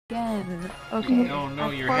again. Okay. Oh no,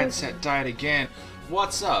 your headset died again.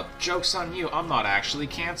 What's up? Joke's on you, I'm not actually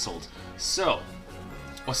cancelled. So,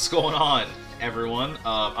 what's going on, everyone?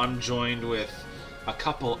 I'm joined with a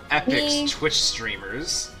couple epic Twitch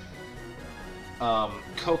streamers.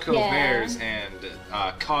 Coco Bears and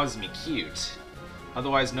Cosme Cute,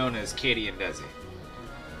 otherwise known as Katie and Desi.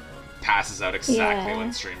 Passes out exactly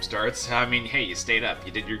when stream starts. I mean, hey, you stayed up.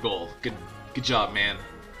 You did your goal. Good job, man.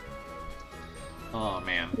 Oh,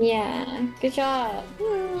 man. Yeah, good job.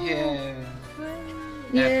 Yeah.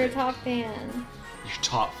 You're a top fan. You're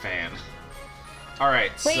top fan.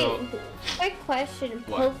 Alright, so... Wait, quick question.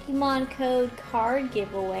 What? Pokemon code card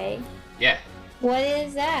giveaway. Yeah. What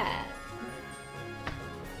is that?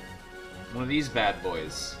 One of these bad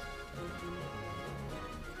boys.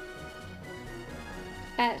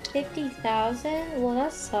 At 50,000? Well,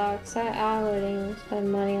 that sucks. I wouldn't even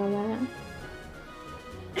spend money on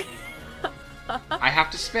that. I have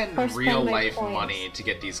to spend Or spend real my life points. money to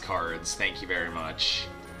get these cards. Thank you very much.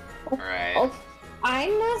 Alright. Oh,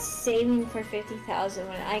 I'm not saving for 50,000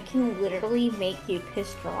 when I can literally make you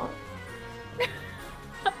piss drunk.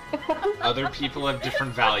 Other people have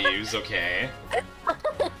different values, okay?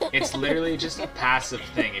 It's literally just a passive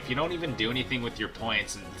thing. If you don't even do anything with your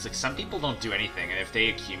points, and it's like some people don't do anything, and if they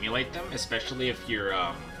accumulate them, especially if you're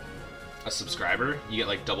a subscriber, you get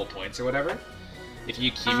like double points or whatever. If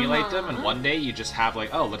you accumulate them, and one day you just have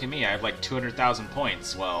like, oh, look at me, I have like 200,000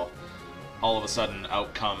 points. Well, all of a sudden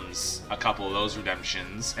out comes a couple of those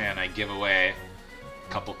redemptions, and I give away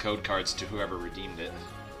a couple code cards to whoever redeemed it.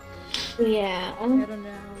 Yeah. I don't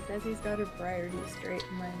know. Desi's got her priorities straight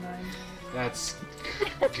in my mind. That's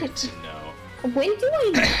good to know. When do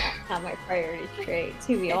I not have my priorities straight,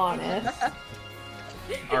 to be honest?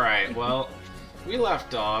 Alright, well, we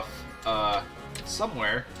left off,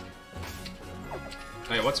 somewhere.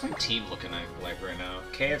 Wait, what's my team looking like right now?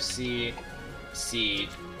 KFC, Seed,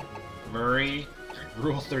 Murray,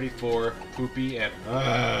 Rule 34, Poopy, and...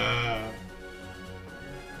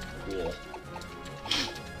 Cool.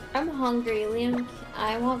 I'm hungry, Liam.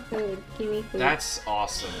 I want food. Give me food. That's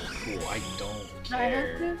awesome. Cool, I don't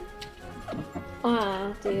care.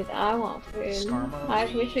 Dude, I want food. Skarmory. I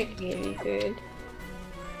wish I could give you food.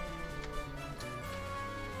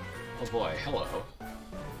 Oh boy, hello.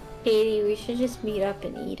 Katie, we should just meet up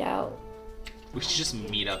and eat out. We should just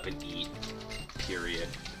meet up and eat. Period.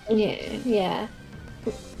 Yeah.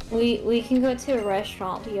 We can go to a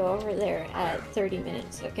restaurant to go over there at 30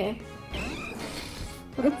 minutes, okay?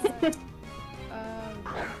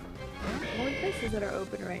 Only places that are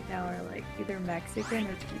open right now are like either Mexican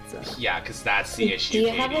or pizza. Yeah, because that's the issue, Do you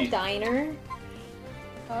Katie. have a diner?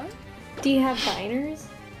 Huh? Do you have diners?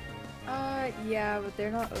 Yeah, but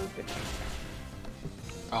they're not open.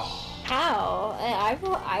 Oh. How?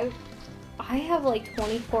 I have like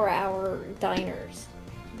 24-hour diners.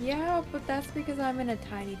 Yeah, but that's because I'm in a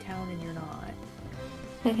tiny town and you're not.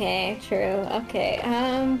 Okay, true. Okay,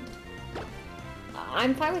 I'm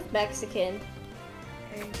fine with Mexican.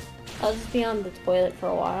 Okay. I'll just be on the toilet for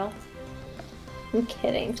a while. I'm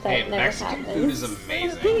kidding. That Hey, never Mexican happens. food is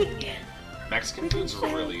amazing. Mexican food's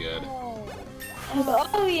really good.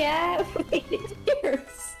 Oh yeah, wait, you're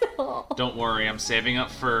so... Don't worry, I'm saving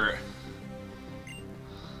up for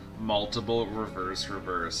multiple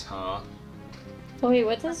reverse, huh? Wait,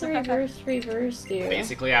 what does the reverse do?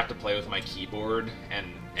 Basically, I have to play with my keyboard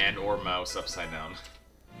and or mouse upside down.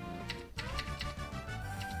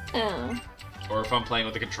 Oh. Or if I'm playing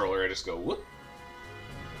with the controller, I just go whoop.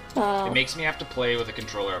 Oh. It makes me have to play with the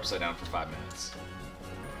controller upside down for 5 minutes.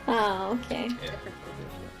 Oh, okay. Yeah.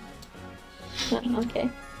 Okay.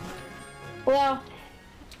 Well,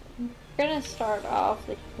 we're gonna start off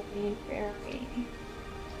with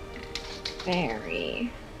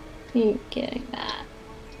very. You getting that?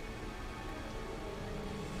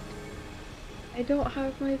 I don't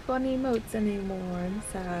have my funny emotes anymore. I'm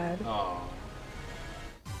sad. Oh.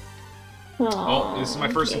 Oh, this is my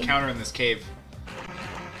first okay. encounter in this cave.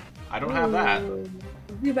 I don't have that.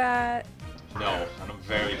 Zubat. No, and I'm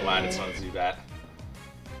very glad it's not Zubat.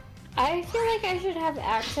 I feel like I should have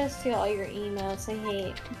access to all your emails. I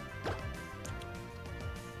hate.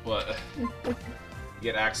 What? You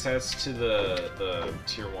get access to the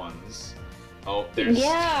tier 1s. Oh, there's...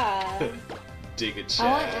 Yeah! Dig a I want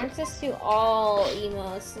chat. access to all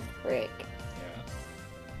emails, the frick. Yeah.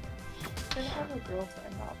 They have a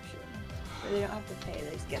girlfriend option. Where they don't have to pay,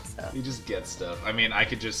 they just get stuff. You just get stuff. I mean, I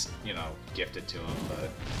could just, you know, gift it to him, but...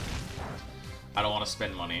 I don't want to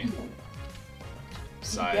spend money.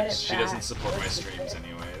 Besides, she doesn't support my streams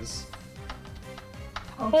anyways.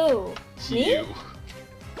 Who? Me? You.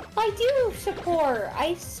 I do support.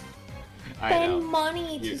 spend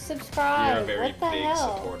money to subscribe. You're a very What the big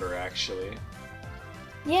hell? supporter, actually.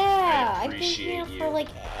 Yeah, I I've been here appreciate for you. like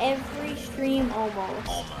every stream almost.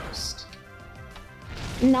 Almost.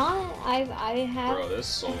 Not, I have Bro, this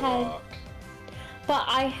soul had, rock. but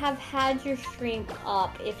I have had your stream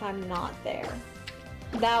up if I'm not there.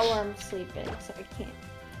 That or I'm sleeping, so I can't.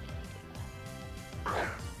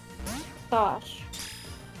 Gosh.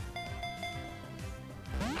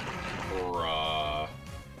 Bruh.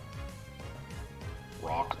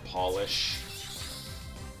 Rock polish.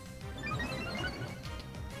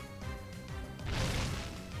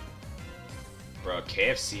 Bro,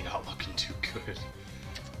 KFC not looking too good.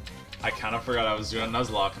 I kind of forgot I was doing a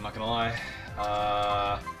Nuzlocke, I'm not gonna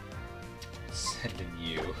lie. Sending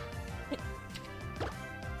you.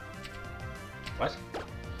 What?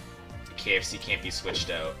 The KFC can't be switched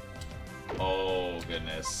out. Oh,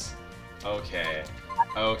 goodness. Okay.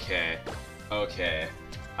 Okay. Okay.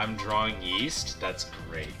 I'm drawing yeast? That's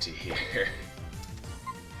great to hear.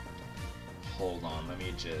 Hold on, let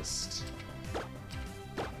me just...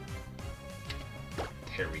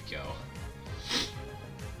 There we go.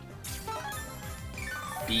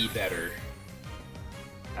 Be better.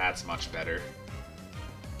 That's much better.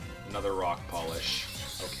 Another rock polish.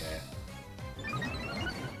 Okay.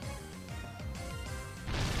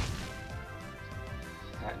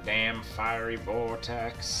 That damn fiery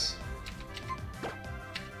vortex.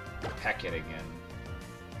 Peck it again.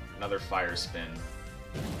 Another fire spin.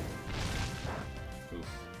 Oof.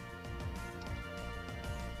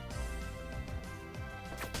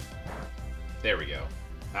 There we go.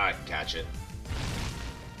 Now I can catch it.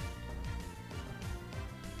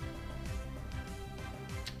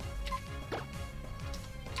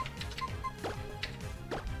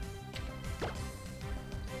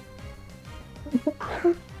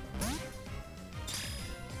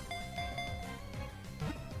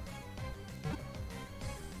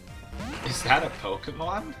 Is that a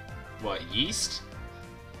Pokemon? What, yeast?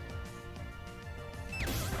 You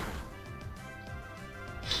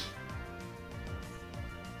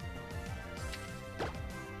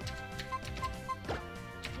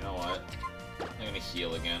know what? I'm gonna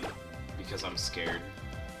heal again, because I'm scared.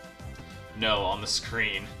 No, on the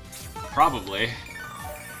screen. Probably. If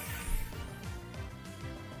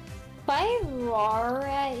I roar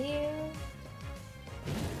at you,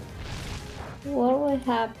 what would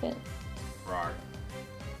happen? Rar.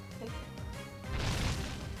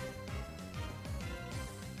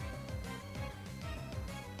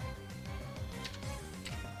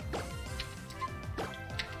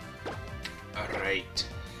 Alright.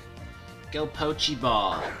 Go Poachy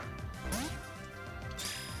Ball.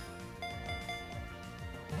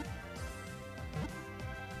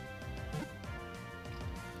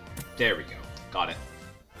 There we go. Got it.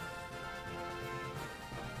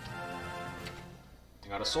 I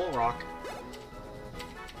got a Soul Rock.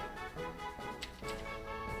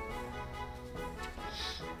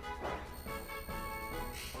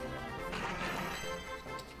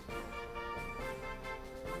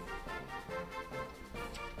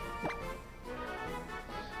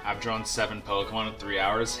 I've drawn 7 Pokemon in 3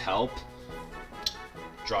 hours. Help.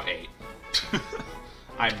 Draw 8.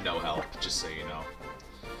 I'm no help, just so you know.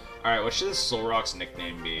 Alright, what should this Solrock's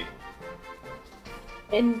nickname be?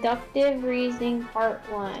 Inductive Reasoning Part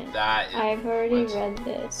 1. That is, I've already read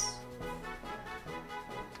this.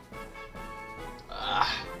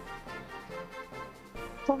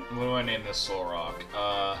 What do I name this Solrock?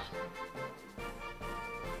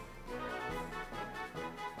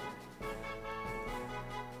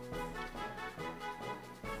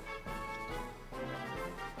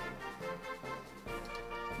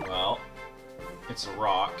 Well, it's a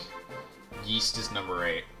rock. Yeast is number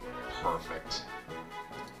 8. Perfect.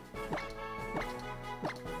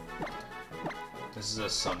 This is a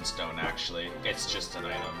sunstone, actually. It's just an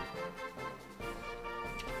item.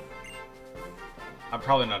 I'm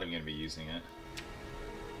probably not even going to be using it.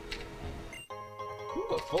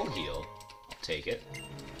 Ooh, a full heal. I'll take it.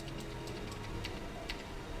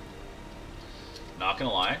 Not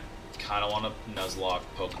gonna lie, kinda want to Nuzlocke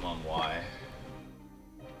Pokemon Y.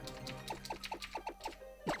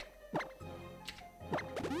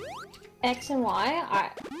 X and Y?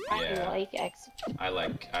 I Yeah. like X. I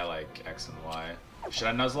like X and Y. Should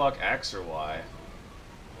I Nuzlocke X or Y?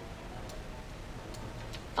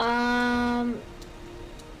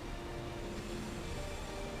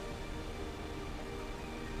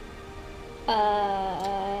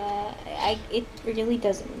 It really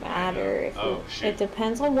doesn't matter. If Oh, shoot. It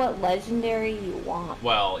depends on what legendary you want.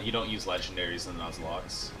 Well, you don't use legendaries in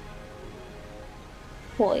Nuzlocks.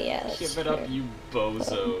 Well, yeah, that's Give it true. up, you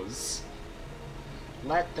bozos.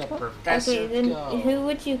 Let the professor Okay, then go. who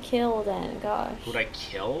would you kill then? Gosh. Who'd I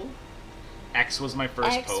kill? X was my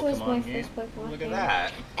first X Pokemon was my game. first Pokemon Look game.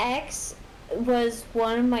 at that. X was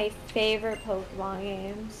one of my favorite Pokemon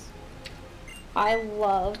games. I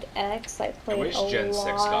loved X. I played wish a Gen 6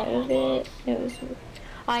 got lot more of love. it. It was.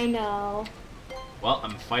 I know. Well,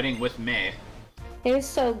 I'm fighting with May. It was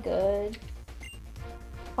so good.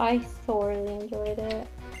 I thoroughly enjoyed it.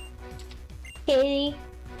 Katie,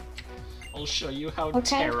 I'll show you how what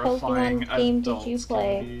kind of terrifying Pokemon game did adults you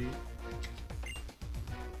play? can be.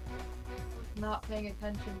 Not paying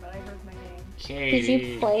attention, but I heard my name. Katie. Did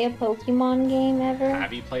you play a Pokemon game ever?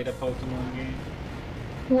 Have you played a Pokemon game?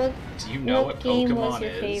 What? Do you know what game Pokemon was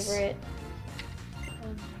your is? favorite? Oh my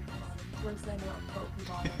god, of course I know what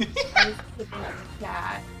Pokemon is. I was looking at the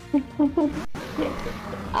cat.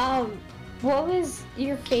 What was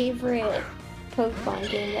your favorite Pokemon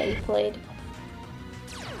game that you played?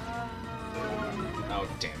 Oh,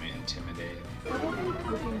 damn it, Intimidate. Probably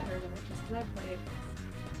Poking Tournament, just because I played.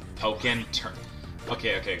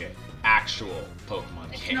 Okay. Actual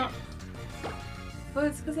Pokemon It's game. not- But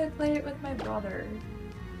it's because I played it with my brother.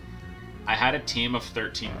 I had a team of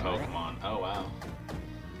 13 Pokemon. Oh, wow.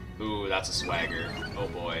 Ooh, that's a swagger. Oh,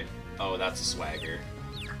 boy. Oh, that's a swagger.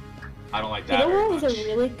 I don't like that You know very what was much.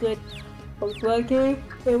 a really good Pokemon game?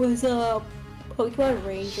 It was Pokemon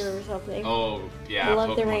Ranger or something. Oh, yeah, I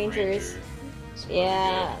love the Pokemon Rangers. Ranger. It's really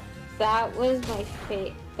Yeah, that was my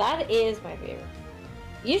That is my favorite.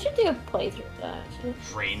 You should do a playthrough of that. good.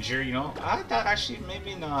 Ranger, you know? That actually,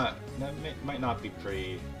 maybe not. That might not be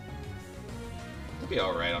pretty... It'll be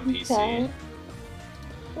alright on PC. Okay.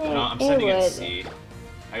 No, I'm It sending it in would. C.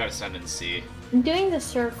 I gotta send in C. Doing the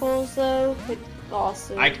circles though could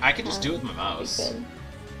also. I can just do it with my be mouse. good.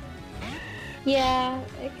 Yeah,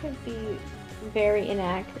 it could be very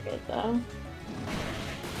inaccurate though.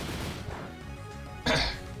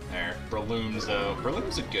 There. Breloom's though.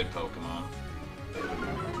 Breloom's a good Pokemon.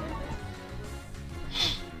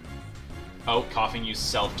 Oh, coughing you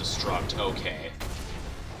self-destruct. Okay.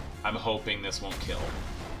 I'm hoping this won't kill.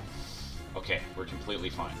 Okay, we're completely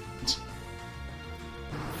fine.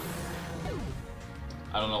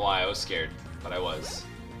 I don't know why I was scared, but I was.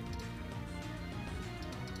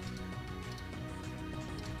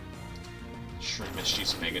 Shroomish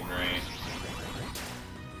use Mega Drain.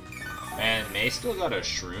 Man, May still got a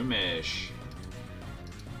Shroomish.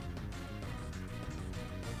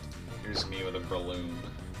 Here's me with a Breloom.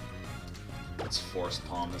 Let's Force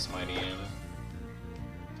Palm this Mighty Anna.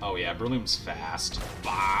 Oh yeah, Breloom's fast.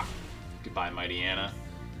 Bah! Goodbye, Mighty Anna.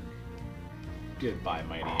 Goodbye,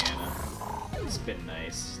 Mighty Anna. It's been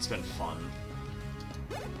nice. It's been fun.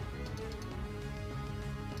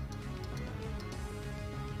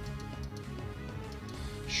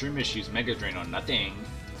 Shroomish used Mega Drain on nothing.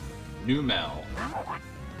 Numel.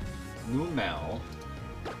 Numel.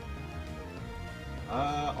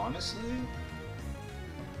 Honestly?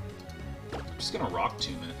 I'm just gonna Rock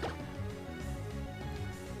Tomb it.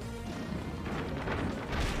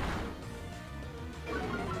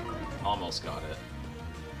 Almost got it.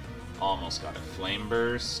 Almost got it. Flame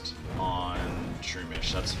Burst on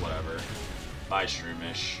Shroomish. That's whatever. Bye,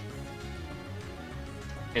 Shroomish.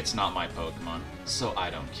 It's not my Pokemon, so I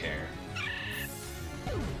don't care.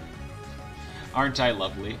 Aren't I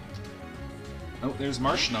lovely? Oh, there's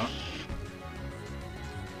Marshna.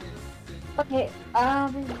 Okay,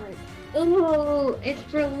 ooh, it's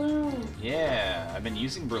Breloom. Yeah, I've been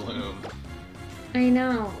using Breloom. I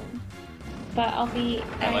know, but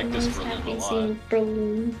I like this most Breloom happy a lot. seeing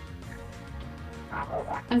Breloom.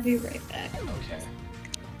 I'll be right back. Okay.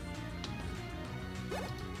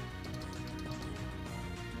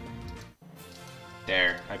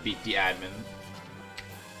 There, I beat the admin.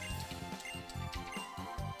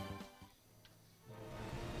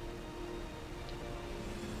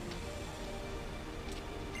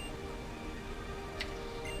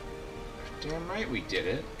 Damn right we did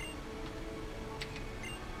it.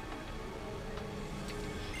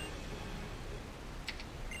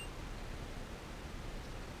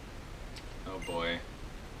 Oh boy.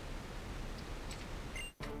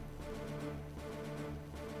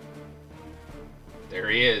 There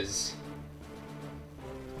he is.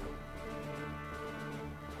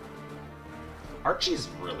 Archie's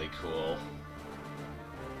really cool.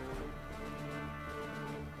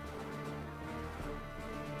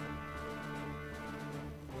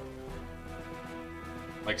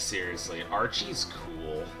 Like, seriously, Archie's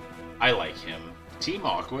cool. I like him. Team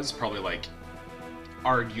Aqua's probably, like,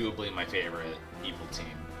 arguably my favorite evil team.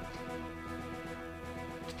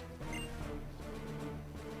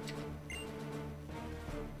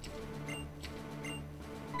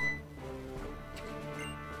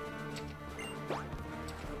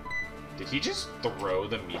 Did he just throw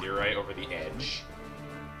the meteorite over the edge?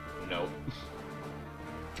 Nope.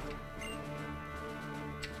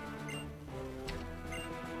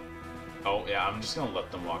 Oh, yeah, I'm just gonna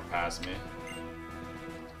let them walk past me.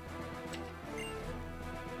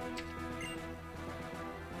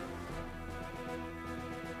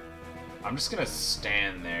 I'm just gonna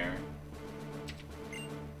stand there.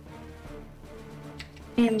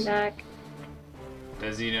 I'm back.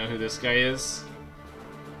 Does he know who this guy is?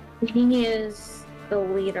 He is the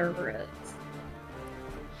leader of it.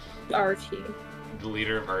 Archie. The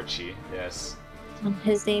leader of Archie, yes.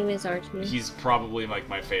 His name is Archie. He's probably, like,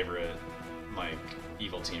 my favorite, like,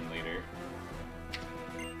 evil team leader.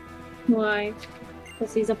 Why?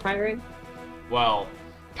 Because he's a pirate? Well,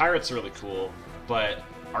 pirates are really cool, but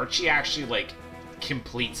Archie actually, like,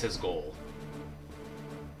 completes his goal.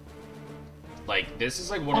 Like, this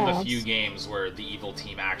is, like, one of the few games where the evil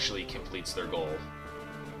team actually completes their goal.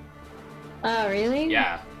 Oh, really?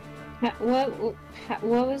 Yeah. What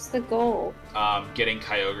was the goal? Getting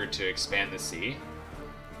Kyogre to expand the sea.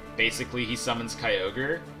 Basically, he summons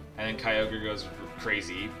Kyogre, and then Kyogre goes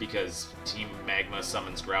crazy because Team Magma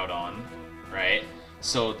summons Groudon, right?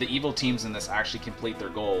 So the evil teams in this actually complete their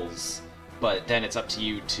goals, but then it's up to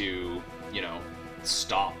you to, you know,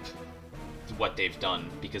 stop what they've done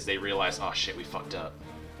because they realize, oh shit, we fucked up.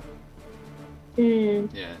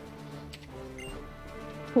 Yeah.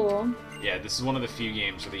 Cool. Yeah, this is one of the few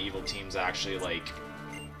games where the evil teams actually, like,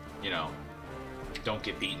 you know, don't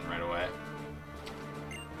get beaten right away.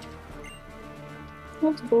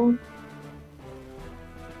 That's cool.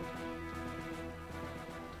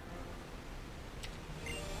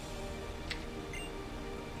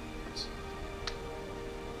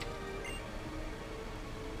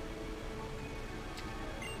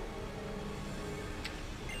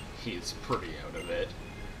 He's pretty out of it.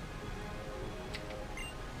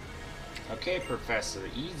 Okay, Professor,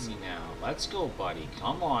 easy now. Let's go, buddy.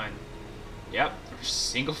 Come on. Yep,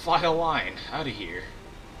 single file line. Out of here.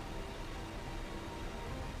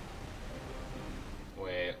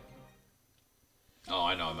 Wait. Oh,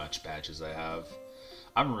 I know how much badges I have.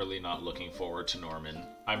 I'm really not looking forward to Norman.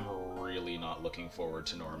 I'm really not looking forward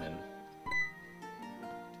to Norman.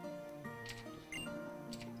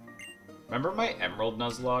 Remember my Emerald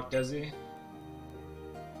Nuzlocke, Desi?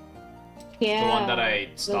 Yeah. The one that I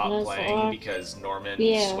stopped playing because Norman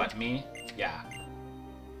swept me? Yeah.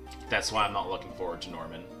 That's why I'm not looking forward to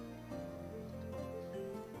Norman.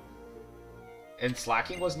 And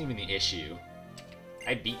slacking wasn't even the issue.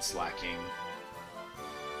 I beat slacking.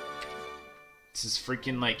 This is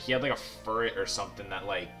freaking, like, he had like a ferret or something that,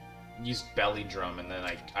 like, used belly drum and then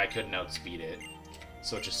I couldn't outspeed it.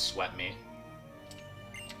 So it just swept me.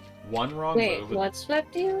 One wrong move. Wait, what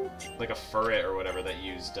swept you? Like a ferret or whatever that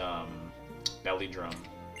used, belly drum.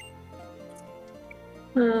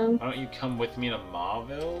 Why don't you come with me to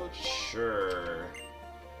Mauville? Sure.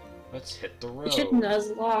 Let's hit the road. You should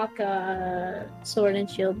Nuzlocke, Sword and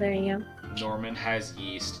Shield, there you go. Norman has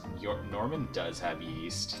yeast. Norman does have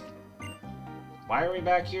yeast. Why are we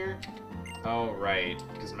back here? Oh, right.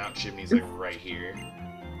 Because Mount Chimney's like right here.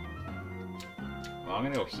 Well, I'm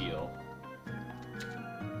gonna go heal.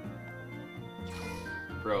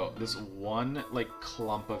 Bro, this one, like,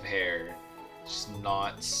 clump of hair is just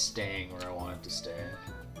not staying where I want it to stay.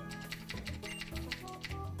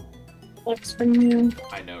 What's from you?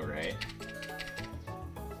 I know, right?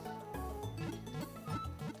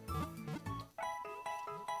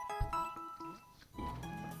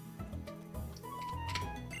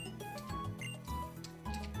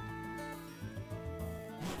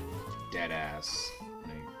 Dead ass.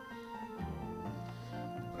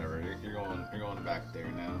 Whatever, you're going back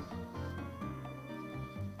there now.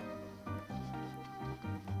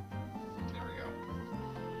 There we go.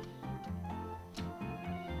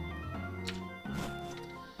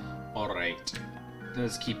 Alright.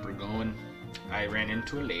 Let's keep her going. I ran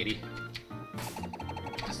into a lady.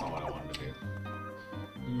 That's not what I wanted to do.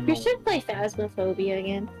 You should play Phasmophobia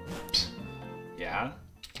again. Yeah?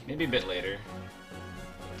 Maybe a bit later.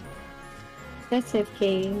 That's if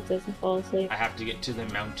Kay doesn't fall asleep. I have to get to the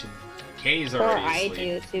mountain. Kay's Or already I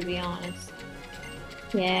asleep. do, to be honest.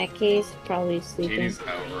 Yeah, Kay's probably sleeping. Katie's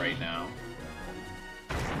out right now.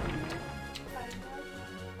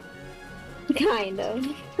 Kind of.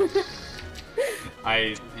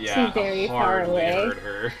 Yeah, She's very far hardly away. heard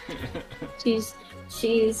her.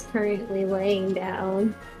 She's currently laying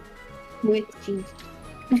down with you.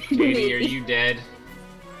 Katie, are you dead?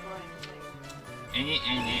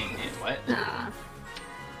 What?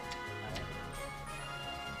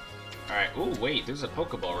 Alright, ooh, wait, there's a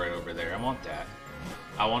Pokeball right over there. I want that.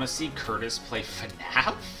 I want to see Curtis play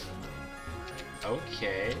FNAF?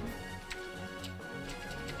 Okay.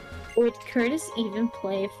 Would Curtis even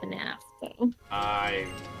play FNAF though? I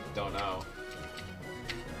don't know.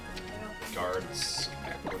 Guard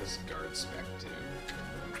spec. What does guard spec do?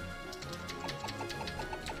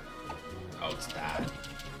 Oh, it's that.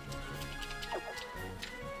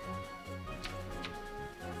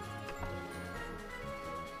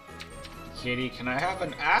 Katie, can I have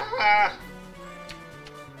an ah?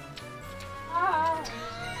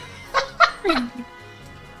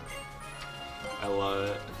 I love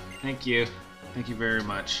it. Thank you. Thank you very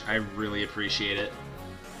much. I really appreciate it.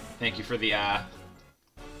 Thank you for the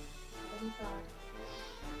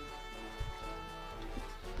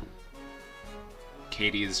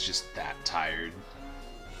Katie is just that tired.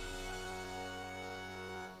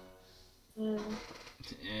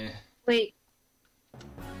 Wait.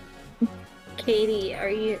 Katie, are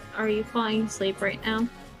you falling asleep right now?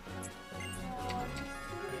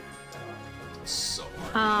 So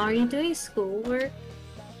Are you doing schoolwork?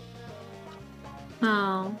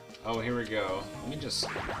 Oh. Oh, here we go. Let me just...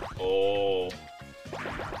 Oh.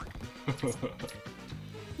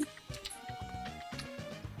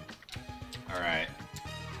 Alright.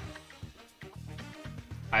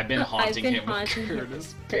 I've been haunting him with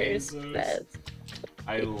Curtis Bezos.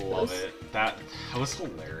 I love it. That was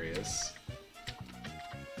hilarious.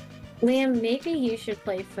 Liam, maybe you should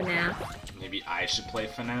play FNAF. Maybe I should play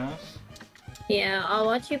FNAF? Yeah, I'll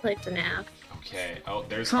watch you play FNAF. Okay. Oh,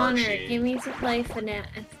 there's Connor, Archie. get me to play FNAF.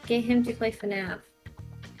 Get him to play FNAF.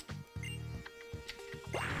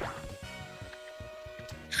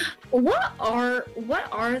 What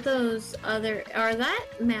are those other? Are that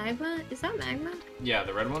magma? Is that magma? Yeah,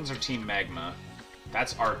 the red ones are Team Magma.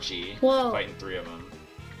 That's Archie. Whoa. Fighting 3 of them.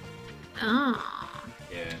 Ah.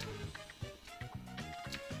 Yeah.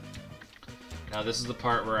 Now this is the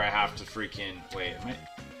part where I have to freaking... Wait, my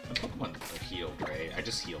Pokemon are healed, right? I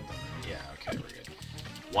just healed them. Yeah, okay, we're good.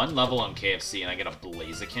 1 level on KFC and I get a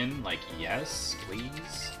Blaziken? Like, yes,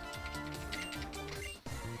 please?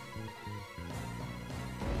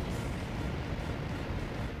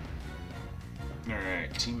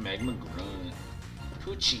 Alright, Team Magma Grunt.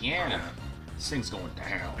 Poochiana. This thing's going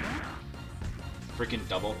down. Freaking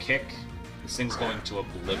double kick. This thing's going to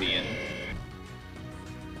oblivion.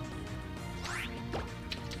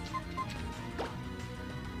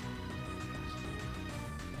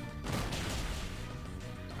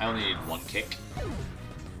 I only need 1 kick.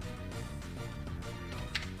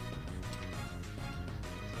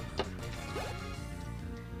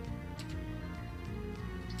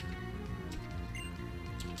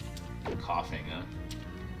 Coughing, huh?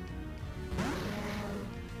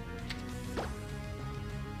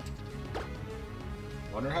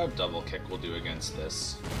 Wonder how double kick will do against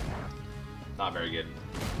this. Not very good.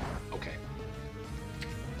 Okay.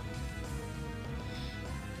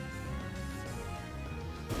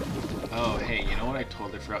 Oh, hey, you know what I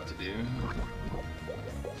totally forgot to do?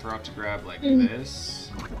 Forgot to grab like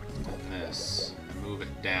this and this and move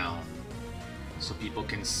it down so people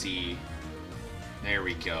can see. There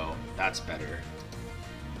we go. That's better.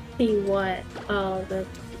 See what? Oh, The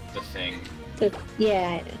thing.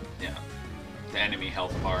 yeah. Yeah. The enemy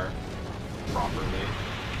health bar properly.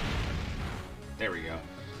 There we go.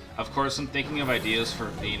 Of course, I'm thinking of ideas for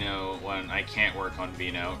Vino when I can't work on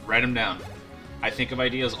Vino. Write them down. I think of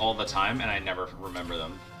ideas all the time and I never remember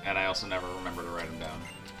them. And I also never remember to write them down.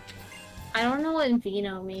 I don't know what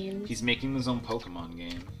Vino means. He's making his own Pokemon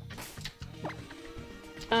game.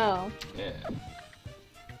 Oh. Yeah.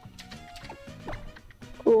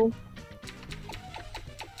 Cool.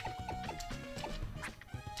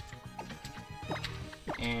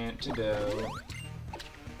 Antidote.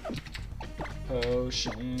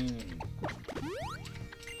 Potion.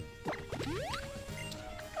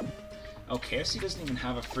 Oh, KFC doesn't even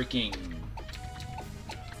have a freaking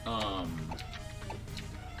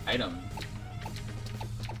item.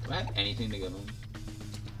 Do I have anything to give them?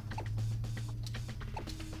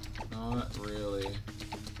 Not really.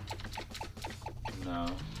 No.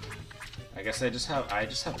 I guess I just have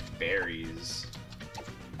berries.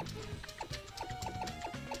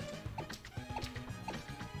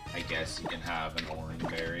 I guess you can have an orange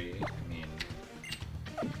berry. I mean,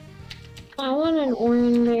 I want an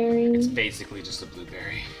orange berry. it's basically just a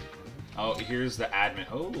blueberry. Oh, here's the admin.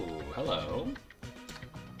 Oh, hello.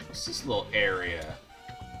 What's this little area?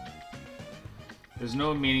 There's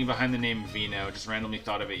no meaning behind the name Vino, just randomly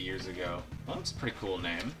thought of it years ago. Well, that's a pretty cool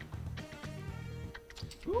name.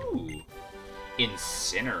 Ooh.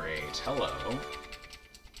 Incinerate. Hello.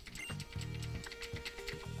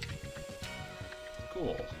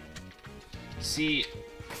 Cool. See,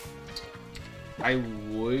 I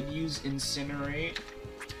would use Incinerate,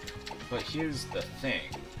 but here's the thing.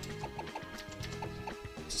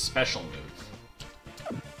 It's a special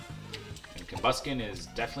move. And Combuskin is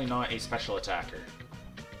definitely not a special attacker.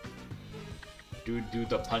 Dude do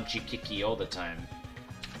the punchy kicky all the time.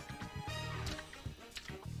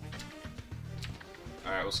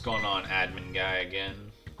 Alright, what's going on, admin guy again?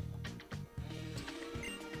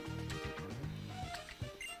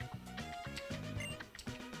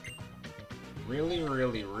 Really,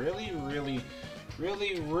 really, really, really,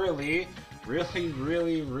 really, really, really,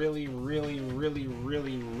 really, really, really, really,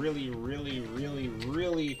 really, really, really,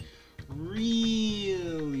 really,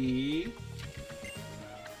 really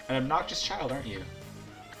an obnoxious child, aren't you?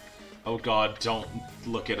 Oh god, don't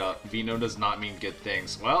look it up. Vino does not mean good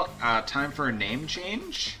things. Well, time for a name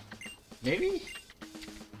change? Maybe?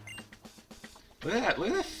 Look at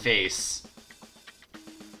that face.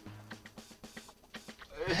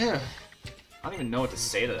 Ugh. I don't even know what to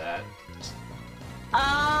say to that. Oh.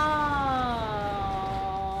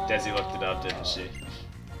 Desi looked it up, didn't she?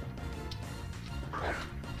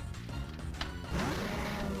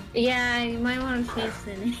 Yeah, you might want to change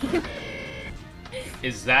the name.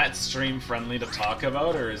 Is that stream friendly to talk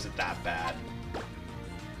about, or is it that bad?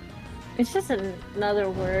 It's just another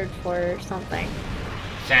word for something.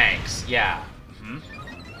 Thanks, yeah.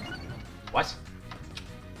 What?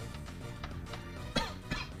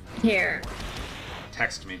 Here.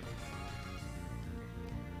 Text me.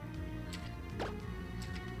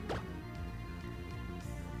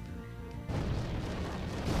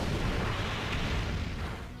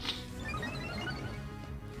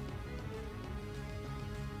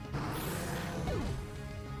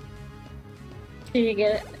 Did you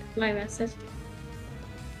get my message?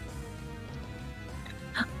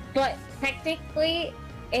 But technically,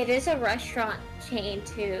 it is a restaurant chain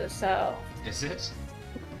too, so... Is it?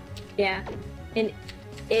 Yeah. And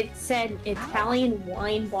it's an Italian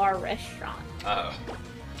wine bar restaurant. Oh.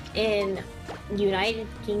 In United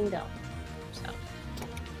Kingdom. So. Of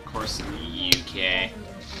course, in the UK.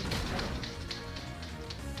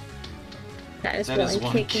 That is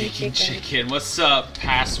one kicking chicken. What's up,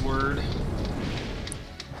 password?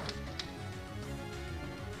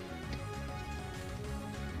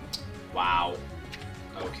 Wow.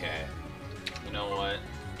 Okay. You know what?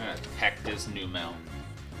 I'm gonna peck this new mount.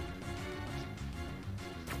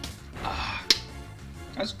 Ah,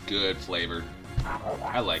 that's good flavor.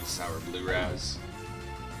 I like sour blue raz.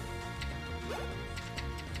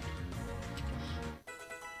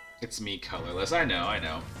 It's me, colorless. I know, I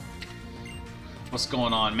know. What's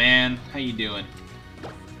going on, man? How you doing?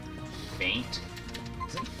 Faint?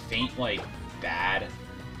 Isn't faint, like, bad?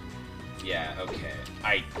 Yeah, okay.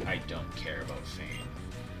 I don't care about faint.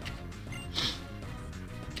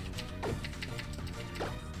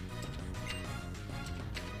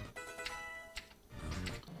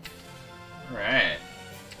 Alright.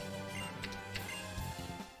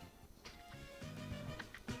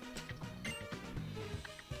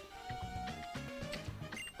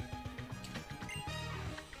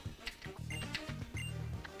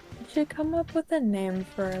 We should come up with a name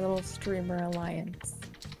for a little streamer alliance.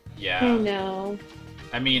 Yeah. I know.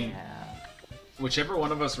 I mean, Yeah. whichever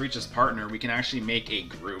one of us reaches partner, we can actually make a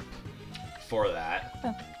group for that.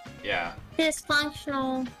 Huh. Yeah.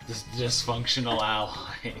 Dysfunctional. Dysfunctional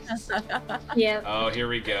allies. Yep. Oh, here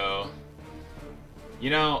we go.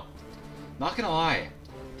 You know, not gonna lie,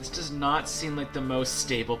 this does not seem like the most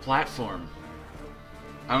stable platform.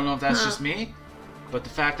 I don't know if that's just me, but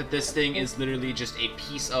the fact that this thing is literally just a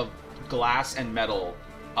piece of glass and metal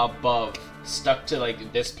above, stuck to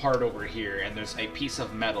like this part over here, and there's a piece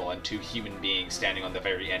of metal and two human beings standing on the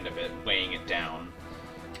very end of it, weighing it down.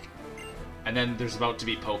 And then there's about to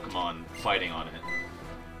be Pokemon fighting on it.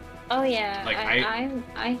 Oh yeah. Like,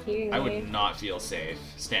 I hear you. I would not feel safe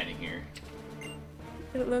standing here.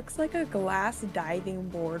 It looks like a glass diving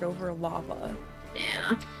board over lava.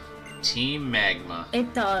 Yeah. Team Magma.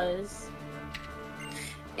 It does.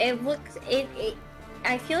 It looks.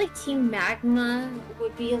 I feel like Team Magma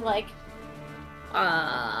would be like,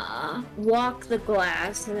 walk the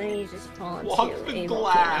glass, and then you just fall into Walk the a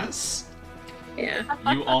glass. volcano.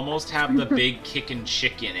 Yeah. You almost have the big kickin'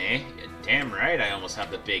 chicken, eh? Damn right, I almost have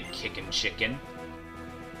the big kickin' chicken.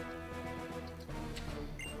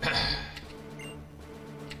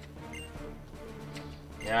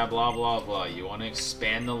 Yeah, blah blah blah. You want to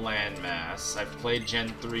expand the landmass. I've played Gen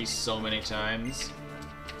 3 so many times.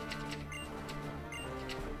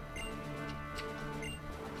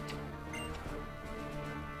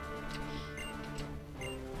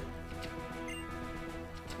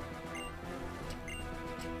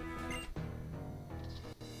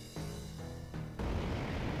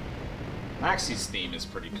 Maxie's theme is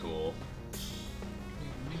pretty cool.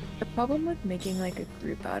 The problem with making like a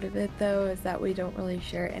group out of it though is that we don't really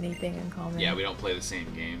share anything in common. Yeah, we don't play the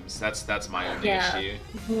same games. That's my only Yeah. issue.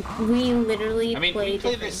 We literally I mean, we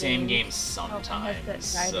play the same games Oh, my headset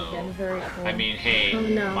sometimes, died so... again. Very cool. I mean, hey, Oh,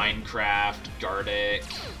 no. Minecraft, Gartic,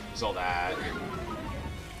 there's all that.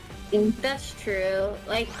 That's true.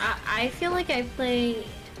 Like, I feel like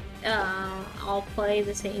I'll play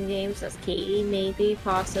the same games as Katie, maybe,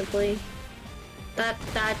 possibly.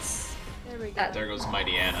 That's... There we go. There goes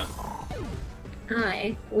Mighty Anna.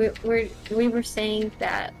 Hi. We were saying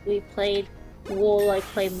that we'll like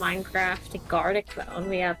play Minecraft and Gartic Phone.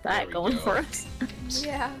 We have There that we going go. for us.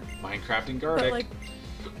 Yeah. Minecraft and But Gartic. like,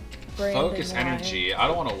 Focus branding-wise. energy. I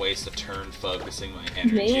don't want to waste a turn focusing my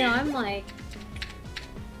energy. Me, I'm like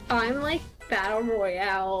Battle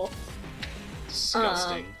Royale.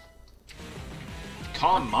 Disgusting.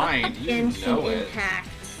 Calm mind, you Genshin know it. Impact.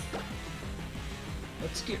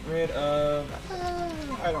 Let's get rid of...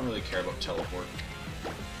 I don't really care about teleport.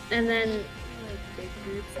 And then Like big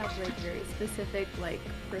groups have like very specific like.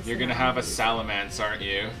 You're gonna have a personalities. Salamence, aren't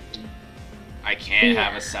you? I can't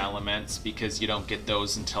have Yeah. a Salamence because you don't get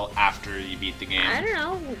those until after you beat the game. I don't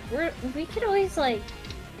know. We could always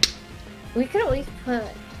put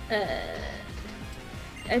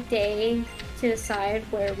a day to decide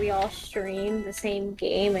where we all stream the same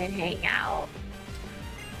game and hang out.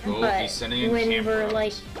 Oh, But he's sending in when camp we're routes.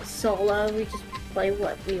 like solo, we just play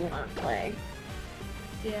what we want to play.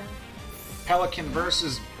 Yeah. Pelican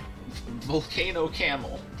versus Volcano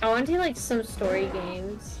Camel. I want to do like some story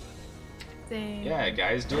games. Same. Yeah,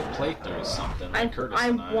 guys, do a playthrough or something. Like Curtis I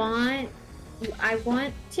and I.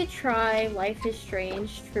 want to try Life is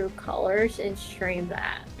Strange True Colors and stream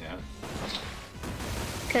that. Yeah.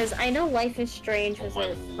 Because I know Life is Strange Oh was my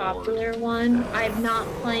a lord. popular one. I'm not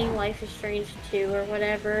playing Life is Strange 2 or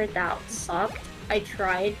whatever. That sucked. I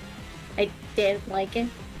tried. I didn't like it.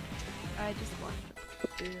 I just watched it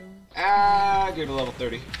through. Ah, go to level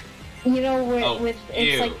 30. You know, Oh, with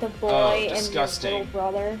it's ew. like the Oh, boy and the disgusting. little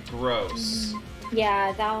brother. Gross.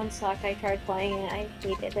 Yeah, that one sucked. I tried playing it. I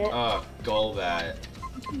hated it. Oh, Golbat.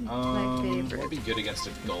 My favorite. That'd be good against a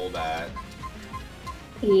Golbat.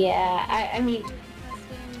 Yeah, I mean, Interesting,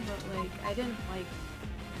 but like I didn't like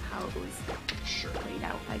how it was Sure. laid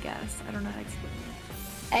out. I guess I don't know how to explain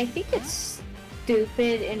it. I think it's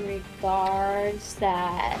stupid in regards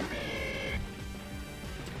that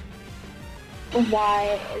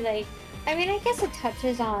why, like, I mean, I guess it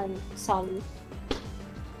touches on some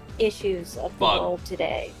issues of the Bug. world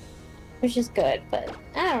today, which is good, but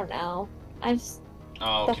I don't know. I just,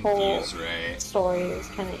 Oh, The whole- Confuse Ray. story is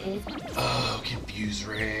kind of Oh, Confuse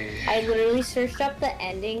Ray. I literally searched up the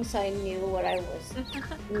ending so I knew what I was,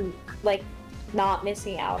 like, not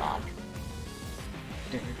missing out on.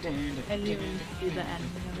 I didn't even see the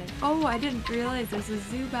ending of it. Oh, I didn't realize this is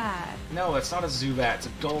Zubat. No, it's not a Zubat, it's a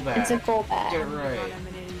Golbat. It's a Get it Golbat. Oh my right. god, I'm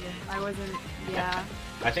an idiot. I wasn't. Yeah.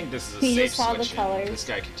 I think this is a He safe just saw the switch. colors. This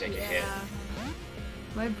guy can take a hit. Yeah.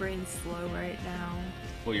 My brain's slow right now.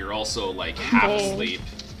 Well, you're also like half Dang. asleep,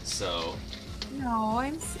 so No,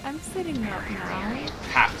 I'm sitting up now.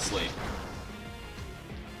 half asleep.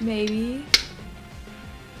 Maybe.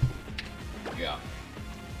 Yeah.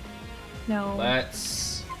 No.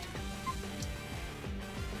 Let's.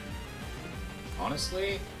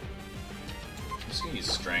 Honestly, I'm just gonna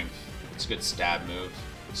use strength. It's a good stab move.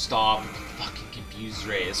 Stop fucking Confuse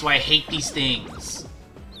Ray. That's why I hate these things.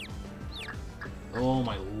 Oh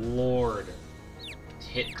my lord.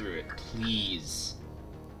 Hit through it, please.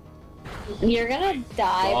 You're gonna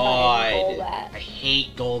die by God, a I Golbat.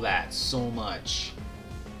 hate Golbat so much.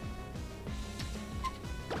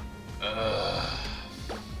 Ugh.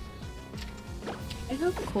 I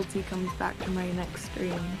hope Colty comes back to my next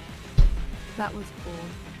stream. That was cool.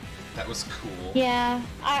 That was cool. Yeah,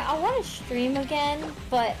 I want to stream again,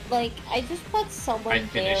 but like I just put someone I there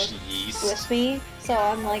finished Yeast. with me, so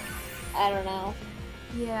I'm like, I don't know.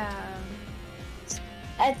 Yeah.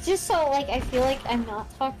 It's just so like I feel like I'm not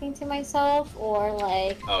talking to myself, or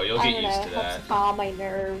like Oh, you'll I get don't used know, to helps that. calm my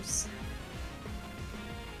nerves.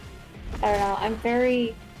 I don't know. I'm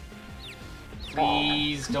very.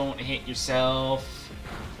 Please don't hit yourself.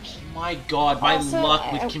 Oh my god, my Also,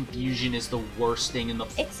 luck with I- confusion is the worst thing in the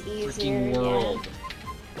It's easier, freaking yeah. world.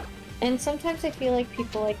 And sometimes I feel like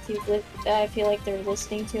people like to. I feel like they're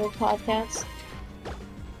listening to a podcast.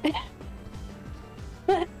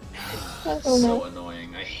 I don't So know.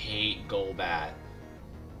 annoying. I hate Golbat.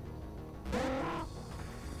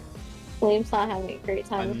 William's not having a great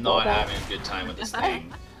time with I'm not Golbat. having a good time with this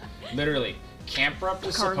thing. Literally, Camprupt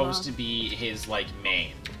is Karma. supposed to be his, like,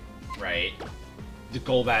 main, right? The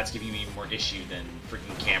Golbat's giving me more issue than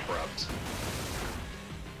freaking Camprupt.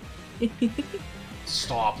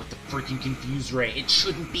 Stop with the freaking Confuse Ray. It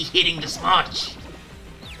shouldn't be hitting this much.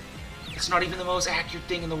 It's not even the most accurate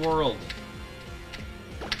thing in the world.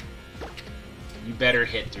 You better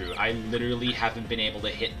hit through. I literally haven't been able to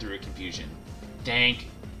hit through a Confusion. Thank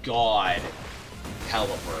God.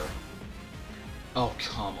 Pelipper. Oh,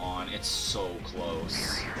 come on. It's so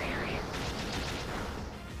close.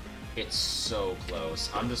 It's so close.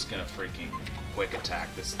 I'm just gonna freaking quick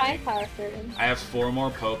attack this I thing. power through. I have 4 more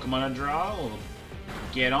Pokemon to draw. Well,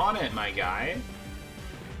 get on it, my guy.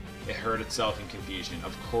 It hurt itself in Confusion.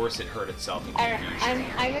 Of course it hurt itself in Confusion.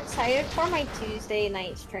 I'm excited for my Tuesday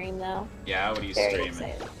night stream though. Yeah, what are you Very streaming?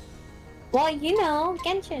 excited. Well, you know,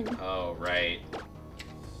 Genshin. Oh, right.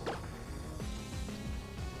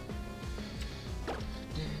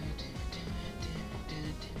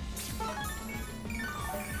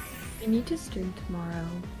 I need to stream tomorrow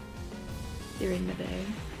during the day.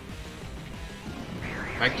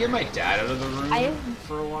 If I could get my dad out of the room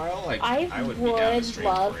for a while, like, I would be down to stream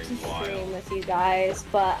love for a to while. stream with you guys,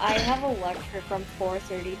 but I have a lecture from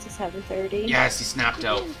 4:30 to 7:30. Yes, he snapped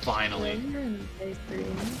out, finally. You're in day 3,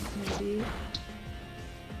 maybe.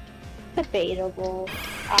 Debatable.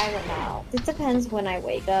 I don't know. It depends when I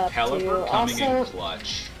wake up Pelipper too. coming in Also,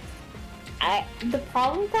 clutch. the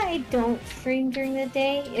problem that I don't stream during the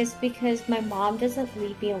day is because my mom doesn't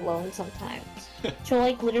leave me alone sometimes. She'll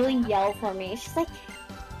like literally yell for me. She's like,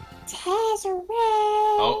 Tazare!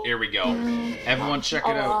 Oh, here we go. Everyone check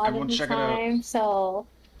it out. Everyone check it out. So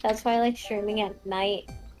that's why I like streaming at night,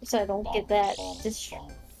 so I don't get that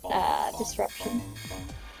disruption.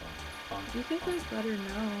 You could just let her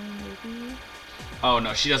know, maybe. Oh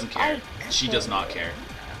no, she doesn't care. She does not care.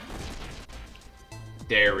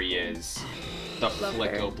 There he is. The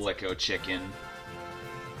Flicko Blicko chicken.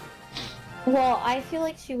 Well, I feel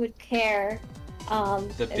like she would care. The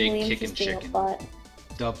and big Liam's kicking just being a chicken. butt.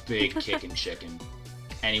 The big kicking chicken.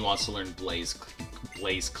 And he wants to learn Blaze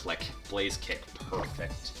Kick.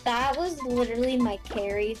 Perfect. That was literally my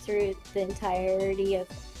carry through the entirety of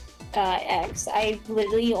X. I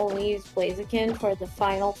literally only used Blaziken for the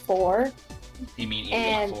final 4. You mean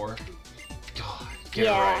And- 4? God, get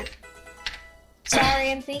Yeah. it right.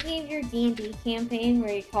 Sorry, I'm thinking of your D&D campaign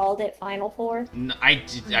where you called it Final 4. No, I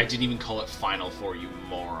didn't even call it Final 4, you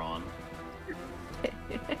moron.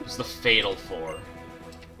 It was the Fatal 4.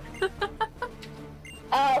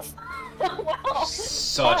 Well,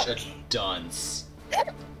 Such a fuck. dunce.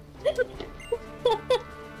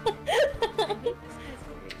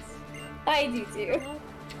 I do too.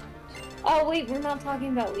 Oh wait, we're not talking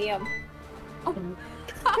about Liam.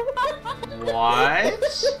 What?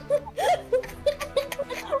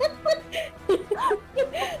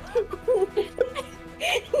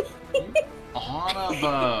 On a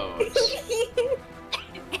boat.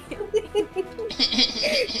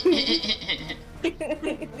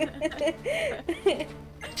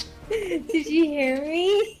 Did you hear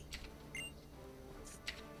me?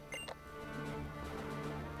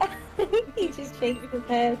 He just shakes his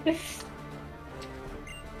head.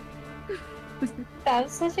 That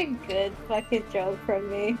was such a good fucking joke from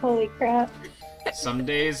me. Holy crap. Some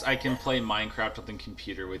days I can play Minecraft on the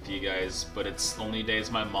computer with you guys, but it's only days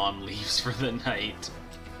my mom leaves for the night.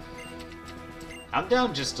 I'm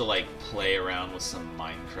down just to, like, play around with some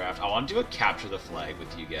Minecraft. I want to do a capture the flag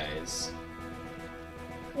with you guys.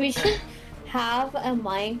 We should have a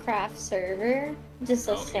Minecraft server. Just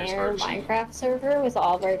a Oh, here's standard Archie. Minecraft server with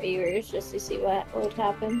all of our viewers just to see what would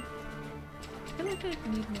happen. I feel like I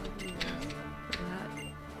need more viewers for that.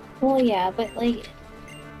 Well, yeah, but like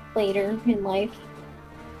later in life.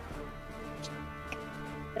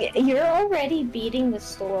 You're already beating the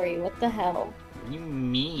story. What the hell? What do you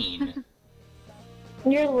mean?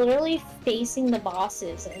 You're literally facing the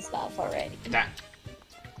bosses and stuff already. That...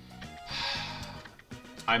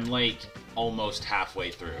 I'm, like, almost halfway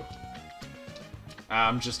through.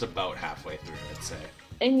 I'm just about halfway through, I'd say.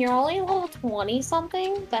 And you're only level 20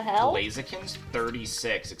 something? The hell? Blaziken's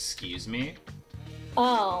 36, excuse me?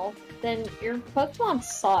 Oh, then your Pokemon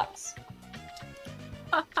sucks.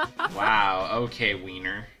 Wow, okay,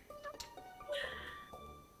 Wiener.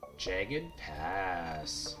 Jagged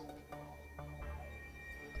Pass.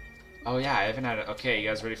 Oh yeah, I haven't had it. Okay, you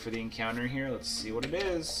guys ready for the encounter here? Let's see what it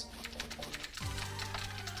is.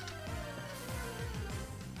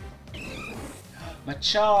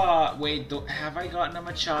 Machop! Wait, have I gotten a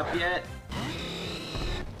Machop yet?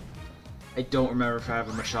 I don't remember if I have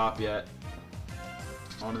a Machop yet.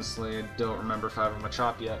 Honestly, I don't remember if I have a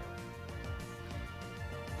Machop yet.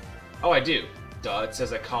 Oh, I do. Duh, it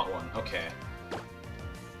says I caught one. Okay.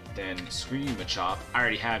 Then screw you, Machop. I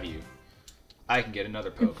already have you. I can get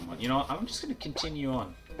another Pokemon. You know what? I'm just gonna continue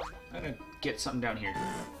on. I'm gonna get something down here.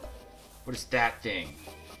 What is that thing?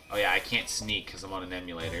 Oh yeah, I can't sneak because I'm on an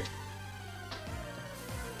emulator.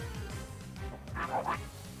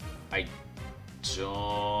 I don't...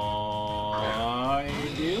 I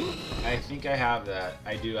do? I think I have that.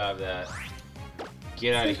 I do have that.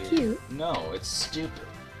 Get out of here. Cute. No, it's stupid.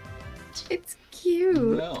 It's cute.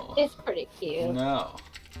 No. It's pretty cute. No.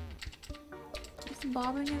 Just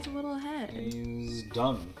bobbing his little head. He's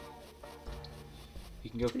dumb. He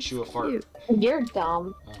can go It's chew a fart. cute. You're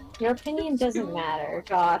dumb. Oh. Your opinion doesn't matter,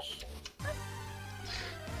 Josh.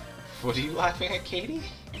 What are you laughing at, Katie?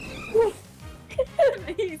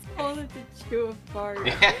 He's told it to chew a fart.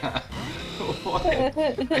 Yeah. What?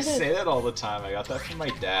 I say that all the time. I got that from my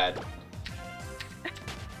dad.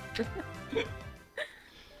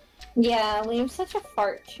 Yeah, Liam's such a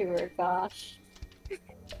fart chewer, gosh.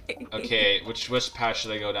 Okay, which path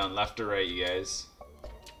should I go down? Left or right, you guys?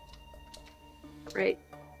 Right.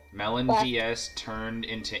 Melon Left. DS turned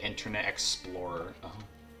into Internet Explorer. Oh.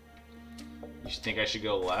 You think I should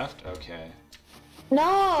go left? Okay.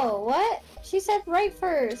 No, what? She said right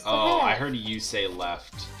first. Go Oh, I ahead. heard you say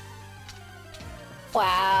left.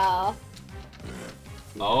 Wow.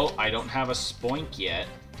 Oh, I don't have a Spoink yet.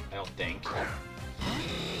 I don't think.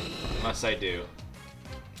 Unless I do.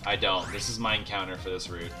 I don't. This is my encounter for this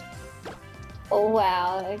route. Oh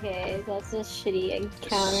wow, okay, that's a shitty A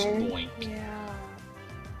encounter. Spoink. Yeah.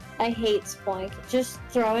 I hate Spoink. Just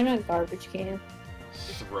throw in a garbage can.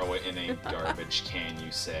 Throw it in a garbage can,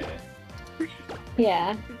 you say.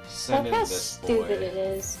 Yeah. Send Look in how this stupid boy. it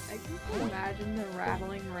is. I can imagine the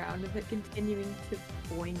rattling around of it continuing to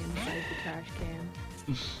boing inside the trash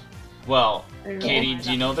can. Well, I don't know Katie, why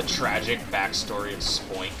do you that- know the tragic backstory of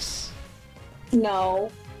Spoinks?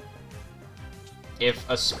 No. If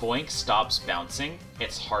a Spoink stops bouncing,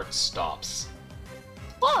 its heart stops.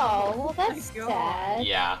 Oh, well that's God. sad.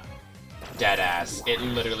 Yeah. Deadass. It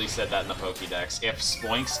literally said that in the Pokédex. If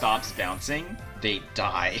Spoink stops bouncing, they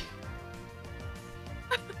die.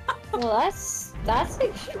 Well that's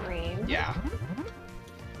extreme. Yeah.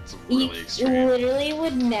 It's You really extreme. literally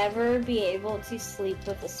would never be able to sleep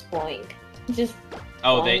with a Spoink. Just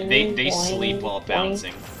Oh, they boing, sleep while boing.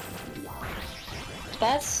 bouncing.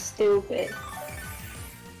 that's stupid.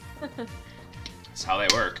 That's how they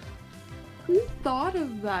work. Who thought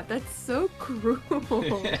of that? That's so cruel.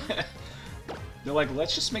 They're like,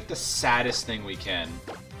 let's just make the saddest thing we can.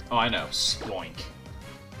 Oh, I know. Spoink.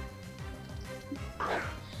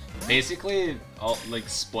 Basically, like,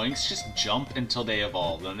 Spoinks just jump until they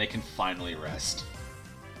evolve, then they can finally rest.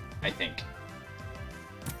 I think.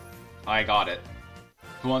 I got it.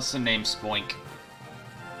 Who wants to name Spoink?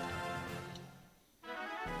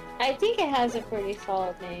 I think it has a pretty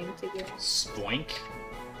solid name to be. Spoink?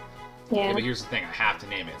 Yeah, But here's the thing, I have to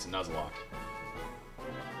name it. It's a Nuzlocke.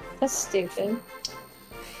 that's stupid.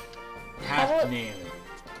 I have How to about- name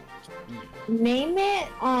it. Name it,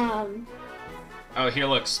 Oh, here,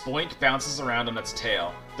 look. Spoink bounces around on its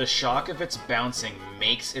tail. The shock of its bouncing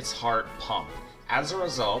makes its heart pump. As a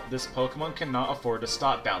result, this Pokemon cannot afford to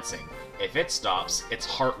stop bouncing. If it stops, its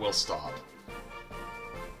heart will stop.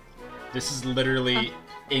 This is literally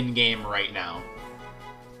in-game right now.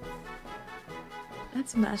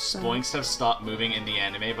 That's messed up. Spoinks have stopped moving in the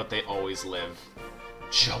anime, but they always live.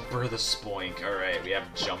 Jumper the Spoink. Alright, we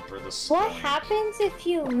have Jumper the Spoink. what happens if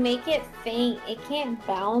you make it faint? It can't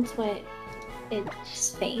bounce when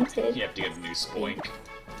it's fainted. You have to get a new Spoink.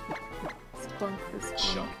 Spunk the spunk.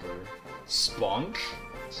 Jumper. Spunk?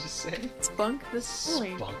 Did you say? Spunk the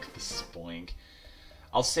spunk. Spunk the Spoink.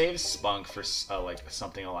 I'll save Spunk for like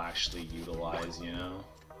something I'll actually utilize, you know?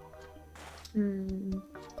 Hmm.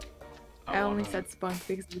 I only wanna- said spunk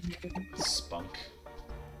because of the name. Spunk.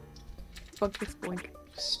 Spunk the spoink.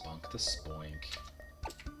 Spunk the Spoink.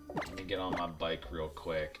 Let me get on my bike real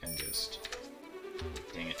quick and just...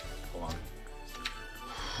 Dang it. Hold on.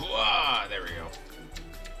 Whoa, there we go.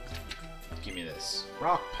 Give me this.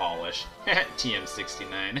 Rock polish.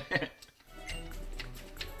 TM69.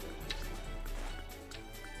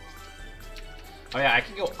 Oh yeah, I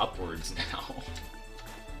can go upwards now.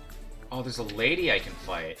 Oh, there's a lady I can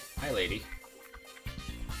fight. Hi, lady.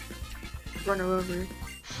 Run her over.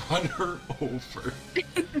 Run her over.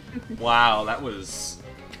 Wow, that was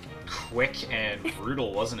quick and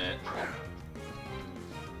brutal, wasn't it?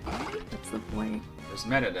 That's the point. There's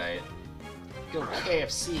Metadite. Go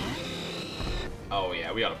KFC. Oh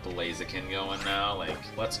yeah, we got a Blaziken going now. Like,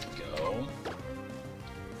 let's go.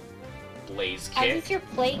 Blaze How kick. does your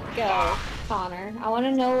plate go, Connor? I want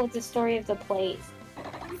to know the story of the plate.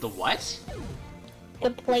 The what? The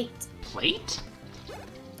plate. Plate?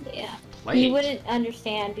 Yeah. Plate? You wouldn't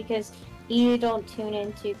understand because you don't tune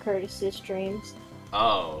into Curtis's streams.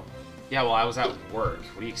 Oh. Yeah, well, I was at work.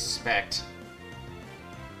 What do you expect?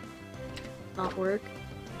 Not work.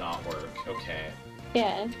 Not work. Okay.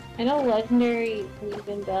 Yeah. I know Legendary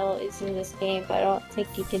Weeping Bell is in this game, but I don't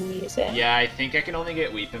think you can use it. Yeah, I think I can only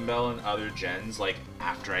get Weeping Bell in other gens, like,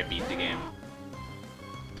 after I beat the game.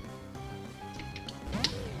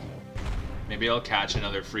 Maybe I'll catch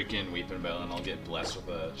another freaking Weeping Bell and I'll get blessed with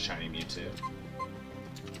a shiny Mewtwo.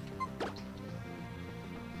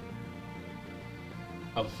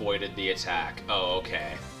 Avoided the attack. Oh,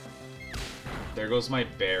 okay. There goes my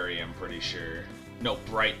berry, I'm pretty sure. No,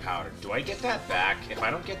 Bright Powder. Do I get that back? If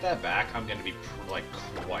I don't get that back, I'm gonna be, like,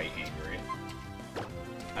 quite angry.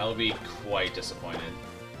 I'll be quite disappointed.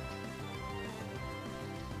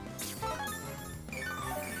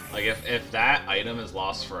 Like, if that item is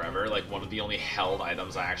lost forever, like, one of the only held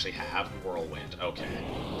items I actually have, Whirlwind. Okay.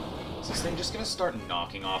 Is this thing just gonna start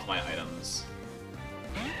knocking off my items?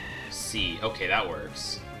 C. Okay, that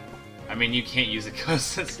works. I mean, you can't use it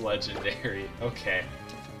because it's legendary. Okay.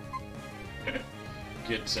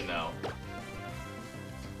 Good to know.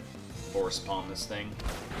 Force Palm this thing.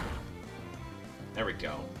 There we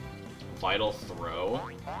go. Vital Throw.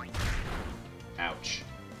 Ouch.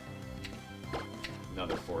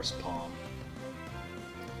 Another Force Palm.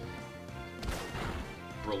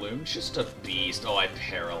 Breloom's just a beast. Oh, I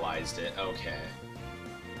paralyzed it. Okay.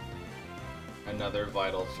 Another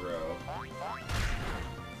Vital Throw.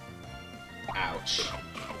 Ouch.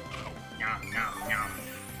 Nom, nom, nom.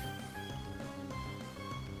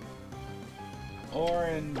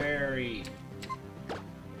 Oranberry.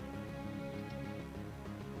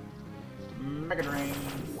 Mega Drain.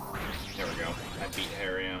 There we go. I beat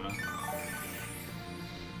Hariyama.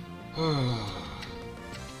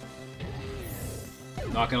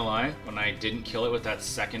 Not gonna lie, when I didn't kill it with that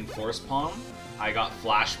second Force Palm, I got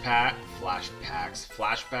flashbacks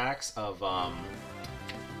of,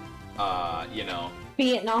 you know...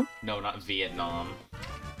 Vietnam? No, not Vietnam.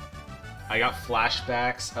 I got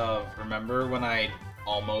flashbacks of, remember when I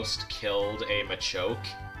almost killed a Machoke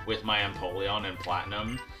with my Empoleon and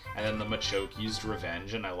Platinum, and then the Machoke used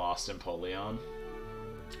revenge and I lost Empoleon?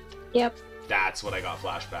 Yep. That's what I got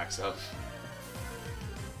flashbacks of.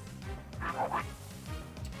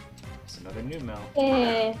 It's another new Mel.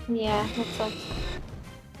 Yeah, that sucks.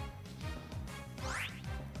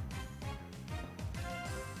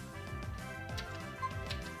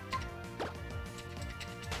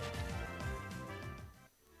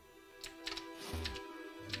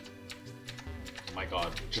 Oh my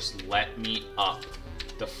god, just let me up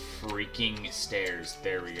the freaking stairs.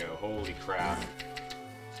 There we go. Holy crap.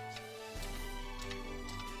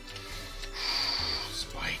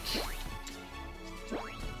 Spike.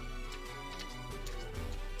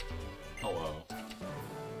 Hello.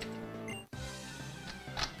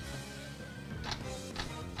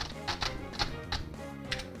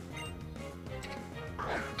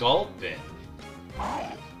 Gulpin.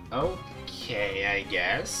 Okay, I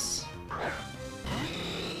guess.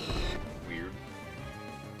 Weird.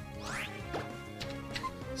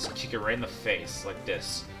 Just kick it right in the face, like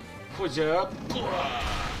this. What's up?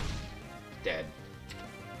 Dead.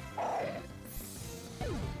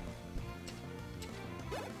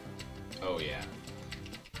 Oh yeah.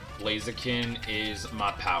 Blaziken is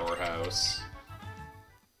my powerhouse.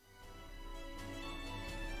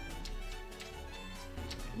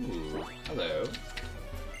 Ooh, hello.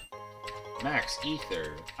 Max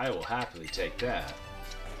Ether. I will happily take that.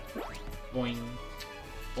 Boing.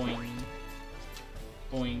 Boing.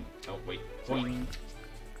 Boing. Oh, wait. Boing.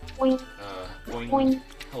 Boing. Boing. Boing.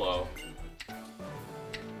 Hello.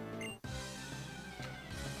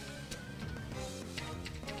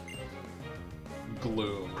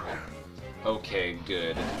 Gloom. Okay,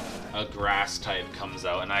 good. A grass type comes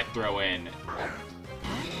out and I throw in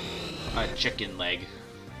a chicken leg.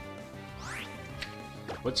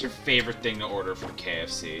 What's your favorite thing to order from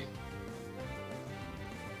KFC?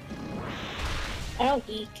 I don't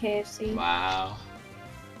eat KFC. Wow.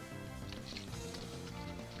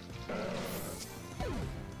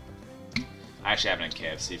 I actually haven't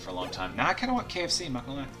had KFC for a long time. Now I kind of want KFC, I'm not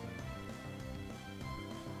gonna lie.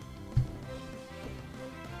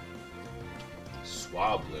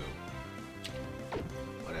 Swablu.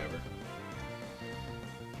 Whatever.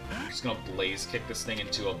 I'm just gonna blaze kick this thing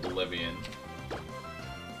into oblivion.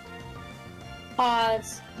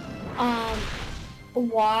 Pause.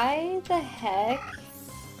 Why the heck?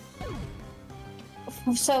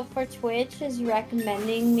 So for Twitch is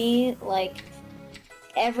recommending me, like,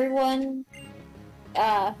 everyone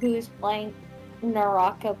who's playing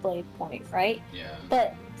Naraka Blade Point, right? Yeah.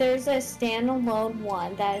 But there's a standalone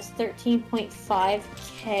one that is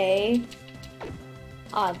 13.5k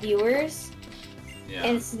viewers, Yeah.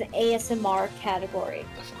 and it's an ASMR category.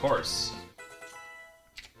 Of course.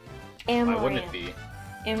 Amaranth. Why wouldn't it be?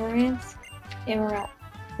 Amaranth? Amaranth.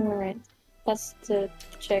 That's the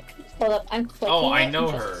chick. Hold up, I'm clicking Oh, I it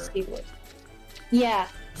know just her. to see what... Yeah.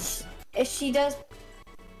 She does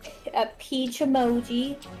a peach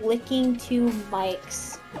emoji licking two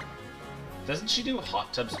mics. Doesn't she do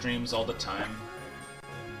hot tub streams all the time?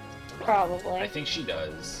 Probably. I think she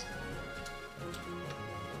does.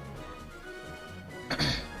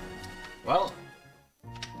 Well,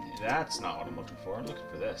 that's not what I'm looking for. I'm looking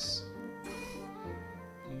for this.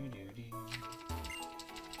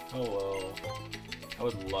 Hello. I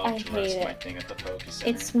would love to rest my thing at the Poke Center.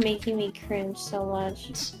 It's making me cringe so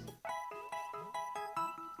much.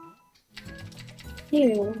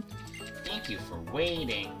 Ew. Thank you for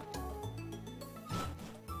waiting.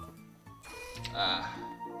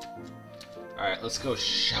 Alright, let's go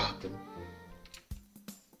shopping.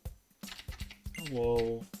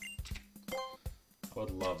 Hello. I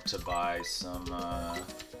would love to buy some,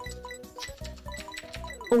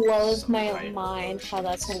 Blows some my hyper mind how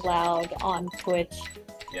that's potions. allowed on Twitch.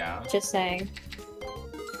 Yeah? Just saying.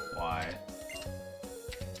 Why?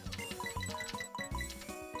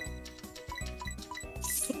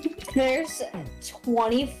 There's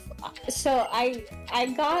 20. So I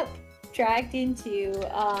got dragged into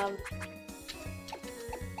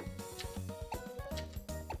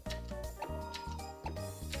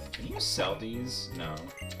Can you sell these? No.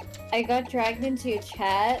 I got dragged into a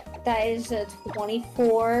chat that is a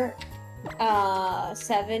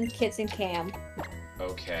 24/7 kids in cam.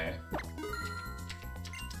 Okay.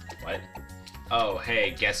 What? Oh,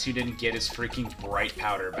 hey, guess who didn't get his freaking bright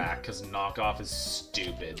powder back, because knockoff is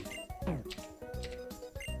stupid.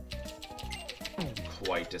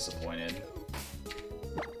 Quite disappointed.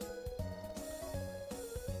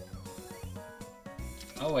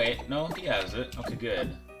 Oh wait, no, he has it. Okay,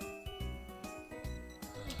 good.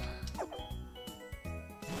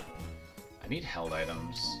 I need held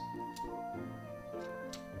items.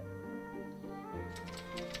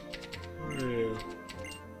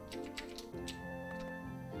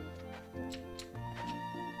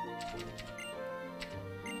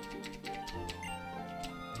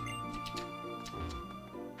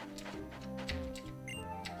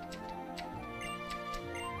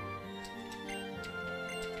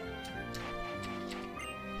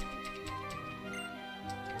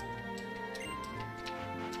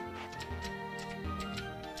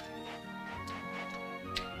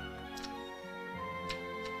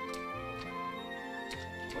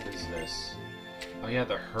 What is this? Oh yeah,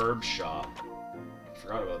 the herb shop. I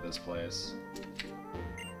forgot about this place.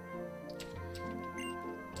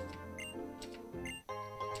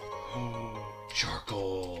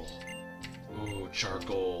 Charcoal. Ooh,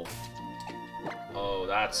 charcoal. Oh,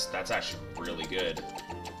 that's actually really good.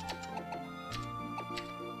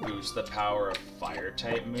 Boost the power of fire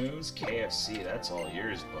type moves. KFC, that's all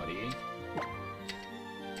yours, buddy.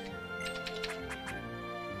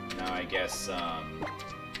 Now I guess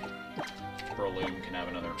Breloom can have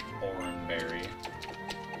another orange berry.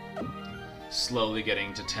 Slowly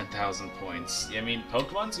getting to 10,000 points. I mean,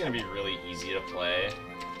 Pokemon's gonna be really easy to play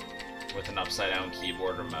with an upside down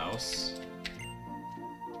keyboard or mouse.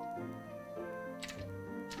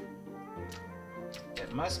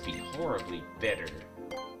 It must be horribly bitter.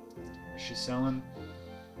 What's she selling?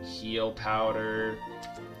 Heal powder,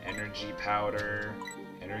 energy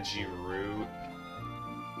root,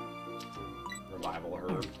 reliable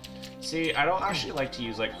herb. See, I don't actually like to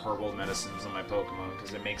use like herbal medicines on my Pokemon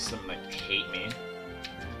because it makes them like hate me.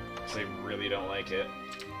 Because they really don't like it.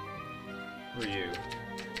 Who are you?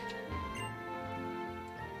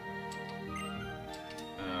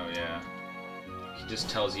 Oh yeah. He just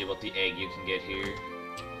tells you about the egg you can get here.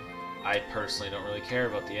 I personally don't really care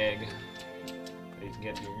about the egg that you can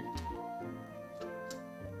get here.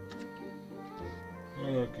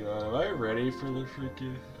 Oh god, am I ready for the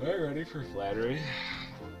freaking... Am I ready for flattery?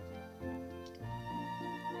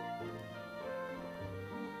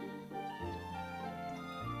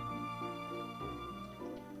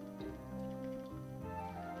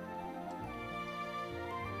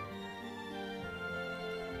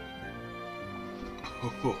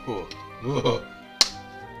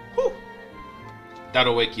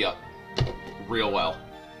 That'll wake you up real well.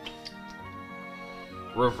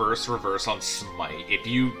 Reverse on Smite. If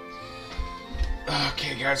you...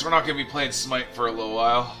 Okay, guys, we're not going to be playing Smite for a little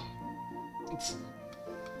while.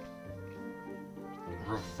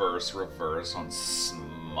 Reverse on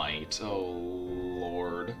Smite. Oh,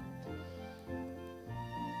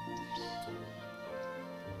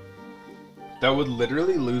 That would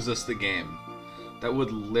literally lose us the game. That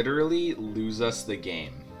would literally lose us the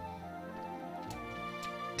game.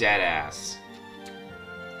 Dead ass.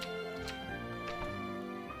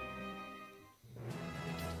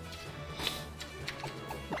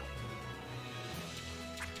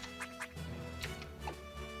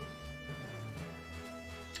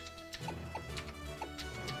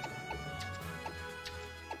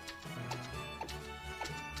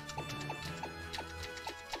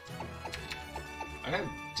 I have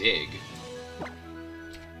dig.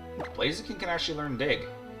 Blaziken can actually learn dig.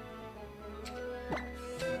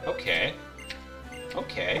 Okay.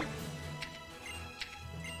 Okay.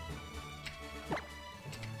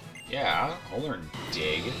 Yeah, I'll learn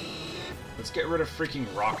dig. Let's get rid of freaking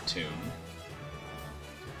Rock Tomb.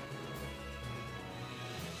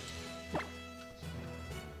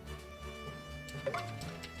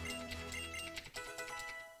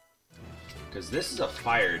 Because this is a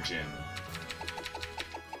fire gym.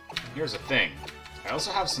 Here's the thing. I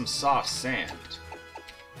also have some soft sand.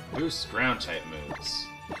 Boost ground type moves.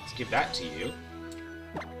 Let's give that to you.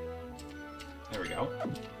 There we go.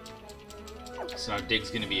 So now Dig's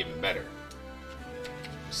gonna be even better.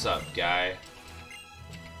 What's up, guy?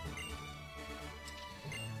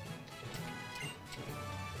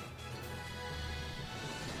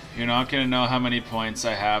 You're not gonna know how many points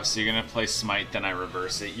I have, so you're gonna play Smite, then I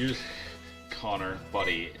reverse it. You're... Connor,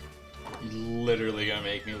 buddy. You're literally gonna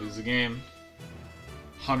make me lose the game.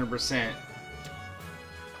 100%.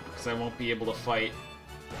 Because I won't be able to fight.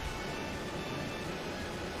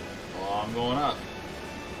 Oh, I'm going up.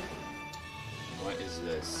 What is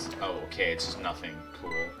this? Oh, okay, it's just nothing.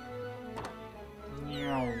 Cool.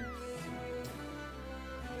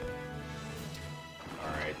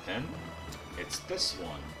 Alright then. It's this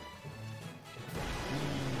one.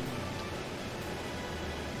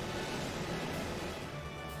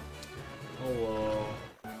 Hello.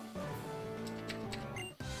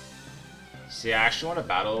 See, I actually want to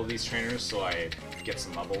battle all these trainers so I get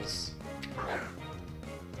some levels.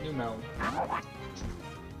 New Mel.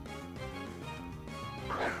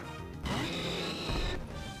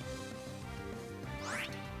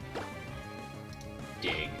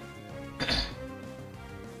 Dig.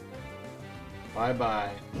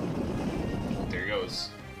 Bye-bye. There he goes.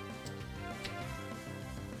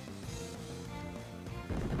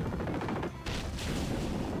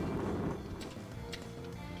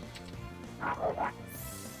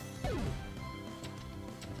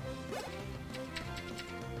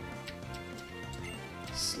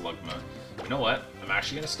 Slugma. You know what? I'm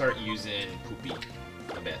actually gonna start using Poopy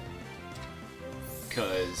a bit.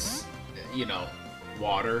 Cause, you know,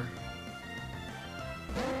 water.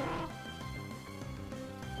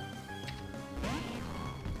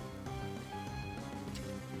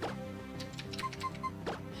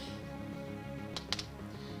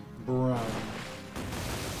 Bro.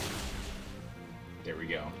 There we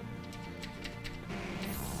go.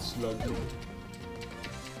 Slugma.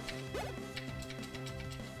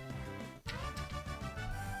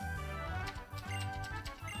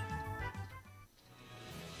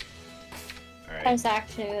 I was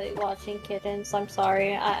actually watching Kittens. I'm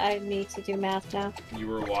sorry. I need to do math now. You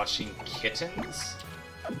were watching Kittens?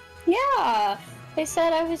 Yeah! They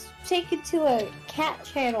said I was taken to a cat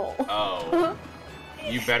channel. Oh.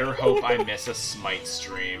 You better hope I miss a Smite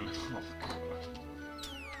stream. Oh, God.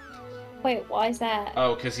 Wait, why is that?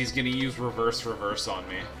 Oh, because he's gonna use reverse on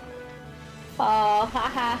me. Oh, ha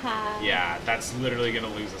ha ha. Yeah, that's literally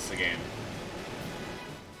gonna lose us the game.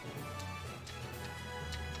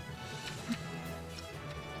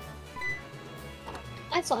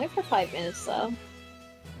 It's only for 5 minutes, though.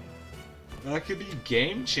 That could be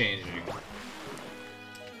game-changing.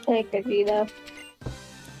 It could be, though.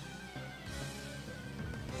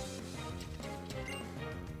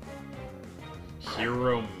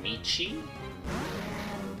 Hiromichi?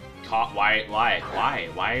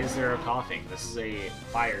 Why is there a coughing? This is a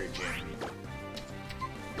fire gym.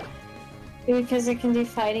 Because it can do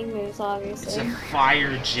fighting moves, It's obviously. a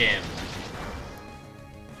fire gym.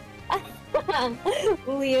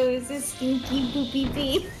 Leo is a stinky boopy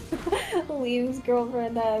bee. Leo's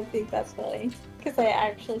girlfriend, I think that's funny. Because I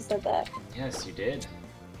actually said that. Yes, you did.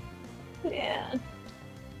 Yeah.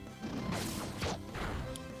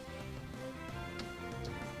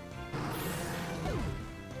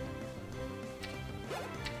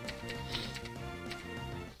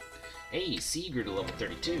 Hey, C grew to level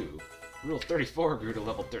 32. Rule 34 grew to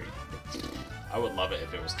level 30. I would love it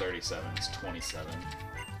if it was 37. It's 27.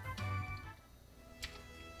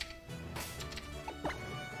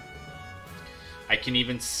 I can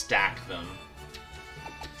even stack them.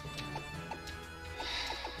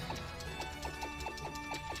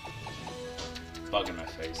 bug in my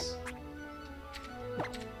face.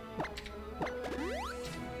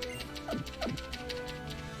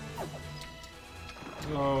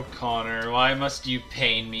 Oh, Connor, why must you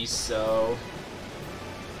pain me so?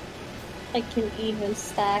 I can even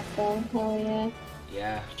stack them. Hell yeah.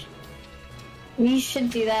 Yeah. You should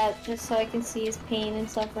do that just so I can see his pain and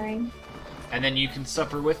suffering. And then you can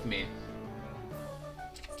suffer with me.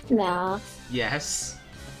 Nah. Yes.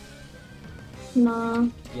 Nah.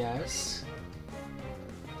 Yes.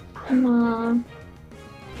 Nah.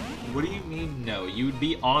 What do you mean no? You would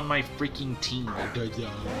be on my freaking team.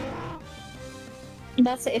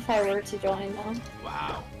 That's if I were to join though.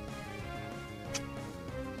 Wow.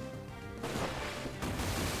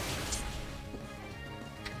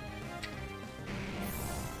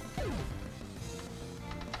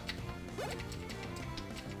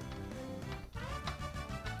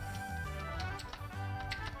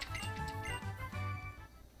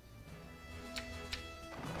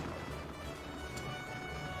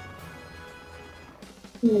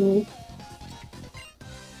 Hmm.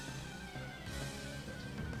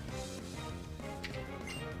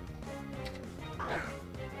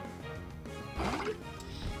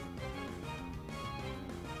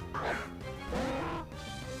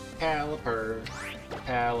 Caliper.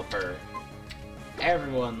 Caliper.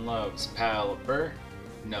 Everyone loves Caliper.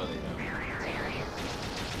 No, they don't.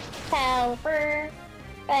 Caliper.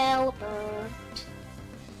 Caliper.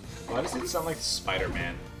 Why does it sound like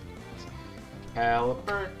Spider-Man?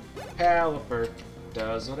 Caliper. Caliper.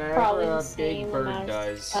 Does whatever Probably the a same big bird amount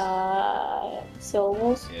does. of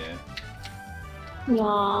syllables. Yeah.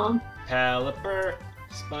 Nah. Caliper.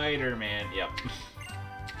 Spider-Man. Yep.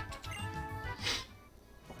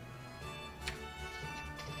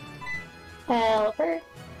 Caliper.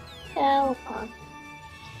 Caliper.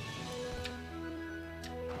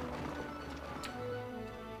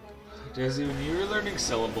 Desi, when you were learning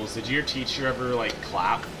syllables, did your teacher ever, like,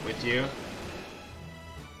 clap with you?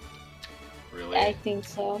 Really? I think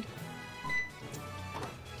so.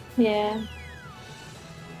 Yeah.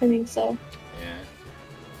 I think so. Yeah.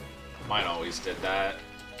 Mine always did that.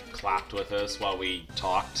 Clapped with us while we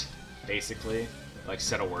talked, basically. Like,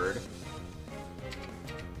 said a word.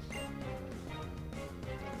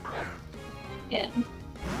 Yeah.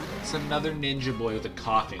 It's another ninja boy with a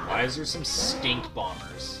coughing. Why is there some stink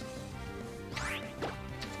bombers?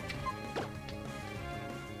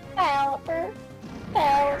 Caliper.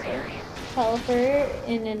 Caliper. Caliper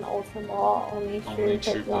in an Ultra Ball only Only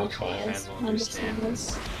true true Pokemon Pokemon fans fans will understand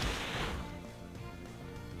this.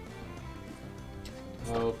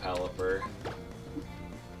 Oh, Pelipper.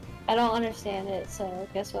 I don't understand it, so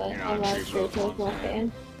guess what? You're not I'm a not a true true Pokemon Pokemon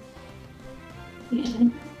fan.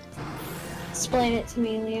 fan. Explain it to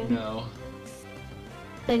me, Liam. No.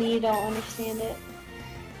 Then you don't understand it.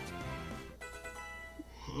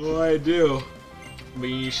 Oh, I do. But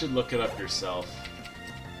you should look it up yourself.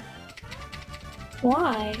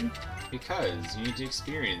 Why? Because you need to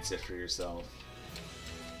experience it for yourself.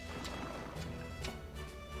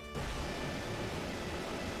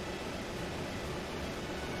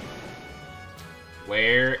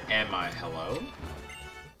 Where am I? Hello?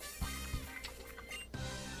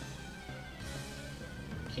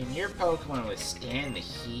 Can your Pokemon withstand the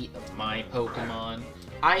heat of my Pokemon?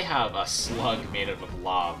 I have a slug made out of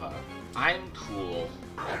lava. I'm cool.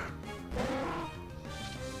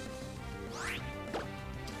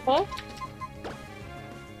 What?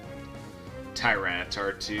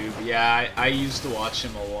 Tyranitar Tube. Yeah, I used to watch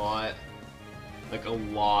him a lot. Like, a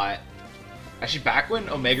lot. Actually, back when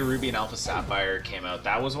Omega Ruby and Alpha Sapphire came out,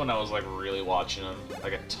 that was when I was, like, really watching him.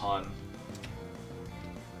 Like, a ton.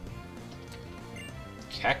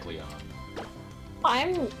 Kecleon.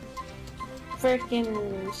 I'm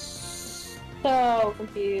freaking so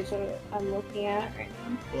confused what I'm looking at right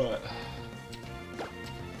now. What?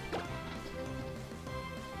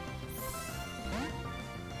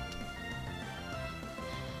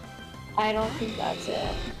 I don't think that's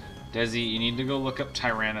it. Desi, you need to go look up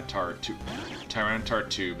Tyranitar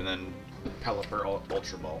Tube, and then Pelipper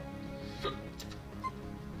Ultra Ball.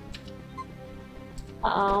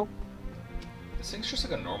 Uh-oh. This thing's just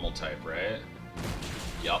like a normal type, right?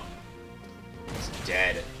 Yup. It's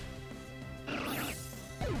dead.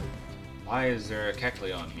 Why is there a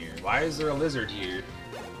Kecleon here? Why is there a lizard here?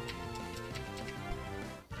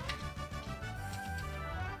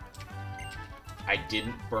 I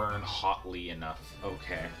didn't burn hotly enough.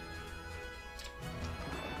 Okay.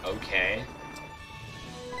 Okay.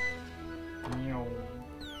 Meow.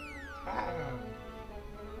 Ah.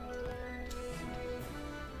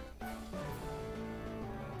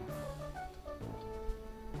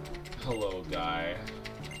 Hello, guy.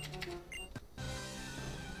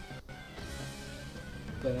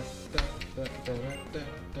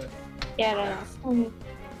 Yeah, I don't know.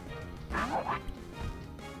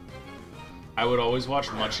 I would always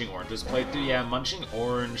watch Munching Orange's playthrough. Yeah, Munching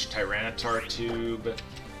Orange, Tyranitar Tube.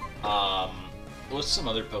 What's some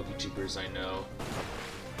other PokeTubers I know?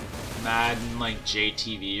 Madden, like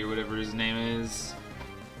JTV or whatever his name is.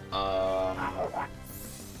 I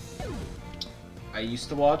used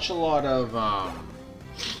to watch a lot of oh,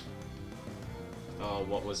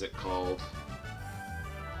 what was it called?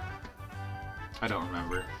 I don't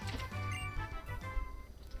remember.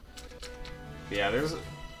 But yeah,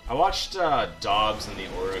 I watched Dobbs and the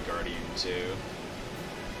Aura Guardian too.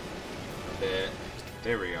 A bit.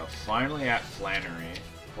 There we go. Finally at Flannery.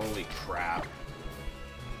 Holy crap.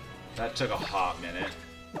 That took a hot minute.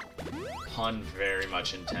 Pun very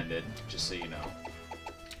much intended, just so you know.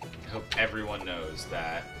 I hope everyone knows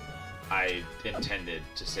that I intended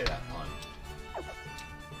to say that pun.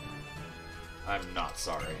 I'm not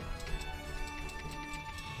sorry.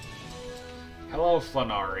 Hello,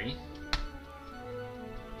 Flannery.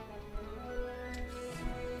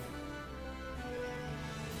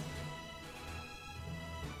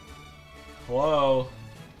 Hello?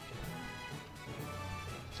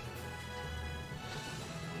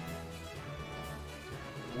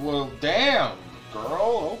 Well, damn,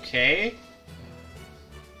 girl, okay.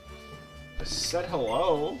 I said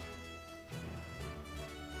hello.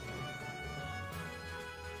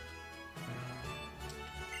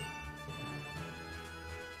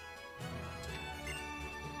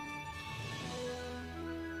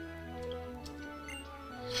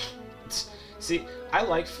 See, I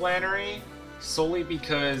like Flannery solely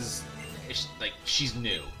because, like, she's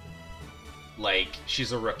new. Like,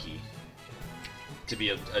 she's a rookie to be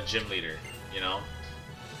a gym leader, you know?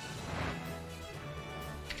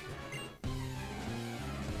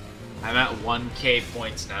 I'm at 1K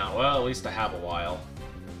points now. Well, at least I have a while.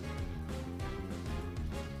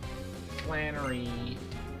 Flannery.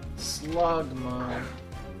 Slugma.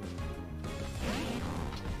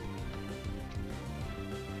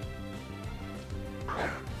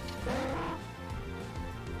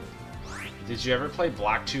 Did you ever play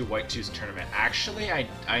Black 2, White 2's tournament? Actually,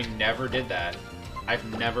 I never did that. I've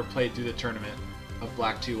never played through the tournament of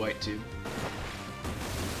Black 2, White 2.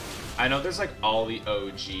 I know there's like all the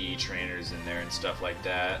OG trainers in there and stuff like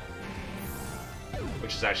that,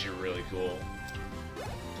 which is actually really cool.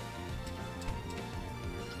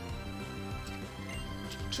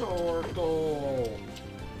 Torkoal.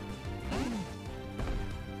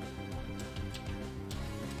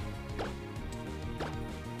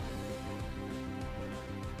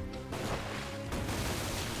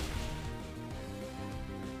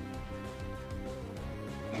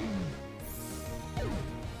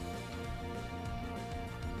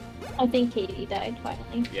 I think Katie died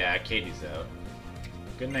finally. Yeah, Katie's out.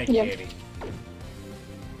 Good night, Yep. Katie.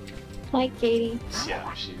 Hi, Katie.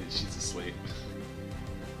 Yeah, she's asleep.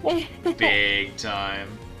 Big time.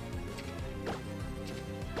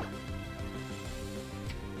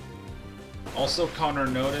 Also, Connor,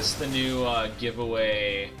 notice the new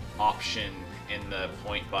giveaway option in the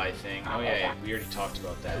point buy thing. Oh yeah, we already talked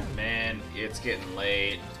about that. Man, it's getting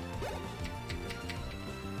late.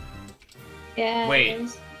 Yeah. Wait. it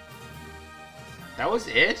is. That was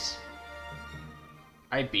it?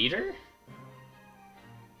 I beat her?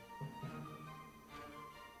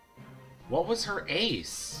 What was her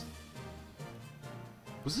ace?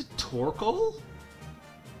 Was it Torkoal?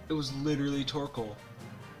 It was literally Torkoal.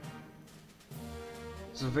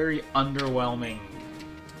 It's a very underwhelming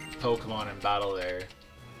Pokemon in battle there.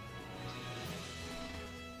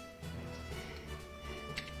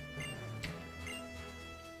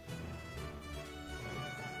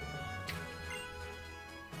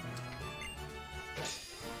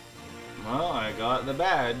 Well, I got the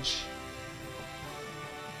badge.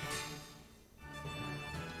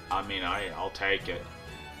 I mean, I'll take it.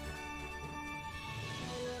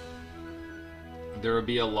 There will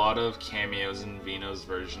be a lot of cameos in Vino's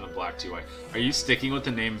version of Black 2 White. Are you sticking with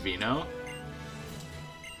the name Vino?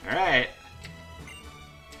 Alright.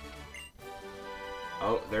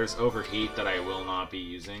 Oh, there's Overheat that I will not be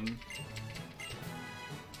using.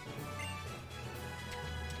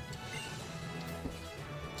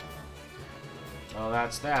 Well,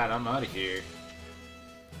 that's that. I'm out of here.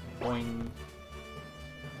 Boing.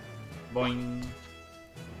 Boing.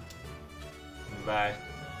 Bye.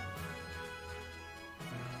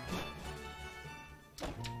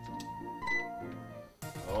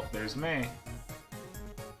 Oh, there's May.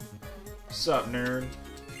 What's up, nerd?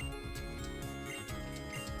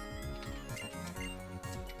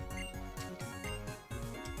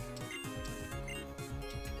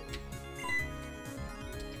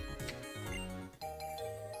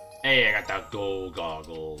 Hey, I got the go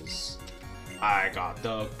goggles. I got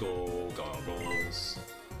the go goggles.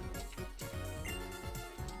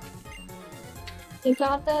 You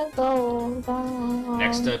got the gold.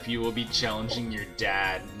 Next up, you will be challenging your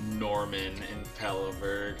dad, Norman, in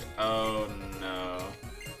Pelleberg. Oh no.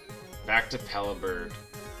 Back to Pelleberg.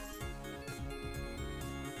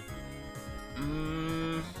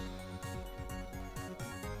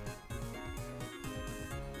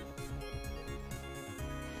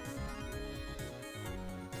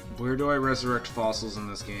 Where do I resurrect fossils in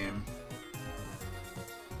this game?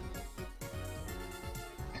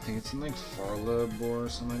 I think it's in like Farlab or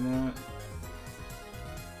something like that.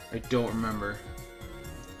 I don't remember.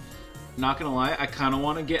 Not gonna lie, I kind of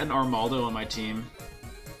want to get an Armaldo on my team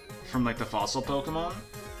from like the fossil Pokemon.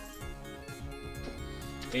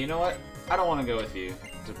 Hey, you know what? I don't want to go with you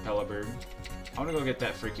to Pelleberg. I want to go get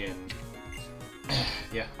that freaking...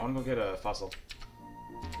 yeah, I want to go get a fossil.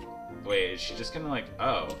 Wait, is she just gonna like...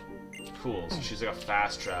 Oh, cool. So she's like a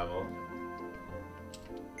fast travel.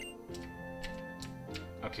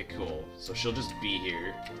 Okay, cool. So she'll just be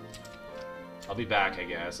here. I'll be back, I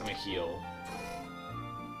guess. I'm gonna heal.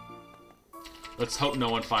 Let's hope no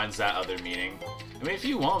one finds that other meaning. I mean, if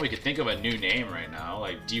you want, we could think of a new name right now.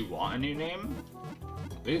 Like, do you want a new name?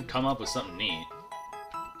 We could come up with something neat.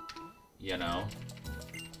 You know?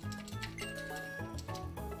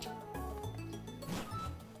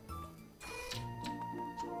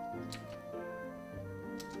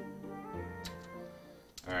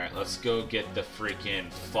 Alright, let's go get the freaking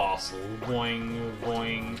fossil. Boing,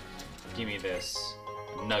 boing. Give me this.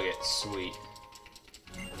 Nugget, sweet.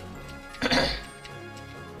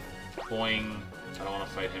 Boing. I don't want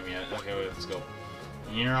to fight him yet. Okay, wait, let's go.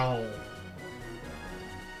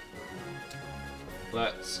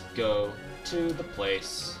 Let's go to the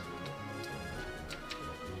place.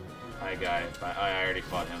 Hi, guy. I already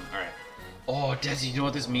fought him. Alright. Oh, Desi, you know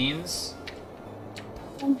what this means?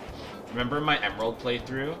 Remember my Emerald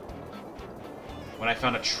playthrough? When I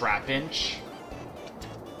found a Trapinch?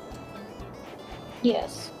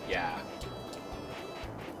 Yes. Yeah.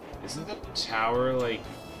 Isn't the tower, like,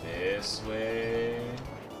 this way?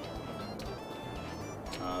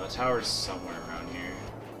 The tower's somewhere around here.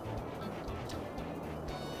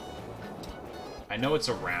 I know it's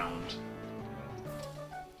around.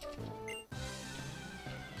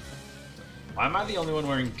 Why am I the only one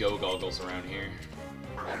wearing go goggles around here?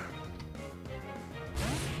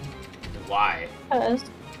 Why?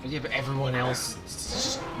 Yeah, but everyone else is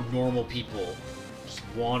just normal people. Just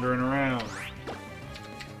wandering around.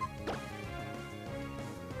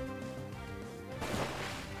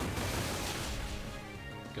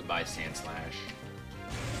 Goodbye, Sandslash.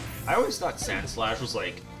 I always thought Sandslash was,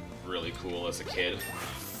 like, really cool as a kid.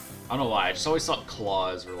 I don't know why, I just always thought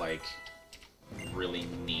claws were, like, really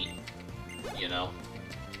neat, you know?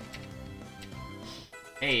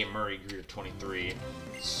 Hey, Murray grew to 23.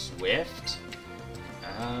 Swift?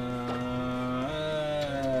 I'll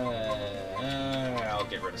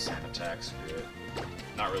get rid of Sand Attack, screw it.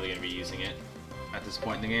 Not really gonna be using it at this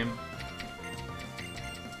point in the game.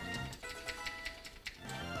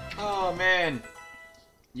 Oh, man.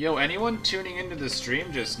 Yo, anyone tuning into the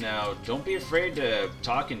stream just now, don't be afraid to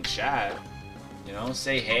talk in chat. You know,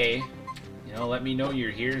 say hey. You know, let me know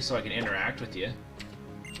you're here so I can interact with you.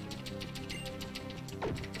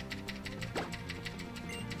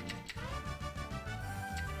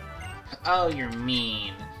 Oh, you're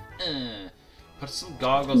mean. Put some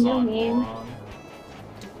goggles on, moron.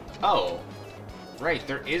 Oh. Right,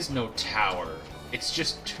 there is no tower. It's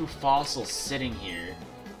just two fossils sitting here.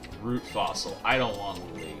 Root fossil. I don't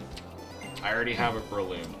want Lily. I already have a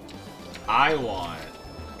Breloom. I want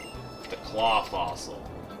the claw fossil.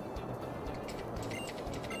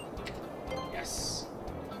 Yes.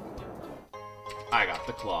 I got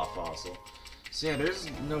the claw fossil. So yeah, there's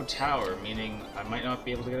no tower, meaning I might not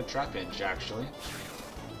be able to get a Trapinch, actually.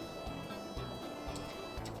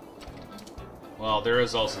 Well, there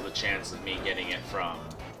is also the chance of me getting it from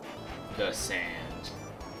the sand.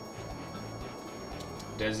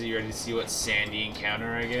 Desi, you ready to see what sandy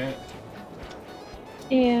encounter I get?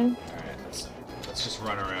 Yeah. Alright, let's just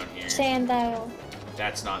run around here. Sandile.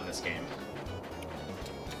 That's not in this game.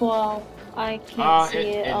 Well, I can't see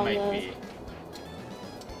it it on might the... be.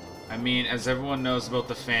 I mean, as everyone knows about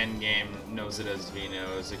the fan game, knows it as V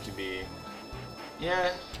knows, it could be...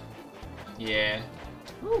 Yeah. Yeah.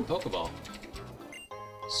 Ooh, Pokeball.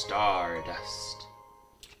 Stardust.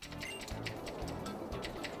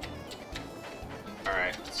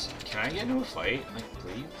 Alright, can I get into a fight? Like,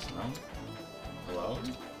 please? No? Hello?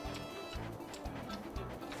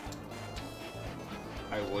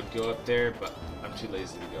 I would go up there, but I'm too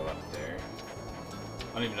lazy to go up there.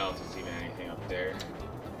 I don't even know if there's even anything up there.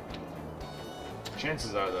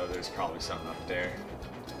 Chances are, though, there's probably something up there.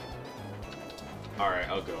 Alright,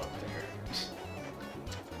 I'll go up there.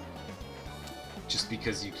 Just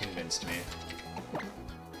because you convinced me.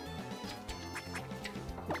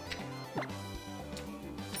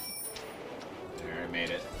 There, I made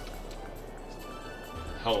it.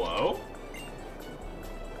 Hello?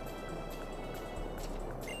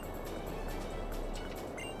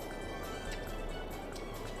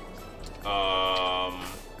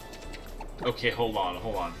 Okay, hold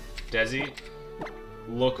on. Desi,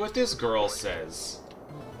 look what this girl says.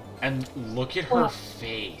 And look at her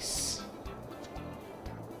face.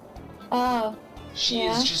 Oh. She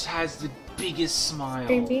just has the biggest smile.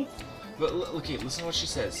 Creepy. But okay, listen to what she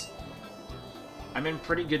says. I'm in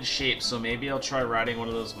pretty good shape, so maybe I'll try riding one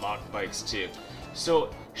of those mock bikes too. So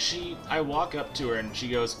I walk up to her and she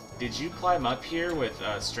goes, "Did you climb up here with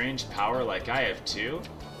a strange power like I have too?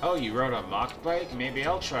 Oh, you rode a mock bike? Maybe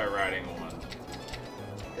I'll try riding one."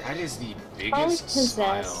 That is the biggest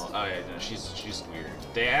smile. Oh yeah, no, she's weird.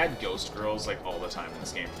 They add ghost girls like all the time in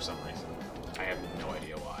this game for some reason. I have no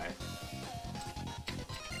idea why.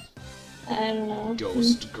 I don't know.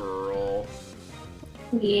 Ghost girl.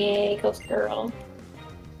 Yeah, ghost girl.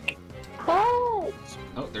 What?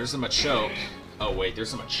 Oh, there's a Machoke. Oh wait,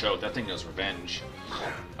 there's a Machoke. That thing knows revenge.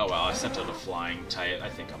 Oh well, I sent out a flying type. I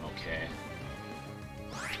think I'm okay.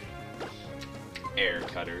 Air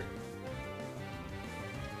cutter.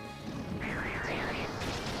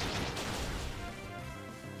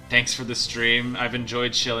 Thanks for the stream. I've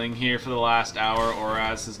enjoyed chilling here for the last hour.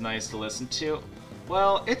 Oraz is nice to listen to.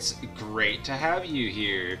 Well, it's great to have you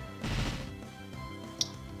here.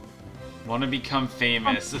 Want to become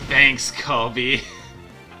famous? Thanks, Kobe.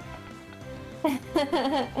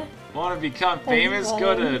 Want to become famous?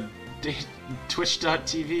 Go to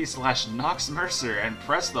twitch.tv/NoxMercer and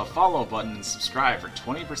press the follow button and subscribe for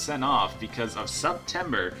 20% off because of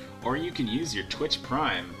September, or you can use your Twitch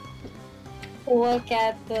Prime. Look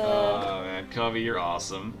at the... Oh man, Kobe, you're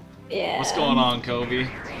awesome. Yeah. What's going on, Kobe?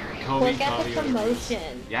 Kobe, Look at Kobe, the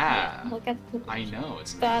promotion. Yeah. Look at the promotion. I know,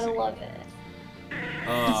 it's amazing. Gotta love it.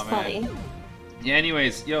 Oh, It's man. funny. Yeah,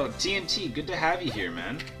 anyways, yo, TNT, good to have you here,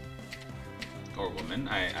 man. Or woman,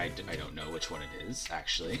 I don't know which one it is,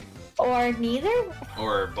 actually. Or neither?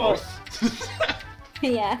 Or both.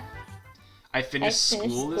 Yeah. I finished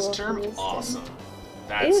school this term? this term. Awesome.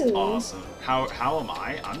 That's Ew. awesome. How am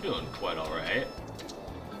I? I'm doing quite alright.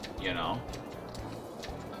 You know?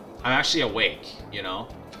 I'm actually awake, you know?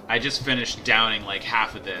 I just finished downing like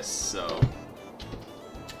half of this, so...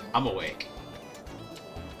 I'm awake.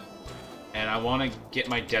 And I want to get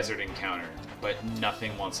my desert encounter, but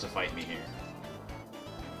nothing wants to fight me here.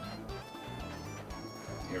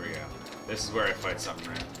 Here we go. This is where I fight something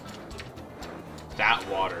random. That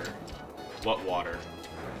water. What water?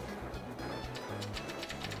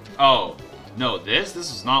 Oh, no, this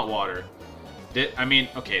is not water. I mean,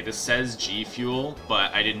 okay, this says G Fuel,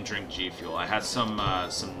 but I didn't drink G Fuel. I had some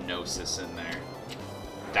Gnosis in there.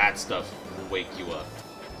 That stuff will wake you up.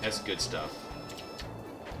 That's good stuff.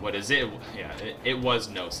 What is it? Yeah, it was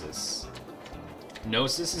Gnosis.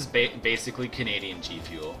 Gnosis is basically Canadian G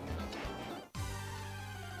Fuel.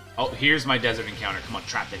 Oh, here's my desert encounter. Come on,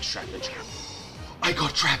 Trap Inch, Trap Inch. I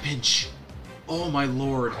got Trap Inch! Oh my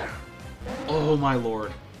lord. Oh my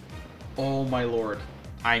lord. Oh my lord.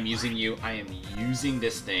 I am using you. I am using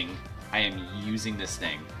this thing. I am using this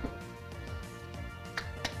thing.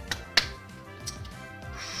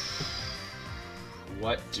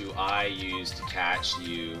 What do I use to catch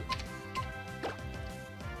you?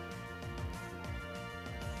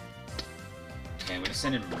 Okay, I'm gonna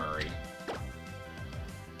send in Murray.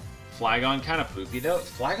 Flygon kind of poopy though.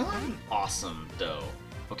 Flygon awesome though.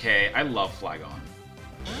 Okay, I love Flygon.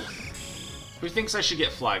 Who thinks I should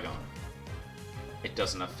get Flygon? It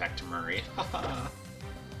doesn't affect Murray.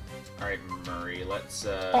 Alright, Murray, let's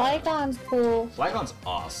Flygon's cool. Flygon's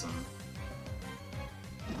awesome.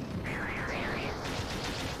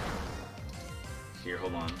 Here,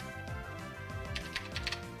 hold on.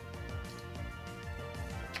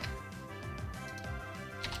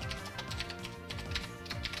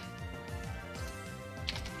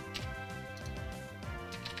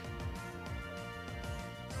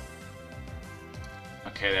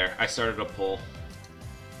 Okay, there. I started a pull.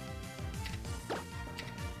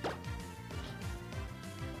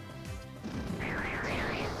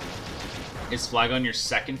 Is Flygon your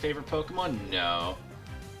second favorite Pokemon? No.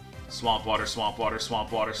 Swamp water, swamp water,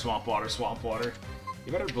 swamp water, swamp water, swamp water.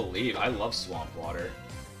 You better believe I love swamp water.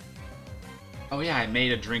 Oh yeah, I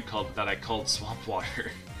made a drink that I called Swamp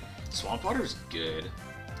Water. Swamp Water is good.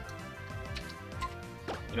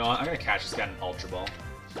 You know what? I'm gonna catch this guy in an Ultra Ball.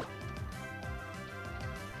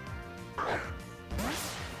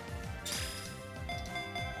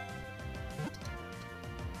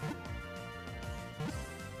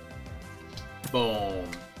 Boom.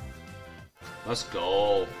 Let's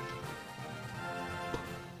go.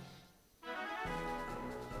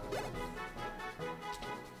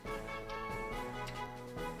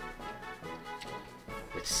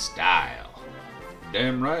 With style.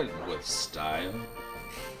 Damn right, with style.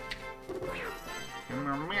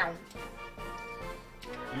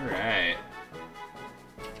 Alright.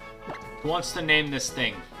 Who wants to name this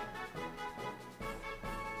thing?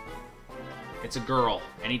 It's a girl.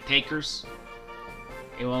 Any takers?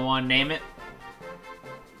 Anyone want to name it?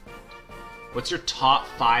 What's your top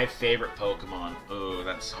 5 favorite Pokemon? Oh,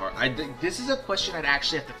 that's hard. This is a question I'd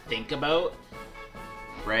actually have to think about.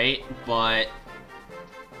 Right? But...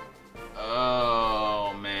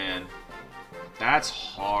 oh, man. That's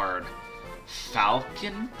hard.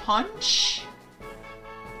 Falcon Punch?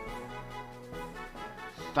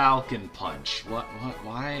 Falcon Punch.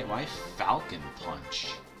 Why Falcon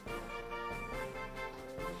Punch?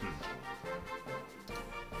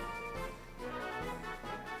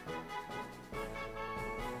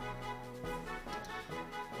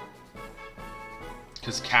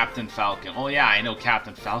 Because Captain Falcon. Oh yeah, I know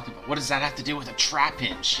Captain Falcon, but what does that have to do with a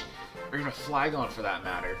Trapinch? Or even a Flygon for that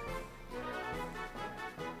matter?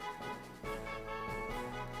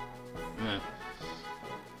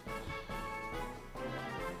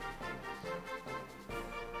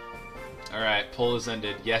 Alright, poll is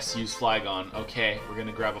ended. Yes, use Flygon. Okay, we're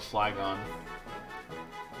gonna grab a Flygon.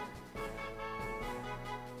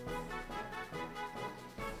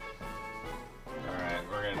 Alright,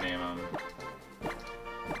 we're gonna name him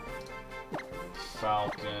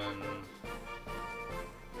Falcon.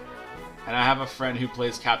 And I have a friend who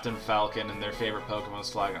plays Captain Falcon and their favorite Pokemon is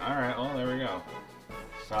Flygon. Alright, well, there we go.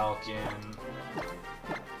 Falcon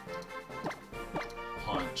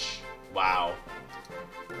Punch. Wow.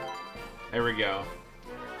 There we go.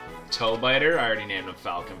 Toe Biter? I already named him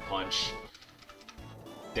Falcon Punch.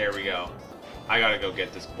 There we go. I gotta go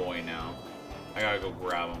get this boy now. I gotta go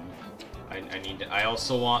grab him. I need to, I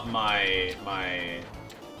also want my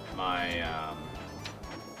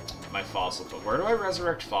fossil. But where do I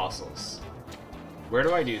resurrect fossils? Where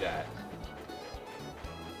do I do that?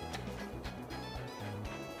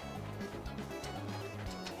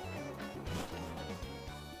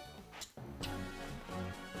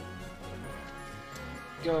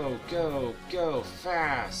 Go, go, go,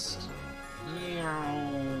 fast!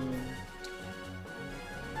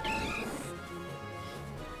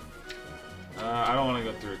 I don't want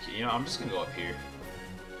to go through a key. You know, I'm just gonna go up here.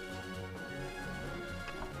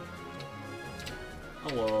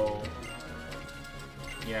 Hello.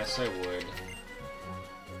 Yes, I would.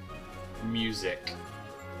 Music.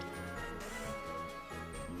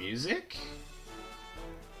 Music?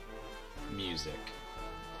 Music.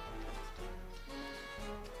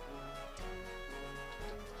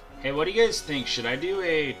 Hey, what do you guys think? Should I do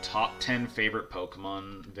a top 10 favorite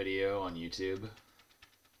Pokemon video on YouTube?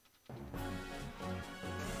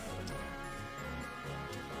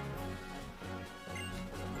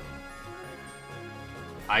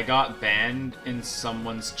 I got banned in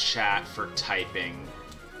someone's chat for typing.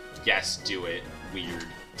 Yes, do it. Weird.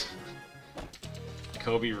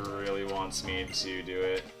 Kobe really wants me to do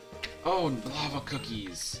it. Oh, lava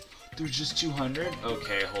cookies. There's just 200?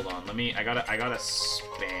 Okay, hold on. I gotta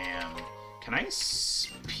spam. Can I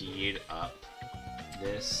speed up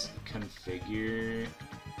this? Configure?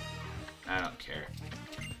 I don't care.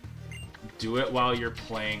 Do it while you're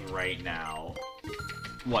playing right now.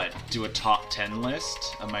 What? Do a top 10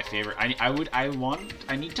 list of my favorite?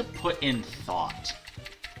 I need to put in thought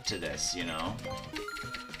to this, you know?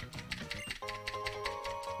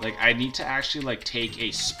 Like, I need to actually, like, take a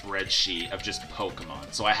spreadsheet of just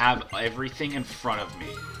Pokemon. So I have everything in front of me.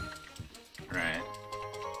 Right?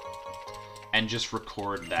 And just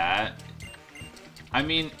record that. I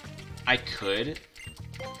mean, I could,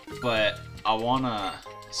 but I wanna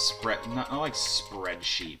not like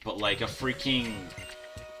spreadsheet, but like a freaking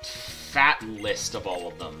fat list of all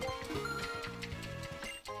of them.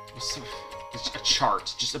 Just a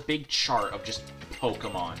chart. Just a big chart of just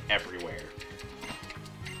Pokemon everywhere.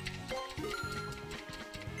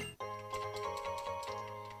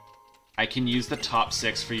 I can use the top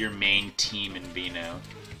 6 for your main team in Vino.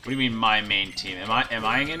 What do you mean, my main team? Am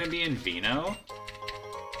I gonna be in Vino?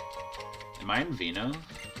 Am I in Vino?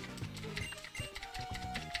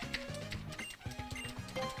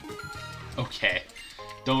 Okay.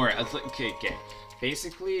 Don't worry. Okay.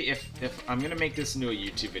 Basically, if I'm gonna make this into a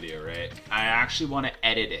YouTube video, right? I actually want to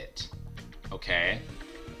edit it. Okay.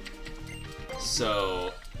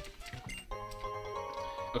 So.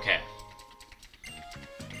 Okay.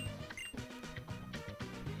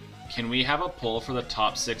 Can we have a poll for the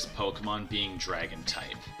top 6 Pokemon being Dragon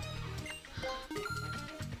type?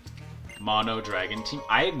 Mono Dragon team?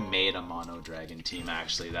 I made a Mono Dragon team,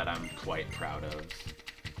 actually, that I'm quite proud of.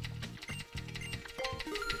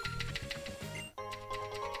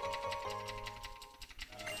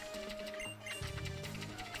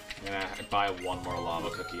 I'd buy one more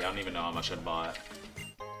lava cookie. I don't even know how much I'd bought.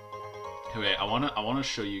 Okay, I wanna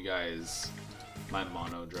show you guys my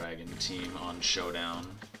Mono Dragon team on Showdown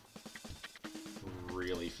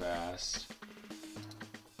really fast.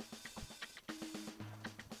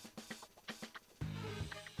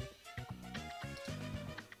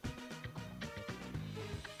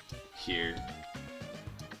 Here.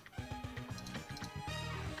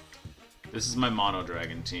 This is my Mono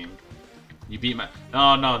Dragon team. You beat my...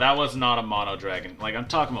 Oh, no, that was not a Mono Dragon. Like, I'm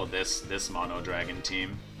talking about this Mono Dragon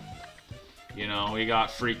team. You know, we got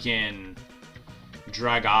freaking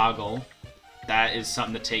Dragoggle. That is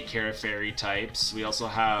something to take care of fairy types. We also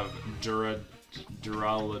have Duraludon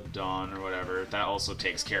or whatever. That also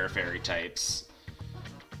takes care of fairy types.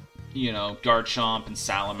 You know, Garchomp and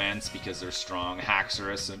Salamence because they're strong.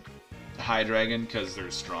 Haxorus and Hydreigon because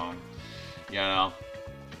they're strong. You know.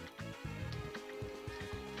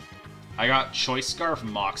 I got Choice Scarf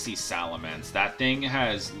Moxie Salamence. That thing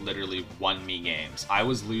has literally won me games. I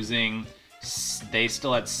was losing... They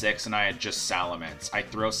still had 6 and I had just Salamence. I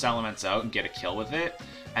throw Salamence out and get a kill with it,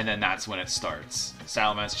 and then that's when it starts.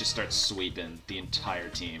 Salamence just starts sweeping the entire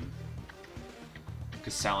team.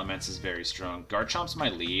 Because Salamence is very strong. Garchomp's my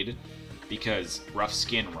lead because Rough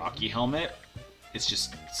Skin Rocky Helmet is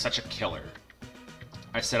just such a killer.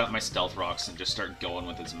 I set up my Stealth Rocks and just start going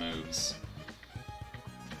with his moves.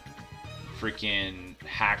 Freaking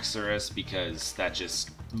Haxorus because that just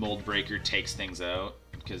Mold Breaker takes things out.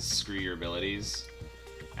 Because screw your abilities.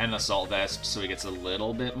 And Assault Vest, so he gets a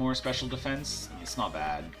little bit more special defense. I mean, it's not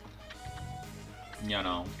bad. You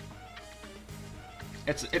know.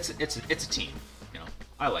 It's a team. You know.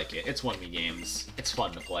 I like it. It's 1v games. It's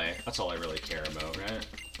fun to play. That's all I really care about, right?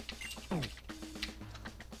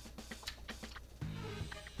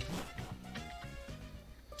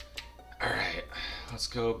 Alright. Let's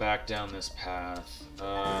go back down this path.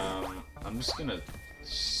 I'm just gonna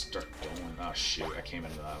start going. Oh shoot, I came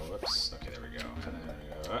into that. Whoops. Okay, there we go. And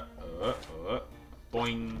then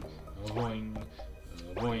boing, boing,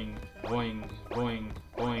 boing, boing, boing,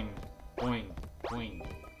 boing, boing, boing,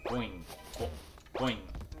 boing, boing.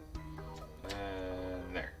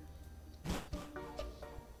 And there.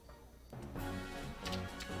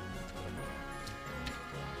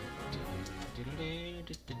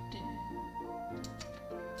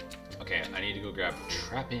 Okay, I need to go grab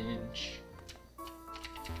Trapinch.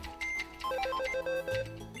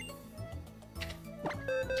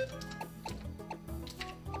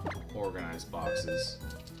 Organized boxes.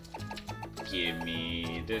 Give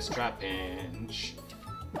me this Trapinch.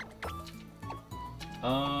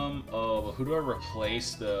 Oh, but who do I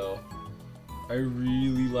replace though? I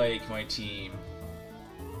really like my team.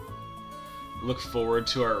 Look forward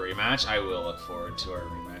to our rematch? I will look forward to our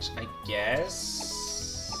rematch. I guess...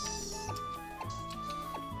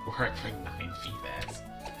 Where I bring 9 feet beds.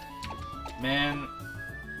 Man,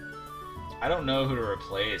 I don't know who to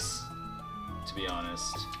replace, to be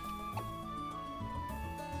honest.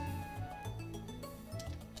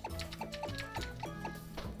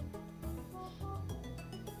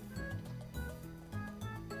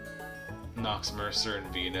 Nox Mercer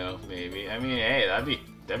and Vino, maybe. I mean, hey, that'd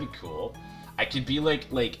be cool. I could be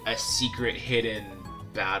like a secret hidden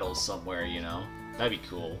battle somewhere, you know? That'd be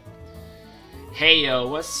cool. Hey yo,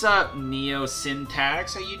 what's up, Neo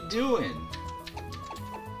Syntax? How you doing?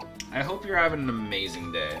 I hope you're having an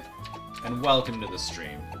amazing day. And welcome to the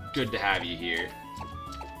stream. Good to have you here.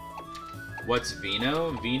 What's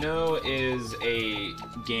Vino? Vino is a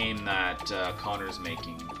game that Connor's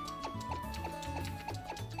making.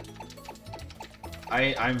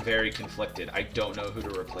 I'm very conflicted. I don't know who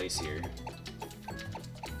to replace here.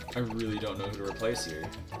 I really don't know who to replace here.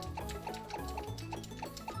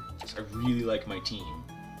 I really like my team.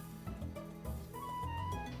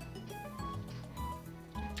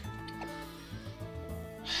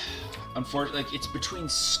 Unfortunately, like, it's between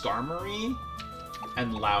Skarmory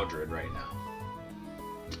and Loudred right now.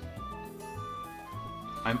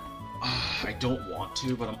 I don't want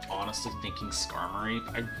to, but I'm honestly thinking Skarmory.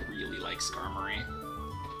 I really like Skarmory.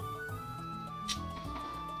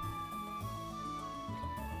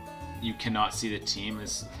 you cannot see the team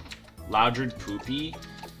is Loudred Poopy.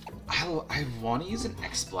 I want to use an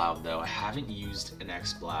Exploud though. I haven't used an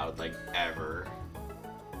Exploud like ever.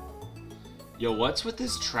 Yo, what's with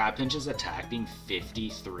this Trapinch's attack being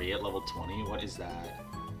 53 at level 20? What is that?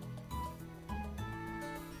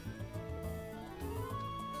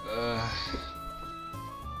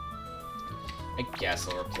 I guess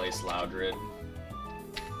I'll replace Loudred.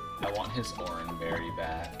 I want his Oranberry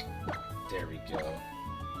back. There we go.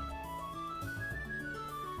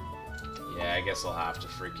 Yeah, I guess I'll have to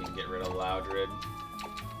freaking get rid of Loudred.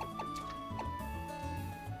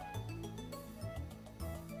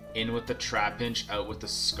 In with the Trapinch, out with the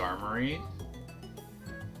Skarmory.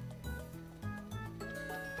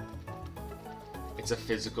 It's a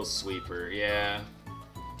physical sweeper, yeah.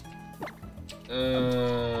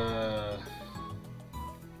 I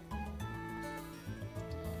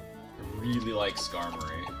really like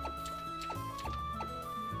Skarmory.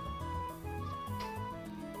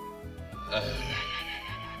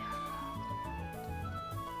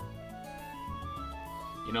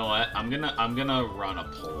 You know what? I'm gonna run a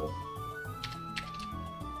poll.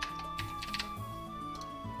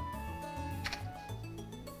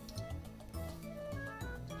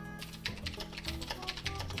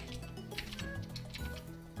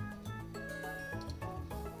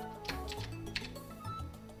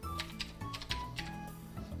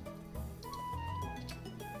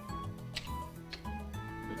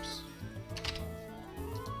 Oops.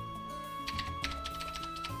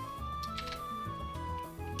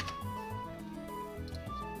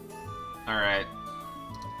 Alright.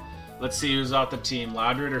 Let's see who's off the team.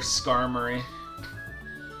 Loudred or Skarmory?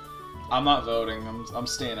 I'm not voting. I'm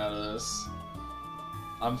staying out of this.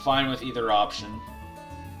 I'm fine with either option.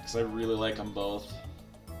 Because I really like them both.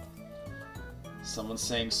 Someone's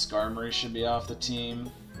saying Skarmory should be off the team.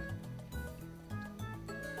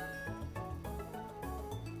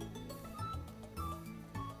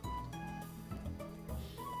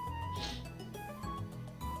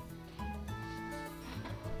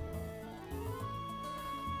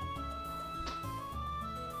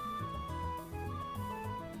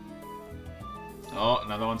 Oh,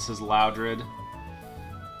 another one says Loudred.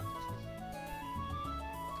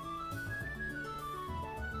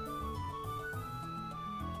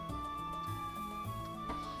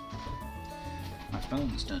 My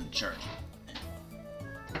phone's done charging.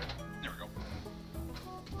 There we go.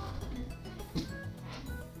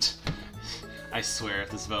 I swear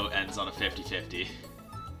if this vote ends on a 50-50.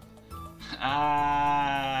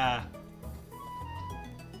 Ah!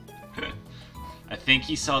 I think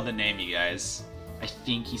he saw the name, you guys. I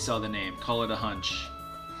think he saw the name. Call it a hunch.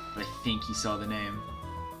 But I think he saw the name.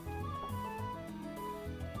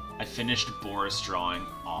 I finished Boris drawing.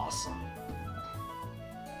 Awesome.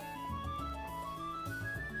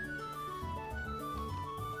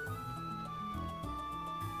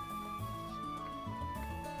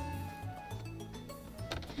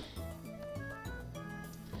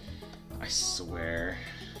 I swear.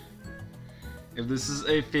 If this is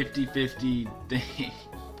a 50-50 thing...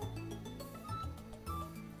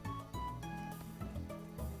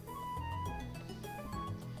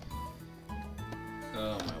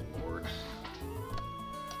 Oh my lord.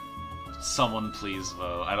 Someone please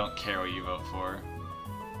vote. I don't care what you vote for.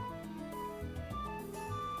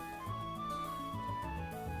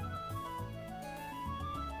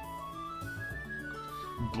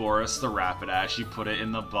 Boris the Rapidash, you put it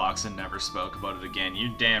in the box and never spoke about it again.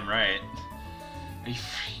 You're damn right. Are you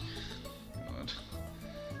God.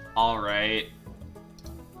 Alright.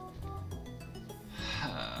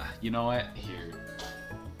 You know what? Here.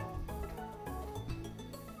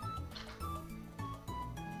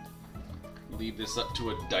 Leave this up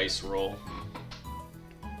to a dice roll.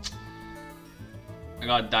 I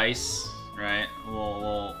got dice, right?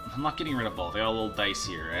 Well, I'm not getting rid of both. I got a little dice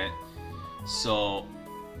here, right? So,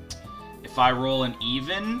 if I roll an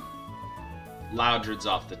even, Loudred's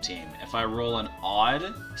off the team. If I roll an odd,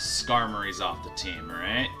 Skarmory's off the team,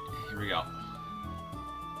 alright? Here we go.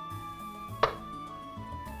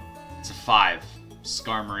 It's a 5.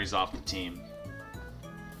 Skarmory's off the team.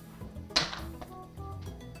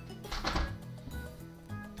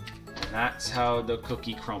 And that's how the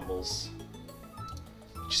cookie crumbles.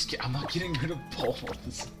 I'm not getting rid of both.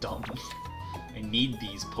 This is dumb. I need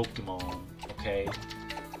these Pokemon. Okay.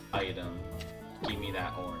 Item. Give me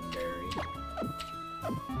that Oranberry.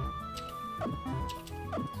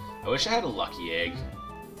 I wish I had a lucky egg.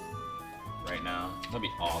 Right now. That'd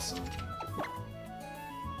be awesome.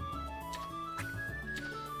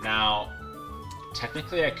 Now,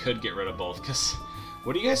 technically I could get rid of both, because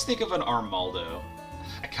what do you guys think of an Armaldo?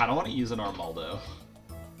 I kind of want to use an Armaldo.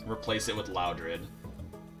 replace it with Loudred.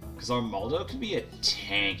 Because Armaldo could be a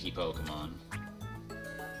tanky Pokemon.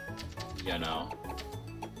 You know?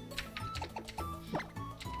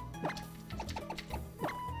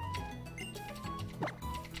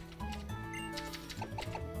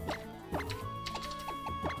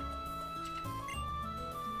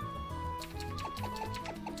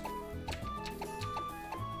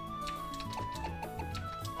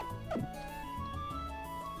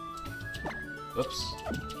 Whoops.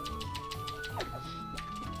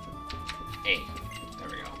 Hey, there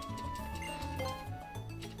we go.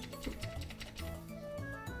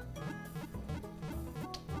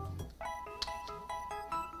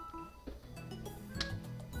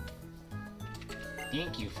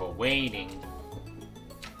 Thank you for waiting.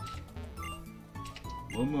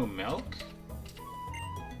 Moo Moo Milk?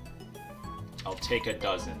 I'll take a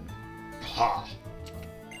dozen. Ha!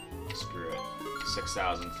 Screw it.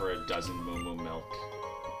 6,000 for a dozen Moo Moo Milk.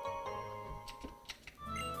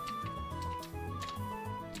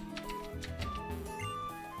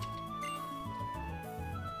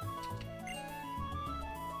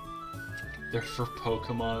 They're for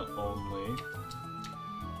Pokemon only.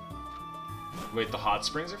 Wait, the hot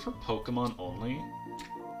springs are for Pokemon only?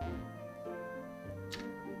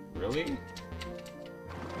 Really?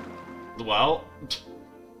 Well...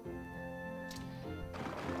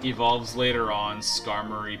 Evolves later on,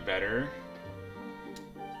 Skarmory better.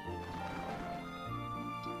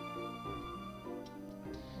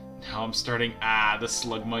 Now I'm starting... Ah, the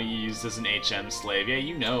Slugma you used as an HM slave. Yeah,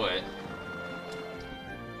 you know it.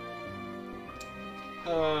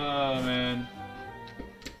 Oh, man.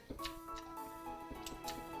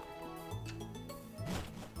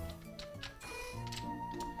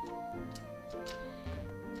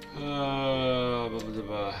 Blah, blah,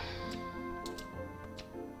 blah.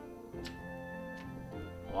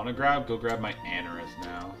 Wanna grab? Go grab my Anorith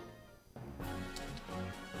now.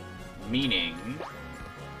 Meaning...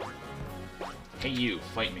 Hey you,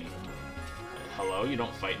 fight me. Hello? You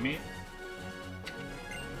don't fight me?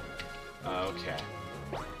 Okay.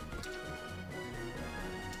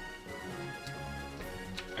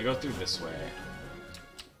 I go through this way.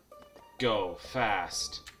 Go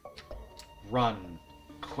fast. Run.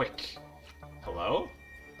 Quick. Hello?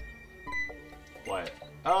 What?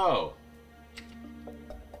 Oh!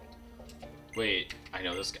 Wait, I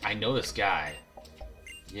know this guy.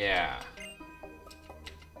 Yeah.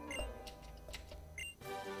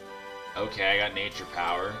 Okay, I got nature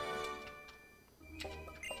power.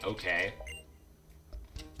 Okay.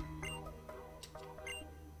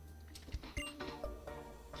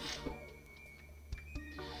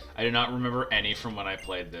 I do not remember any from when I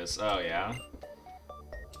played this. Oh, yeah?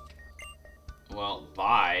 Well,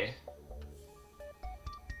 bye.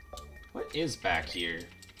 What is back here?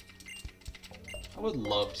 I would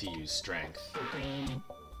love to use strength.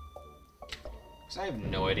 Because I have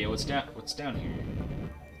no idea what's down here.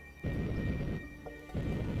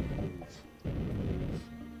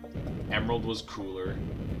 Emerald was cooler.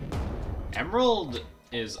 Emerald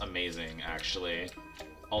is amazing, actually.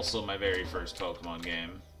 Also my very first Pokemon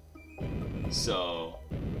game. So,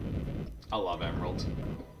 I love Emerald.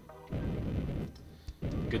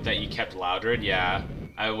 Good that you kept Loudred. Yeah,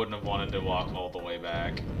 I wouldn't have wanted to walk all the way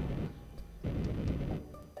back.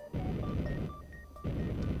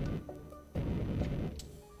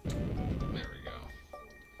 There we go.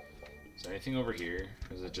 Is there anything over here?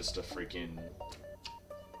 Or is it just a freaking...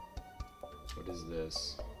 What is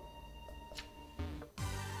this?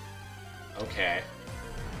 Okay.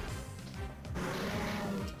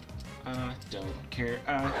 I don't care,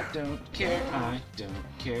 I don't care, I don't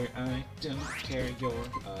care, I don't care, you're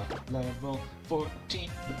a level 14.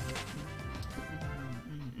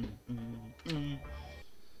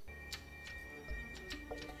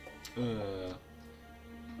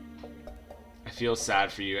 I feel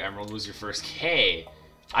sad for you, Emerald was your first... Hey!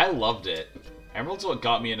 I loved it. Emerald's what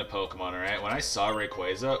got me into Pokemon, alright? When I saw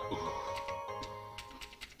Rayquaza, ooh,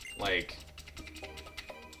 like...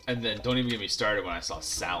 And then don't even get me started when I saw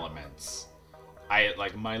Salamence. I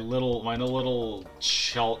like my little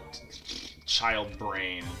child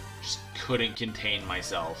brain just couldn't contain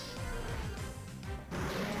myself.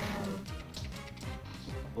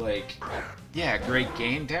 Like, yeah, great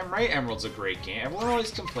game. Damn right, Emerald's a great game. Everyone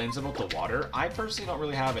always complains about the water. I personally don't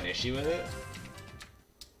really have an issue with it.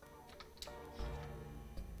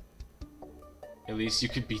 At least you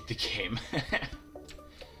could beat the game.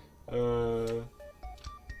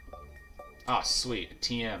 Ah, sweet. A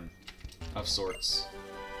TM of sorts.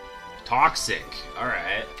 Toxic.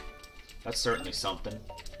 Alright. That's certainly something.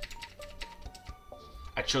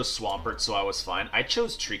 I chose Swampert, so I was fine. I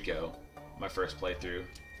chose Trico my first playthrough.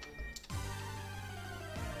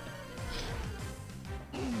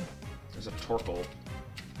 There's a Torkoal.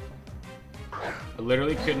 I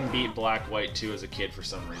literally couldn't beat Black White 2 as a kid for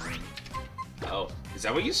some reason. Oh, is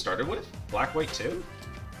that what you started with? Black White 2?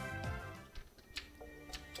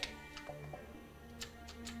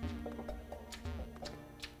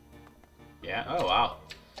 Yeah, oh wow.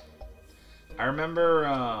 I remember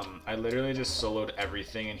I literally just soloed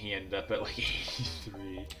everything and he ended up at like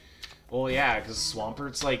 83. Well, yeah, because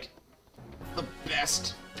Swampert's like the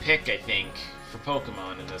best pick, I think, for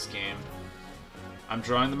Pokemon in this game. I'm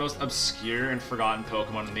drawing the most obscure and forgotten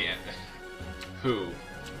Pokemon in the end. Who?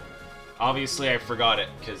 Obviously I forgot it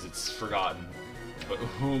because it's forgotten. But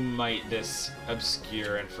who might this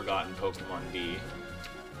obscure and forgotten Pokemon be?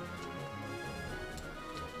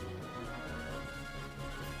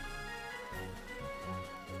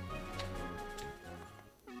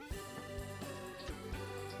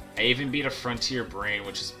 I even beat a Frontier Brain,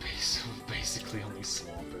 which is basically only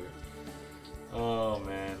Swampert. Oh,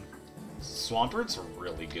 man. Swampert's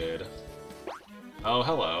really good. Oh,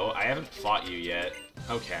 hello. I haven't fought you yet.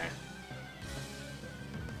 Okay.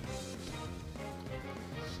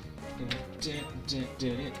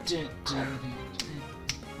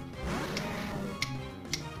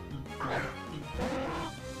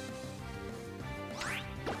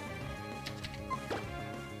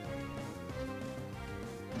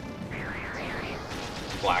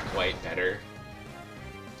 Black White better.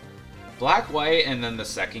 Black White and then the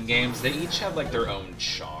second games, they each have like their own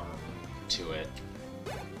charm to it.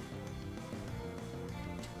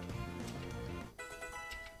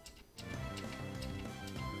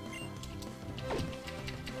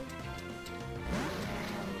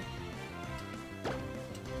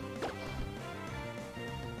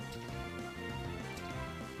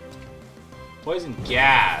 Poison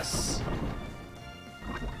gas.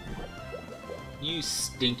 You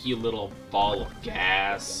stinky little ball of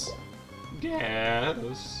gas.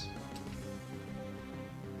 Gas.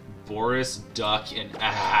 Boris, Duck, and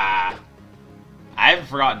I haven't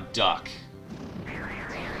forgotten Duck.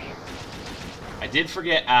 I did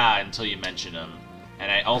forget until you mentioned him.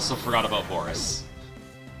 And I also forgot about Boris.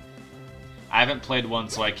 I haven't played one,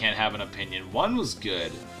 so I can't have an opinion. One was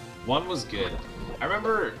good. One was good. I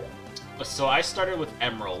remember... So I started with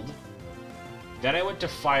Emerald. Then I went to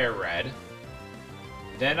Fire Red.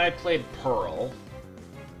 Then I played Pearl.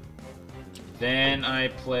 Then I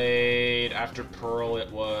played... After Pearl,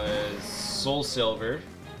 it was Soul Silver.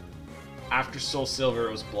 After Soul Silver,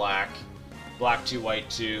 it was Black. Black 2, White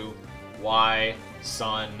 2. Y,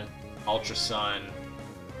 Sun, Ultra Sun,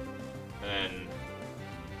 and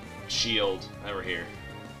Shield over here.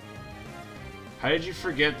 How did you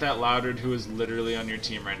forget that Loudred, who is literally on your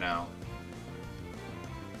team right now?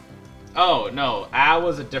 Oh, no.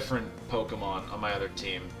 Was a different Pokemon on my other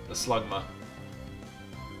team. The Slugma.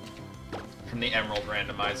 From the Emerald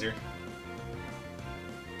Randomizer.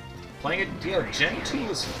 Playing it, yeah, Gen 2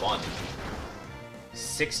 was fun.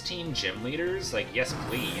 16 gym leaders? Like, yes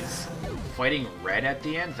please. Fighting Red at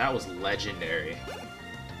the end? That was legendary.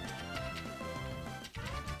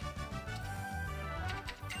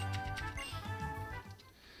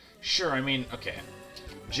 Sure, I mean, okay.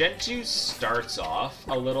 Gen 2 starts off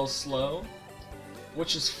a little slow,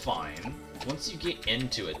 which is fine. Once you get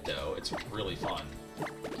into it, though, it's really fun.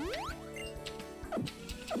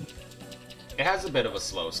 It has a bit of a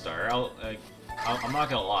slow start, I'm not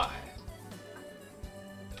gonna lie.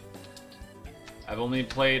 I've only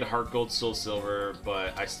played Heart Gold, Soul Silver,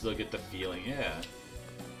 but I still get the feeling, yeah.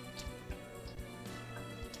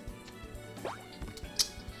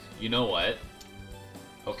 You know what?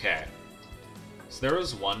 Okay. So there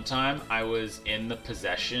was one time I was in the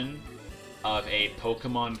possession of a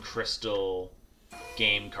Pokemon Crystal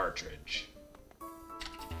game cartridge.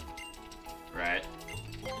 Right?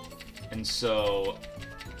 And so...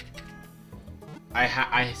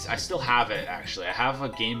 I still have it, actually. I have a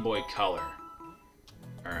Game Boy Color.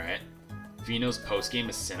 Alright. Vino's postgame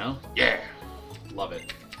is Sinnoh? Yeah! Love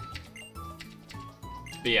it.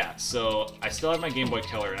 But yeah, so I still have my Game Boy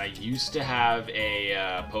Color, and I used to have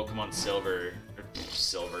a Pokemon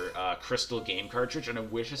Crystal game cartridge, and I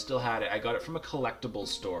wish I still had it. I got it from a collectibles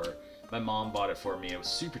store. My mom bought it for me. It was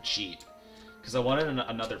super cheap. Because I wanted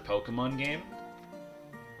another Pokemon game,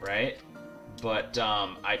 right? But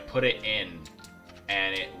I put it in,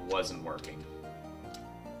 and it wasn't working.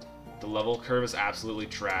 The level curve is absolutely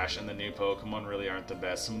trash, and the new Pokemon really aren't the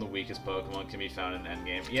best. Some of the weakest Pokemon can be found in the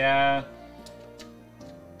endgame. Yeah,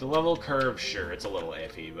 the level curve, sure, it's a little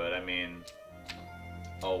iffy, but I mean,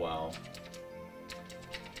 oh well.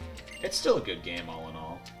 It's still a good game, all in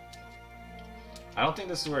all. I don't think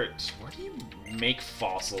this is where do you make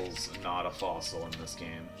fossils not a fossil in this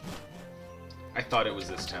game? I thought it was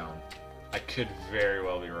this town. I could very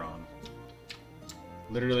well be wrong.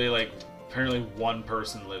 Literally, like, apparently one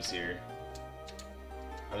person lives here.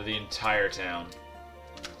 Out of the entire town.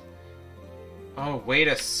 Oh, wait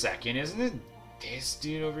a second. Isn't it this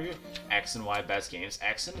dude over here? X and Y best games.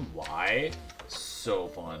 X and Y? So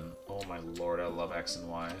fun. Oh my lord, I love X and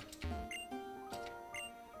Y.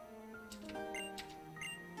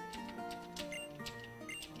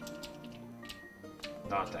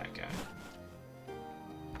 Not that guy.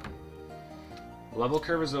 Level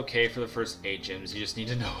curve is okay for the first 8 gyms, you just need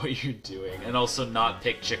to know what you're doing. And also not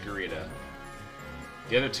pick Chikorita.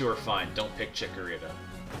 The other 2 are fine, don't pick Chikorita.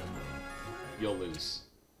 You'll lose.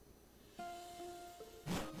 Are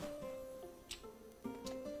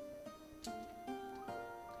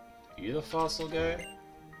you the fossil guy?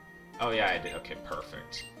 Oh yeah, I did. Okay,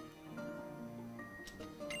 perfect.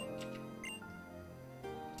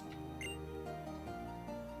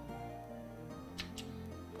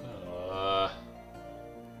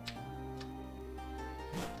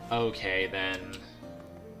 Okay, then.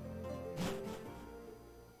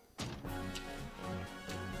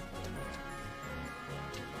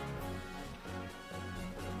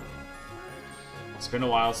 It's been a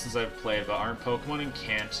while since I've played, but aren't Pokemon in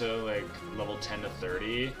Kanto like level 10 to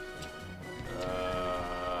 30?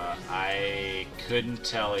 I couldn't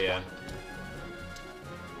tell ya.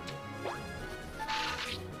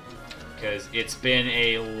 Because it's been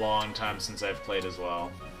a long time since I've played as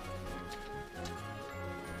well.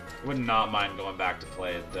 Would not mind going back to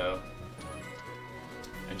play it, though.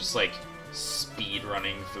 And just, like, speed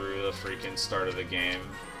running through the freaking start of the game.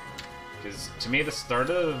 Because, to me, the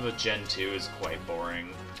start of a Gen 2 is quite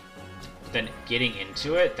boring. But then getting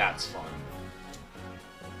into it, that's fun.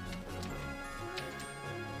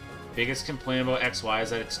 Biggest complaint about XY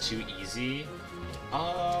is that it's too easy.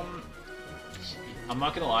 I'm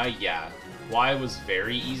not gonna lie, yeah. Y was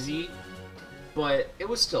very easy, but it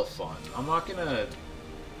was still fun. I'm not gonna...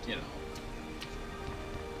 you know,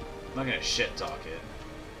 I'm not gonna shit talk it.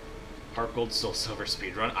 Heart Gold, Soul Silver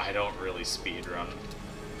speedrun? I don't really speedrun.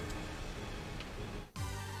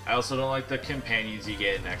 I also don't like the companions you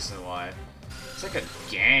get in X and Y. It's like a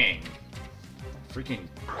gang. Freaking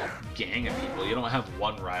gang of people. You don't have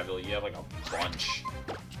one rival, you have like a bunch.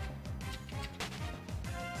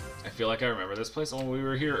 I feel like I remember this place. Oh, we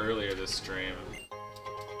were here earlier this stream.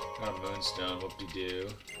 Got a moonstone, whoop-de-doo.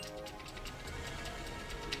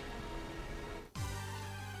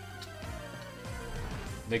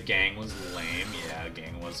 The gang was lame. Yeah, the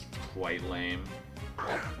gang was quite lame.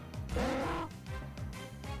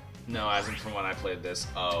 No, as in from when I played this.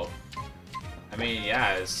 Oh. I mean,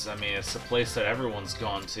 yeah, it's a place that everyone's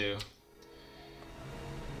gone to.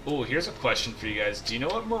 Ooh, here's a question for you guys. Do you know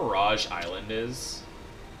what Mirage Island is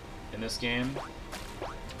in this game?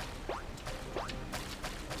 Like,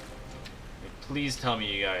 please tell me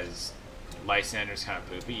you guys... Lysander's kind of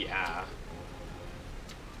poopy? Yeah.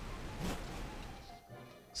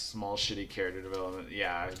 Small shitty character development.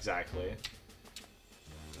 Yeah, exactly.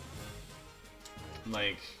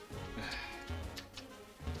 Like...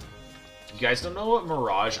 You guys don't know what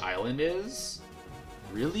Mirage Island is?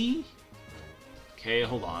 Really? Okay,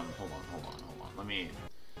 hold on.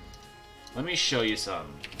 Let me show you some.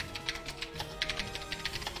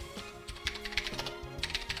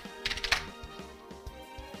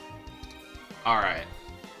 Alright.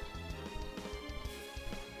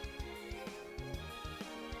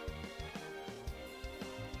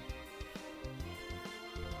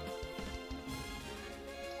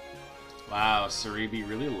 Wow, Cerebi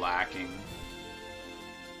really lacking.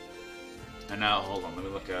 And now, hold on, let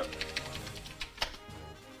me look up.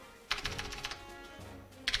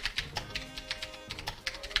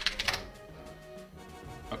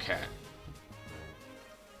 Okay.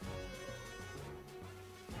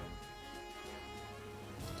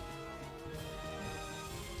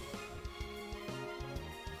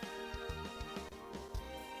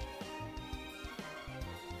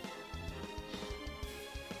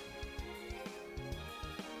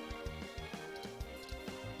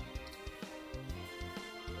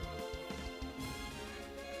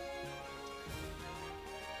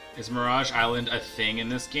 Is Mirage Island a thing in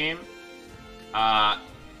this game?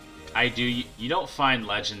 I do. You don't find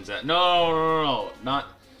legends at... No, not...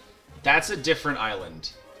 That's a different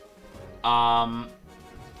island.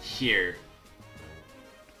 Here.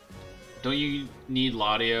 Don't you need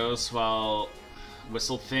Latios while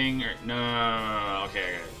Whistle Thing? Or... No.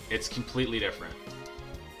 Okay. It's completely different.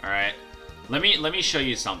 Alright. Let me show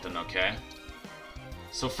you something, okay?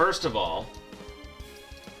 So first of all,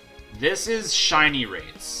 this is shiny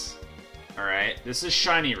rates. Alright, this is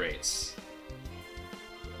shiny rates.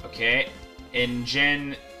 Okay, in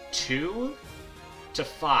Gen 2 to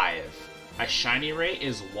 5, a shiny rate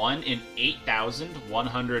is 1 in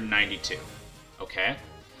 8,192. Okay?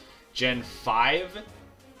 Gen 5,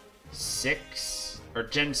 6, or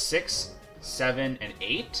Gen 6, 7, and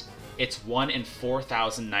 8, it's 1 in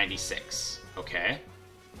 4,096. Okay?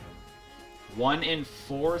 1 in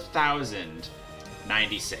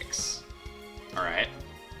 4,096. Alright.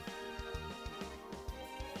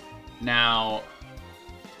 Now,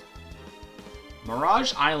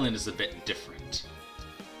 Mirage Island is a bit different.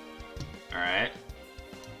 Alright?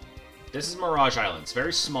 This is Mirage Island. It's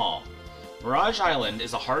very small. Mirage Island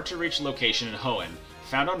is a hard-to-reach location in Hoenn,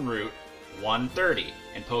 found on Route 130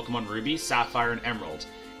 in Pokemon Ruby, Sapphire, and Emerald.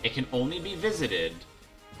 It can only be visited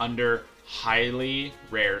under highly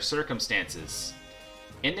rare circumstances.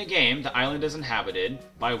 In the game, the island is inhabited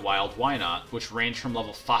by wild Wynot, which range from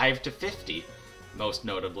level 5 to 50. Most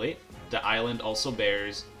notably, the island also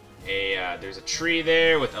bears there's a tree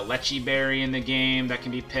there with a Lechi Berry in the game that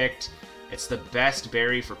can be picked. It's the best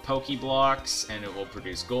berry for Pokeblocks, and it will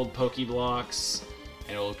produce gold Pokeblocks,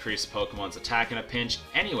 and it will increase Pokemon's attack in a pinch.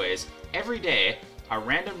 Anyways, every day, a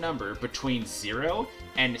random number between 0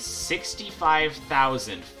 and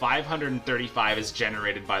 65,535 is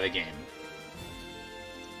generated by the game.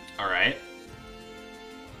 Alright.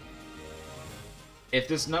 If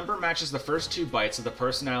this number matches the first 2 bytes of the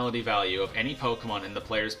personality value of any Pokemon in the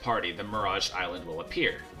player's party, the Mirage Island will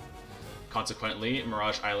appear. Consequently,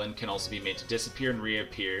 Mirage Island can also be made to disappear and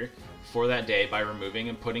reappear for that day by removing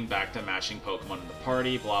and putting back the matching Pokemon in the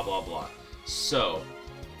party, blah blah blah. So,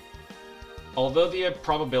 although the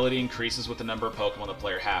probability increases with the number of Pokemon the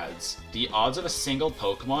player has, the odds of a single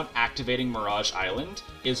Pokemon activating Mirage Island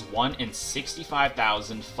is 1 in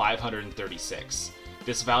 65,536.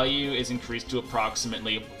 This value is increased to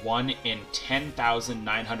approximately 1 in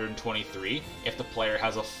 10,923 if the player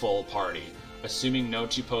has a full party, assuming no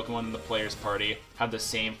 2 Pokemon in the player's party have the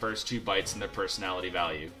same first 2 bytes in their personality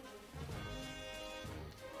value.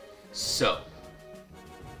 So,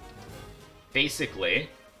 basically,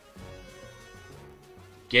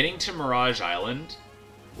 getting to Mirage Island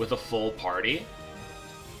with a full party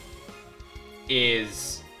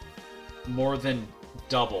is more than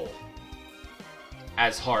double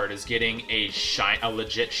as hard as getting a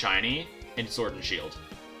legit shiny in Sword and Shield.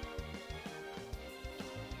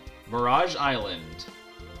 Mirage Island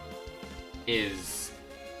is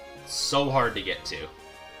so hard to get to.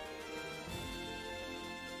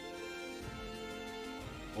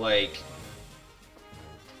 Like,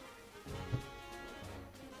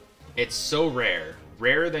 it's so rare.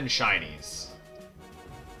 Rarer than shinies.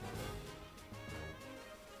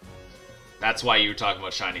 That's why you were talking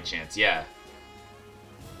about shiny chance, yeah.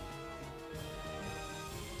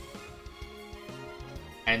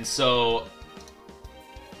 And so,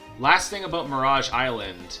 last thing about Mirage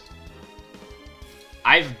Island,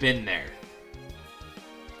 I've been there.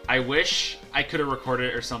 I wish I could have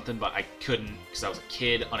recorded it or something, but I couldn't because I was a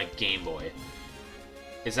kid on a Game Boy.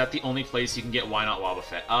 Is that the only place you can get Why Not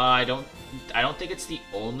Wobbuffet? I don't think it's the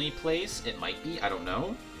only place. It might be, I don't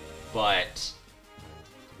know. But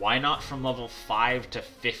why not from level 5 to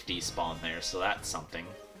 50 spawn there, so that's something.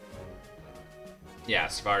 Yeah,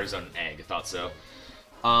 Safari's on an egg, I thought so.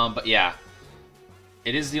 But yeah.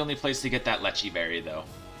 It is the only place to get that Lechi Berry, though.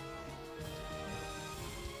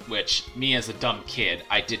 Which, me as a dumb kid,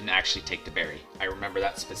 I didn't actually take the berry. I remember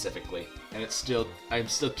that specifically. And I'm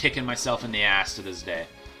still kicking myself in the ass to this day.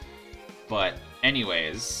 But,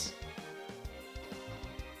 anyways,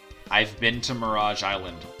 I've been to Mirage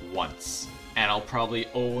Island once. And I'll probably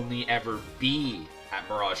only ever be at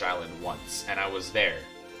Mirage Island once. And I was there.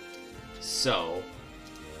 So,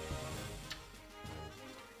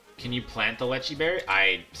 can you plant the Lechi Berry?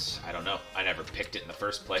 I don't know. I never picked it in the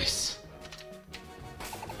first place.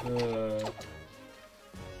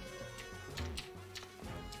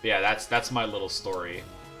 Yeah, that's my little story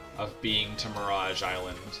of being to Mirage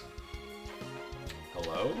Island.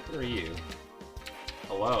 Hello? Who are you?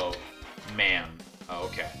 Hello? Man. Oh,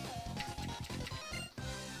 okay.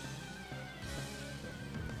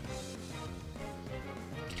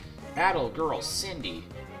 Battle Girl Cindy.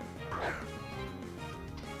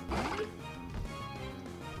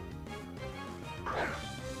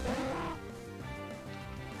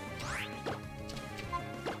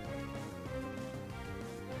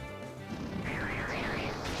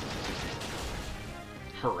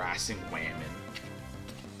 Harassing Whammon.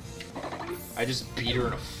 I just beat her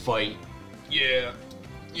in a fight. Yeah,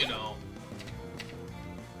 you know.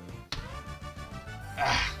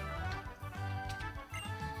 Ah.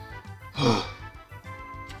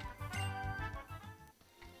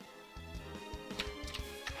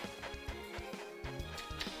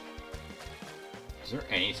 Is there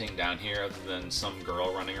anything down here other than some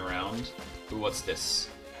girl running around? Ooh, what's this?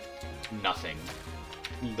 Nothing.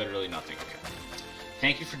 Literally nothing. Okay.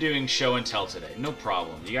 Thank you for doing show and tell today. No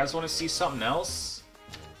problem. You guys want to see something else?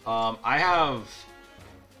 I have...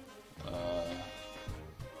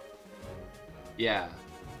 yeah.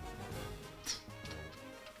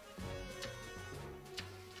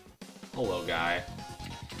 Hello, guy.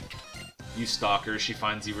 You stalker. She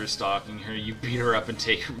finds you were stalking her. You beat her up and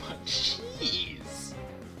take her money. Jeez.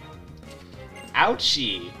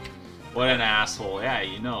 Ouchie. What an asshole. Yeah,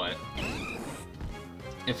 you know it.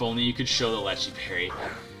 If only you could show the Lecce Berry.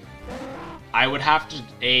 I would have to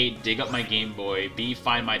A, dig up my Game Boy, B,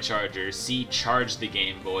 find my charger, C, charge the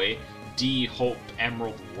Game Boy, D, hope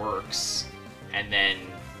Emerald works, and then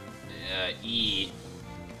E,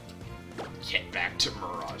 get back to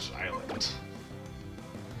Mirage Island.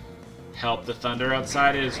 Help, the thunder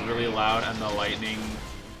outside is really loud and the lightning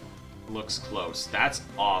looks close. That's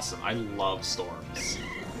awesome. I love storms.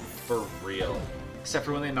 For real. Except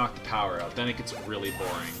for when they knock the power out, then it gets really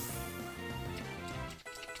boring.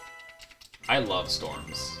 I love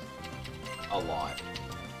storms. A lot.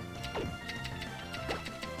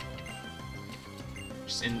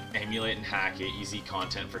 Just emulate and hack it. Easy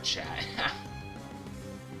content for chat.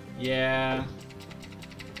 Yeah.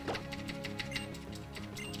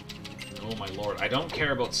 Oh my lord. I don't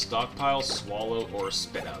care about stockpile, swallow, or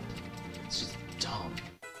spit up. It's just dumb.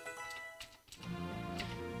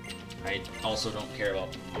 I also don't care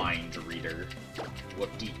about mind reader.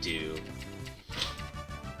 Whoop-de-doo.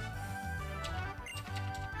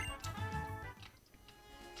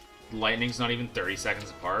 Lightning's not even 30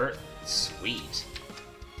 seconds apart? Sweet.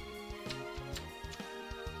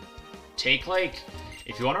 Take, like,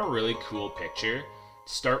 if you want a really cool picture,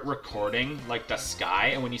 start recording, like, the sky,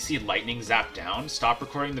 and when you see lightning zap down, stop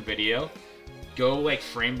recording the video, go, like,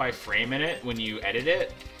 frame by frame in it when you edit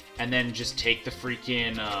it, and then just take the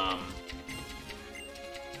freaking,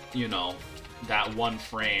 you know, that one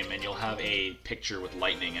frame, and you'll have a picture with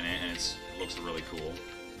lightning in it, and it looks really cool.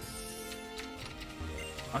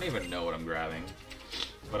 I don't even know what I'm grabbing,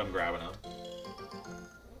 but I'm grabbing them.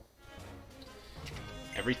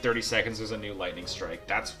 Every 30 seconds there's a new lightning strike.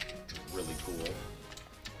 That's really cool.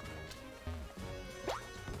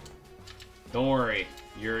 Don't worry,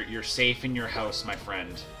 you're safe in your house, my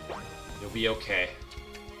friend. You'll be okay.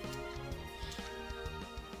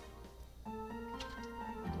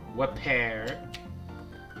 What pair?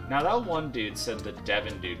 Now that one dude said the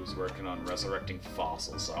Devin dude was working on resurrecting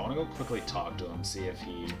fossils, so I want to go quickly talk to him, see if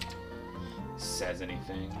he says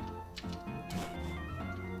anything.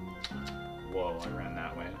 Whoa, I ran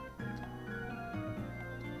that way.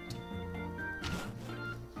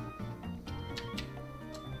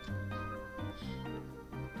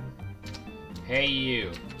 Hey,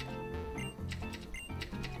 you.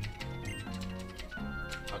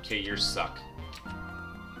 Okay, you suck.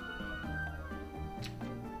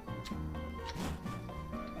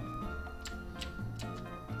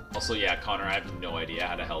 Also, yeah, Connor, I have no idea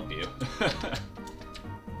how to help you.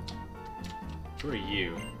 Who are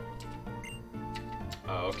you?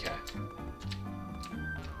 Oh, okay.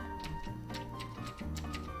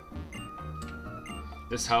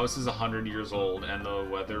 This house is 100 years old, and the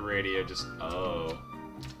weather radio just... Oh.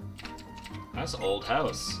 That's an old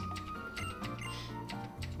house.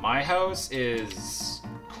 My house is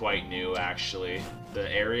quite new, actually. The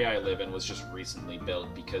area I live in was just recently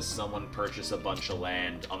built because someone purchased a bunch of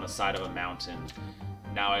land on the side of a mountain.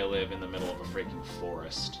 Now I live in the middle of a freaking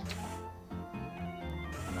forest.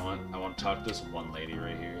 You know what? I want to talk to this one lady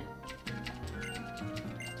right here.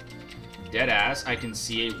 Deadass, I can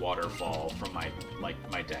see a waterfall from my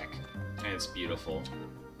deck, and it's beautiful.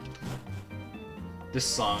 This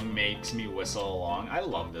song makes me whistle along. I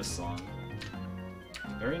love this song.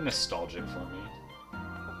 Very nostalgic for me.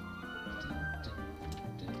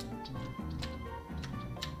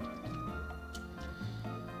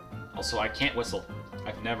 Also, I can't whistle.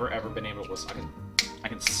 I've never ever been able to whistle. I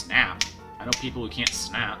can snap. I know people who can't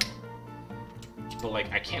snap. But,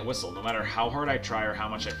 like, I can't whistle no matter how hard I try or how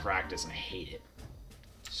much I practice, and I hate it.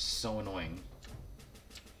 It's so annoying.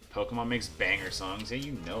 Pokemon makes banger songs. Yeah,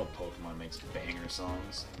 you know Pokemon makes banger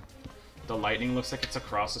songs. The lightning looks like it's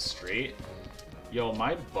across the street. Yo,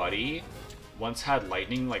 my buddy once had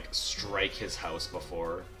lightning, like, strike his house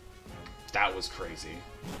before. That was crazy.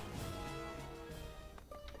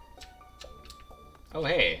 Oh,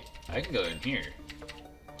 hey. I can go in here.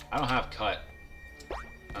 I don't have cut.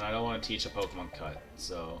 And I don't want to teach a Pokemon cut,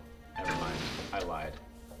 so never mind. I lied.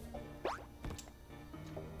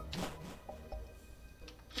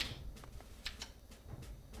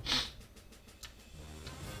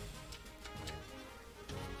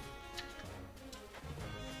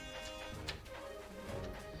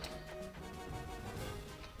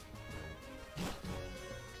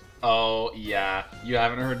 Oh, yeah. You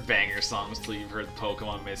haven't heard banger songs till you've heard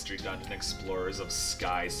Pokemon Mystery Dungeon Explorers of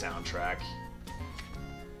Sky soundtrack.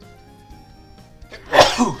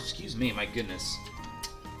 Excuse me, my goodness.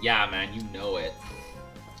 Yeah, man, you know it.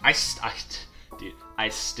 Dude, I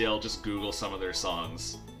still just Google some of their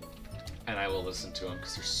songs. And I will listen to them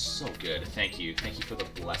because they're so good. Thank you. Thank you for the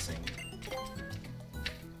blessing.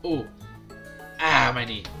 Oh. Ah, my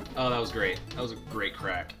knee. Oh, that was great. That was a great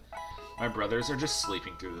crack. My brothers are just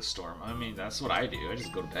sleeping through the storm. I mean, that's what I do. I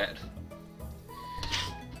just go to bed.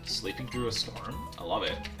 Sleeping through a storm? I love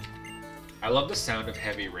it. I love the sound of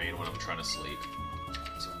heavy rain when I'm trying to sleep.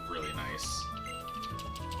 It's really nice.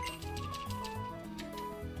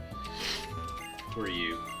 Who are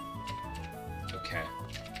you? Okay.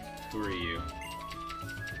 Who are you?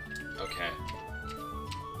 Okay.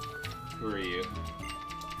 Who are you?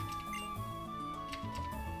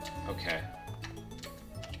 Okay.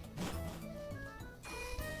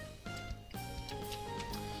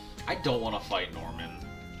 I don't want to fight Norman.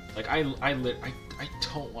 Like, I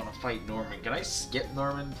don't want to fight Norman. Can I skip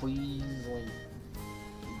Norman, please? Like,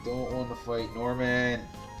 I don't want to fight Norman.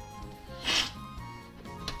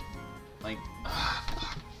 Like,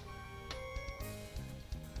 fuck.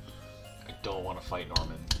 I don't want to fight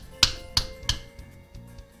Norman.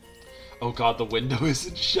 Oh god, the window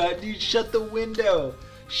isn't shut. Dude, shut the window.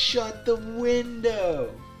 Shut the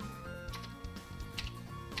window.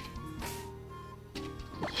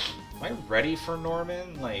 Am I ready for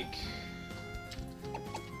Norman? Like...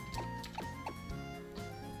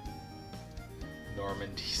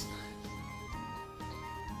 Normandy's...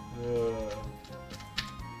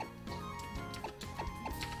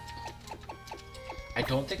 I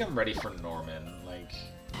don't think I'm ready for Norman. Like...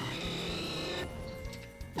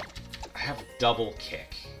 I have double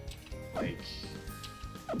kick. Like...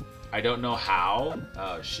 I don't know how.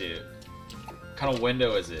 Oh, shit. What kind of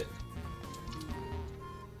window is it?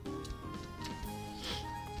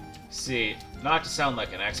 See, not to sound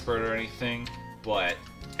like an expert or anything, but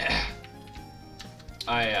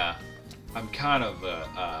I'm kind of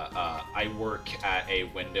I work at a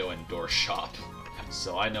window and door shop,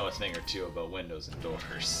 so I know a thing or two about windows and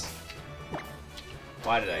doors.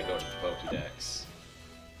 Why did I go to the Pokédex?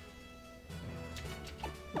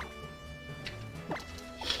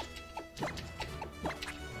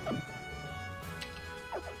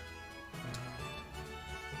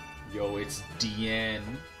 Yo, it's DN.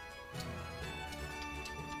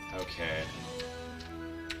 Okay.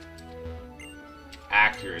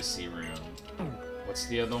 Accuracy room. What's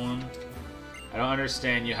the other one? I don't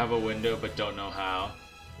understand. You have a window but don't know how.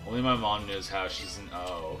 Only my mom knows how. She's an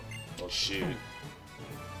oh. Well, shoot.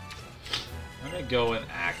 I'm gonna go in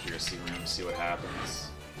accuracy room, see what happens.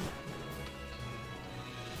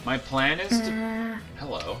 My plan is to...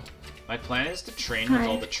 Hello. My plan is to train with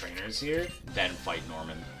all the trainers here, then fight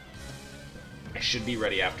Norman. I should be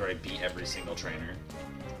ready after I beat every single trainer.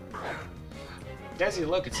 Desi,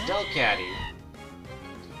 look, it's Delcatty.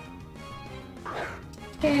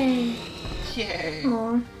 Yay. Yay.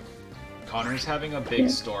 Aww. Connor's having a big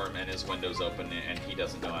storm and his window's open and he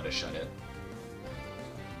doesn't know how to shut it.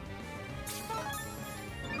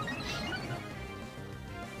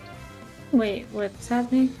 Wait, what's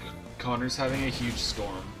happening? Connor's having a huge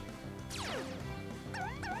storm.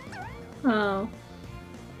 Oh.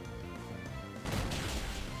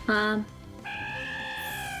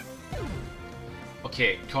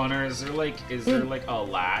 Okay, Connor, is there like a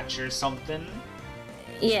latch or something?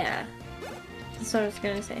 Yeah. That's what I was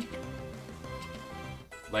gonna say.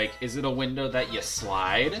 Like, is it a window that you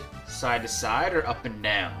slide side to side or up and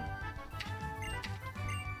down?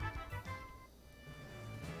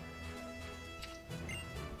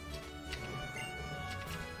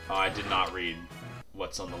 Oh, I did not read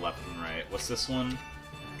what's on the left and right. What's this one?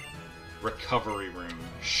 Recovery room.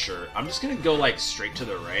 Sure. I'm just gonna go like straight to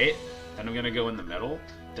the right, then I'm gonna go in the middle,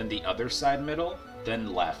 then the other side middle,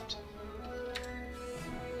 then left.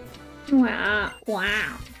 Wow.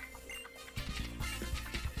 Wow.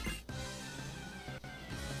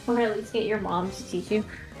 Or at least get your mom to teach you.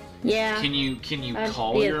 Yeah. Can you That'd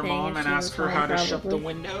call be a your thing mom if and she ask was her how home, to shut the probably.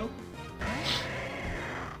 window?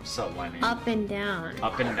 What's up, Lenny? Up and down.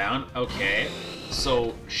 Up and down? Okay.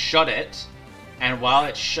 So, shut it, and while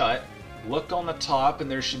it's shut, look on the top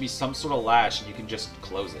and there should be some sort of latch and you can just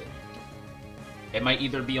close it. It might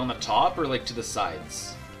either be on the top or like to the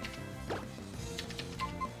sides.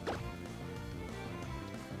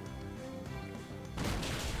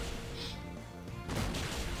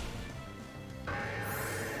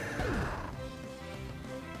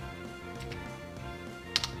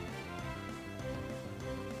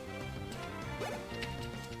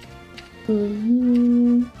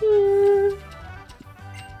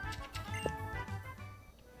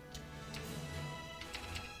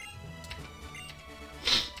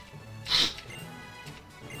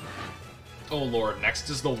 Oh lord, next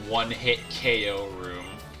is the one-hit KO room.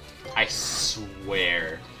 I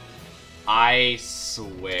swear,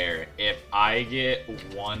 if I get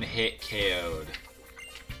one-hit KO'd,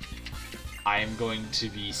 I am going to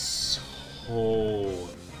be so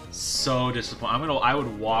disappointed. I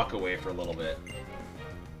would walk away for a little bit.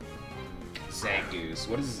 Zangoose.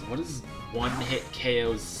 What is one-hit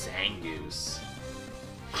KO Zangoose?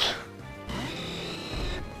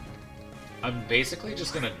 I'm basically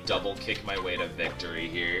just gonna double kick my way to victory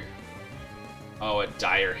here. Oh, a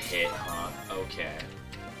dire hit, huh? Okay.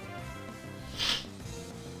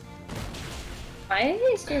 Why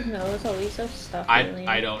is your nose always so stuffy?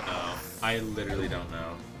 I don't know. I literally don't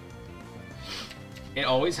know. It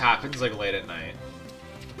always happens like late at night.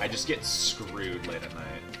 I just get screwed late at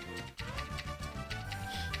night.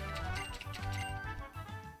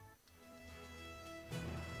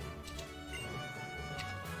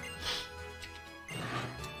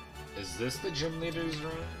 Is this the gym leader's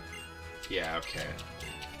room? Yeah, okay.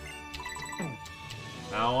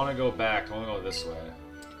 Now I want to go back. I want to go this way.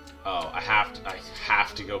 Oh, I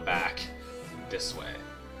have to go back this way.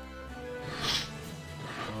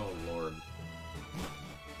 Oh lord.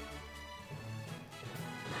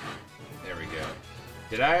 There we go.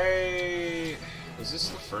 Was this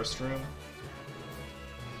the first room?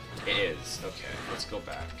 It is. Okay, let's go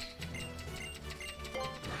back.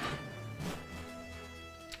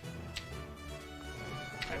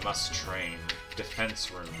 I must train.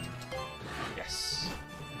 Defense room. Yes.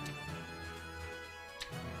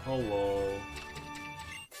 Hello.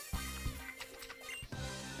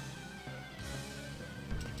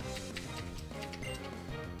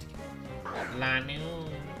 Lanu.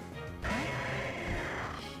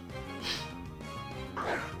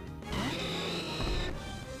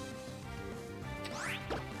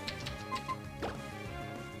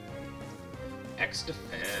 X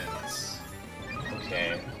defense.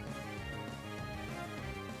 Okay.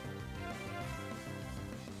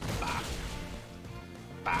 Bop.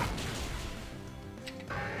 Bop.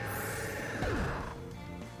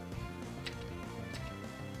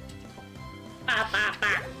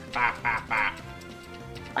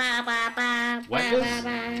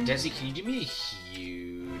 Desi, can you do me a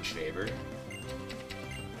huge favor?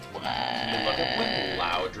 What? Can you look up when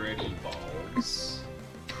Loudred evolves?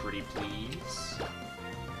 Pretty please?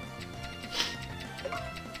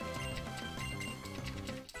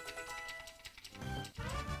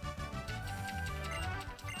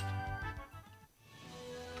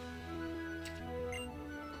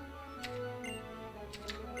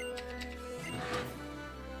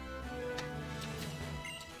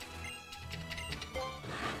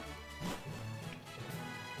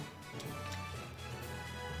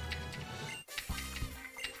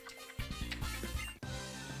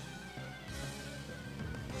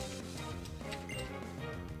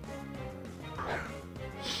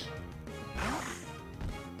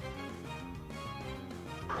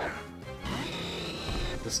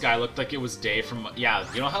 This guy looked like it was day from... Yeah,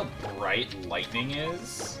 you know how bright lightning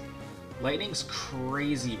is? Lightning's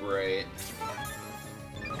crazy bright.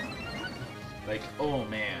 Like, oh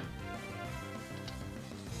man.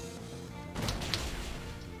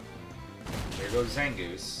 There goes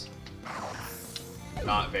Zangoose.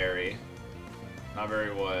 Not very. Not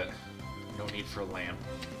very what? No need for a lamp.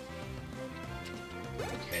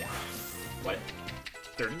 Okay. What?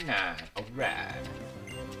 39. Alright.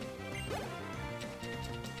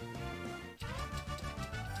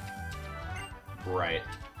 Right.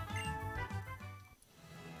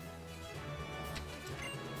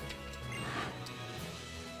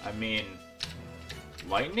 I mean,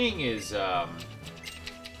 lightning is,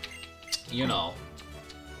 you know,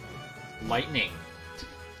 lightning.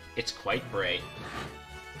 It's quite bright.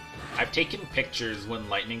 I've taken pictures when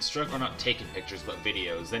lightning struck, or not taken pictures, but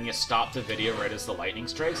videos. Then you stop the video right as the lightning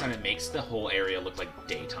strikes, and it makes the whole area look like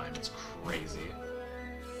daytime. It's crazy.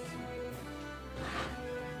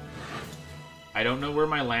 I don't know where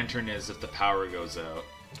my lantern is if the power goes out.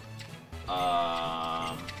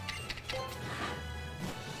 I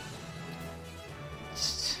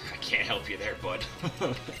can't help you there, bud.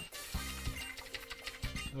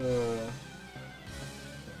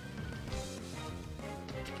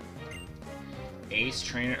 Ace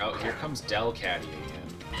Trainer. Oh, here comes Delcatty again.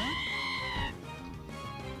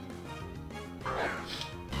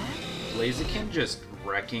 Blaziken just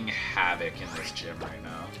wrecking havoc in this gym right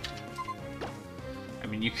now. I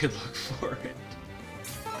mean, you could look for it.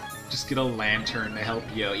 Just get a lantern to help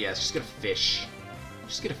you out. Yes, just get a fish.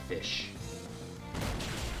 Just get a fish.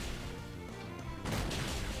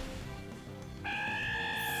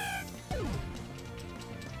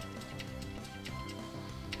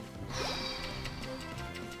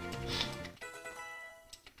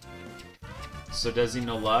 So does he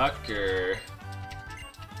no luck, or...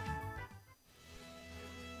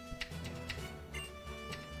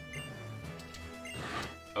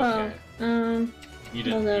 Okay. You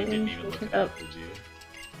didn't even look it up, did you?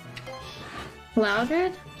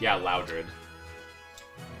 Loudred? Yeah, Loudred.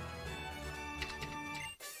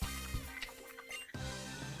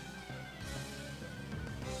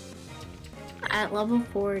 At level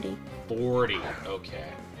 40. 40, okay.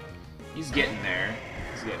 He's getting there.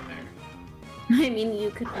 He's getting there. I mean,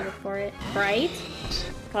 you could go for it, right?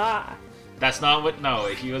 God. That's not what. No,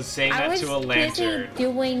 he was saying that to a lantern. Busy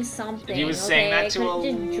doing something. He was saying that to a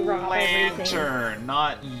lantern, everything.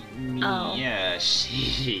 not me. Oh. Yeah,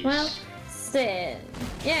 sheesh. Well, sit.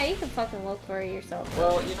 Yeah, you can fucking look for it yourself.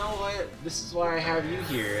 Well, you know what? This is why I have you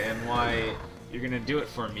here, and why you're gonna do it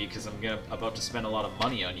for me, because I'm about to spend a lot of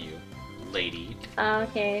money on you, lady.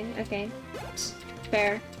 Okay.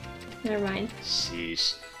 Fair. Never mind.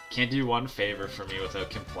 Sheesh. Can't do one favor for me without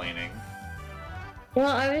complaining.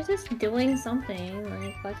 Well, I was just doing something,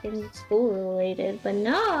 like fucking school related, but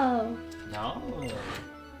no! No.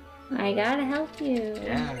 I gotta help you.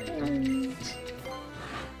 Yeah.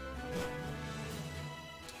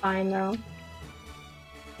 I know.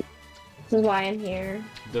 This is why I'm here.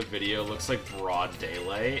 The video looks like broad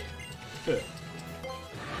daylight.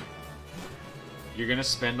 You're gonna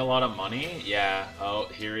spend a lot of money? Yeah. Oh,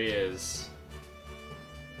 here he is.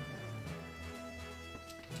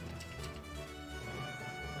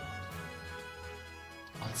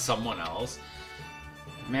 On someone else?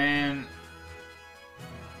 Man.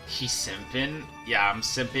 He's simping? Yeah, I'm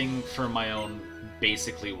simping for my own,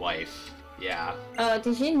 basically, wife. Yeah. Oh,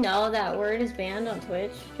 did you know that word is banned on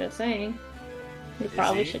Twitch? Just saying. You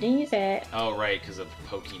probably shouldn't use it. Oh, right, because of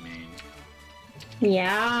Pokimane.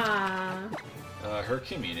 Yeah. Her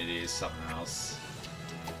community is something else.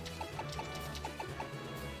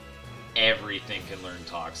 Everything can learn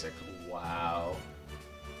Toxic. Wow.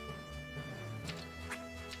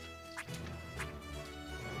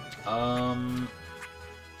 I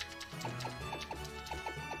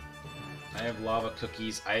have lava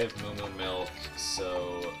cookies, I have moo milk,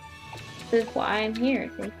 so... This is why I'm here,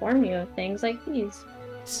 to inform you of things like these.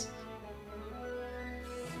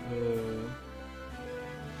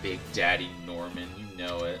 Big Daddy Norman, you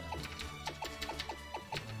know it.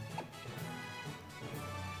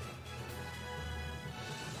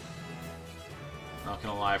 Not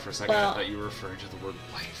gonna lie, for a second I thought you were referring to the word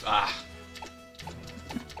wife. Ah!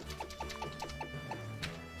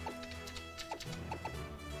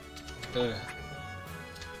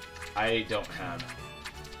 I don't have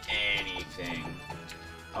anything.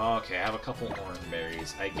 Okay, I have a couple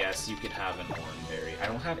oranberries. I guess you could have an oranberry. I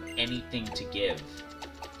don't have anything to give.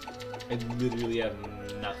 I literally have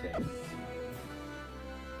nothing.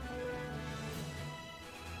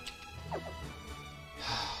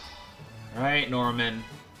 Alright, Norman.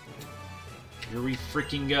 Here we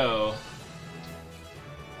freaking go.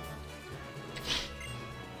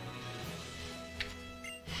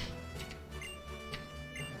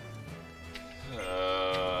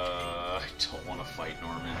 I don't want to fight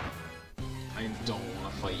Norman. I don't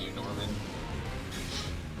want to fight you, Norman.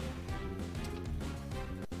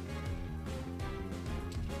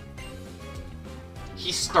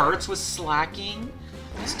 He starts with slacking?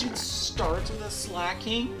 This dude starts with a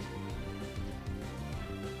slacking?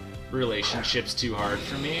 Relationship's too hard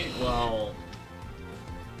for me? Well...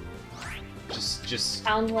 Just...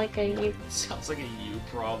 Sounds like a you. Sounds like a you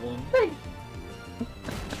problem.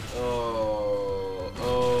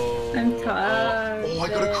 I'm tired. Oh, I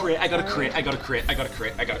got a crit, I got a crit, I got a crit, I got a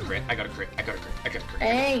crit, I got a crit, I got a crit, I got a crit, I got a crit.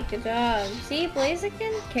 Hey, good job. See,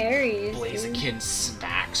 Blaziken carries. Blaziken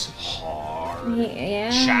smacks hard. Yeah.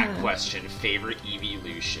 Chat question, favorite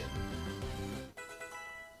evolution?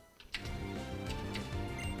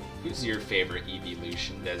 Who's your favorite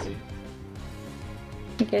evolution, Desi?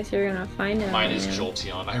 I guess you're gonna find out. Mine is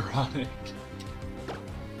Jolteon, ironic.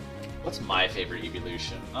 What's my favorite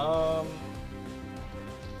evolution?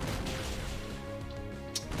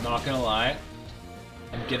 Not gonna lie,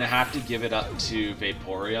 I'm gonna have to give it up to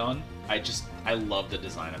Vaporeon. I love the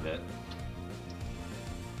design of it.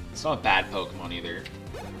 It's not a bad Pokemon either,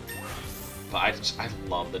 but I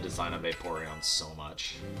love the design of Vaporeon so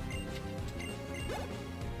much.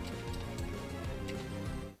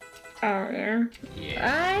 Oh, yeah.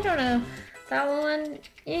 Yeah. I don't know. That one,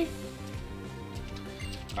 eh.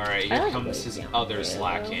 Alright, here comes his other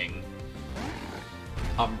slacking.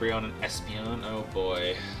 Umbreon and Espeon, oh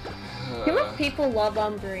boy. People love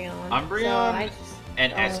Umbreon. Umbreon so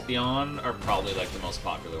and Espeon are probably like the most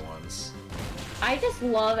popular ones. I just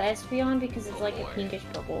love Espeon because it's like a pinkish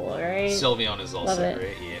purple, right? Sylveon is also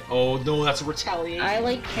great, yeah. Oh no, that's a retaliate. I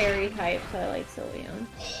like fairy type, so I like Sylveon.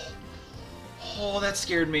 Oh, that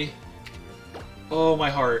scared me. Oh, my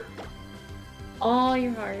heart. Oh,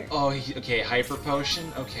 your heart. Oh, okay, Hyper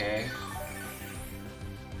Potion, okay.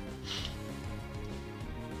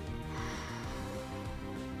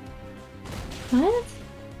 What?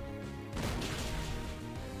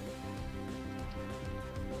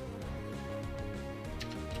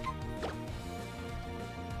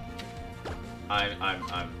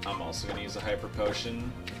 I'm also gonna use a Hyper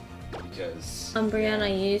Potion because Umbreon, I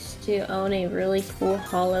used to own a really cool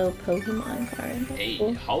hollow Pokemon card. Hey,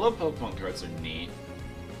 Cool. hollow Pokemon cards are neat.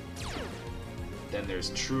 Then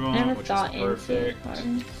there's I Truon, never which thought is into perfect.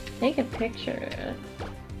 cards. Take a picture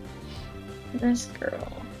of this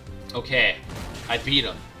girl. Okay, I beat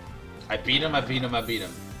him. I beat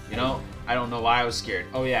him. You know, I don't know why I was scared.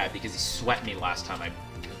 Oh yeah, because he sweat me last time.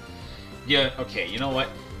 Yeah. Okay, you know what?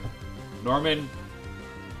 Norman,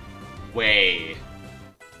 way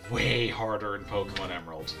harder in Pokemon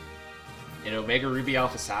Emerald. In Omega Ruby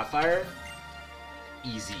Alpha Sapphire,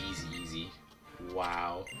 easy.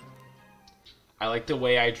 Wow. I like the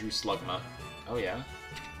way I drew Slugma. Oh yeah.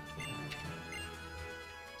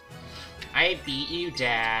 I beat you,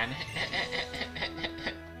 Dad.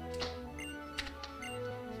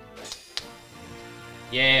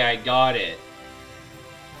 Yeah, I got it.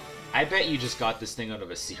 I bet you just got this thing out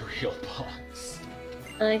of a cereal box.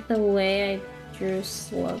 I like the way I drew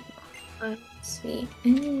Slug. I don't see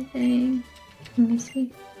anything. Let me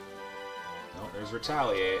see. No, there's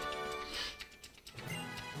Retaliate.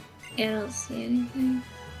 I don't see anything.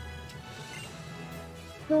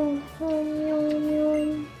 Oh.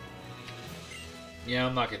 Yeah,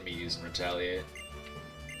 I'm not gonna be using Retaliate.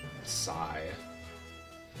 Sigh.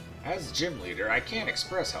 As gym leader, I can't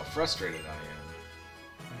express how frustrated I am.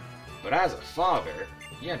 But as a father,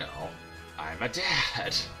 you know, I'm a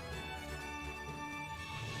dad.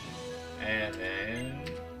 And then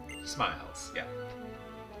smiles, yeah.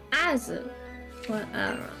 As a... What?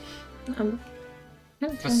 I don't know.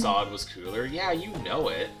 Facade was cooler. Yeah, you know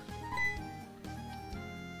it.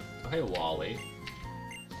 Oh, hey, Wally.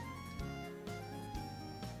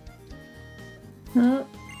 Oh.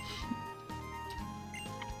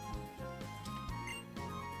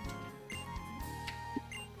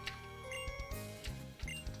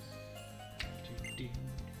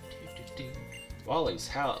 Wally's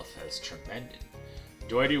health has tremendous.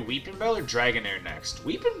 Do I do Weeping Bell or Dragonair next?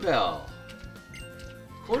 Weeping Bell!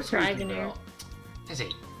 Of course Weeping Bell. That's a...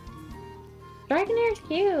 Dragonair's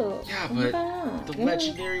cute. Yeah, but the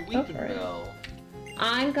legendary Weeping Bell.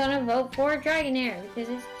 I'm gonna vote for Dragonair because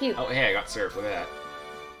it's cute. Oh, hey, I got Surf. Look at that.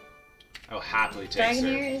 I will happily take Surf.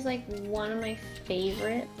 Dragonair is like one of my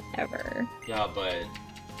favorites ever. Yeah, but...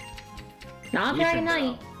 Not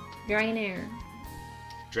Dragonite. Dragonair.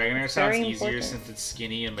 Dragonair sounds easier since it's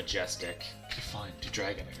skinny and majestic. Okay, fine, do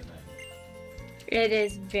Dragonair then. It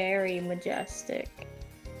is very majestic.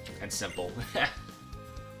 And simple.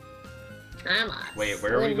 Wait,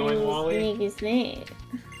 where are we going, Wally?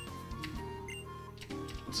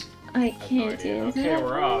 I can't do that. Okay,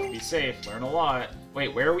 we're off. Be safe. Learn a lot.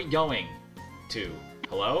 Wait, where are we going to?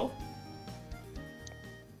 Hello?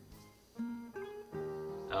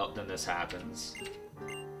 Oh, then this happens.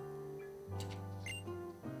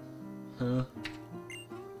 Huh?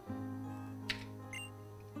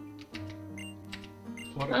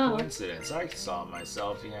 What a coincidence. I saw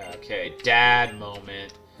myself. Yeah, okay. Dad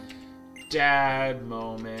moment. Dad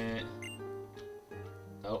moment.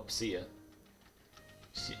 Oh, see ya.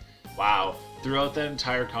 Wow. Throughout that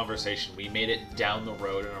entire conversation, we made it down the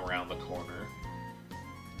road and around the corner.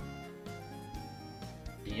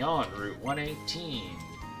 Beyond Route 118.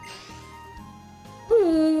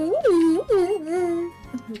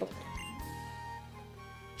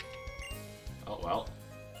 Oh, well.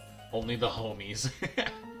 Only the homies.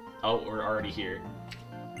 Oh, we're already here.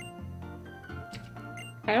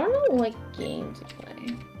 I don't know what game to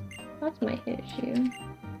play. That's my issue.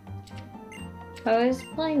 I was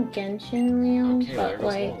playing Genshin, Leon, okay, but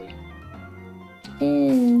like...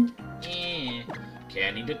 Okay,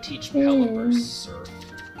 I need to teach Pelipper Surf.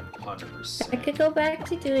 100%. I could go back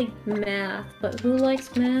to doing math, but who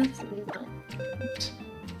likes math? No.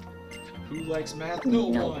 Who likes math? No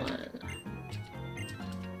one.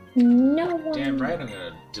 No one. Damn right I'm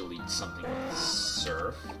gonna delete something with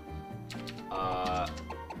Surf.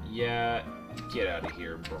 Yeah, get out of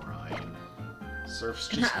here, Brian. Surf's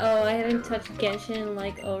just... Oh, I haven't touched Genshin in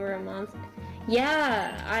like over a month.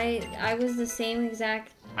 Yeah, I was the same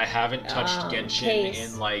exact... I haven't touched Genshin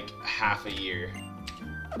case. in like half a year.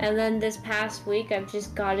 And then this past week, I've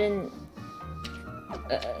just gotten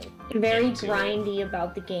very Into grindy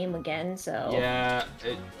about the game again, so... Yeah,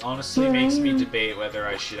 it honestly makes me debate whether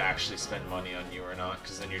I should actually spend money on you or not,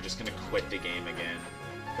 because then you're just gonna quit the game again.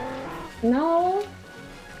 No,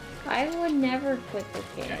 I would never quit this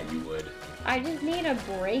game. Yeah, you would. I just need a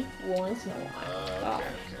break once in a while.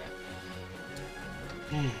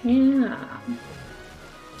 Okay, Yeah.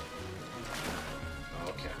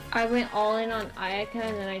 okay. I went all in on Ayaka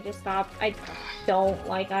and then I just stopped. I don't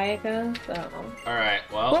like Ayaka, so... Alright,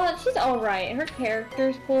 well... Well, she's alright. Her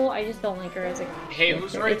character's cool, I just don't like her as a Hey, character.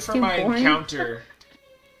 who's right It's for too my boring. encounter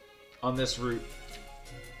on this route?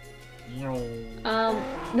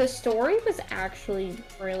 The story was actually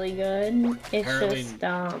really good. It's Apparently just,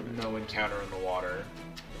 no encounter in the water.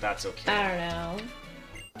 But that's okay. I don't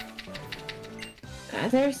know.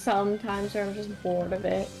 There's some times where I'm just bored of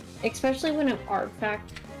it. Especially when I'm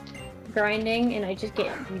artifact grinding and I just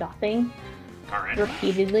get nothing Alright.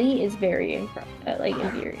 repeatedly is very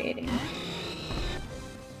infuriating.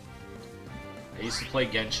 I used to play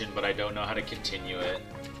Genshin, but I don't know how to continue it.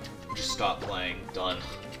 Just stop playing. Done.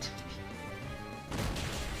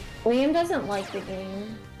 Liam doesn't like the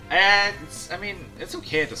game. I mean, it's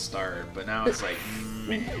okay at the start, but now it's like,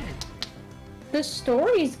 meh. The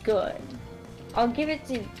story's good. I'll give it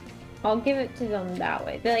to them that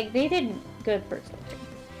way. They did good for story.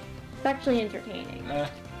 It's actually entertaining.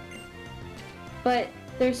 But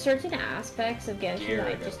there's certain aspects of Genshin that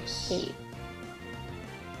I just hate.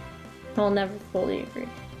 I'll never fully agree.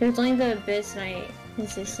 There's only the Abyss and I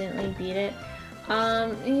consistently beat it.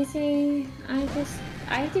 You see, I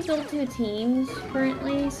have to build 2 teams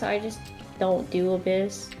currently, so I just don't do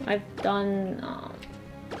Abyss. I've done,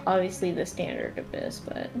 obviously the standard Abyss,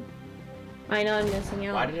 but I know I'm missing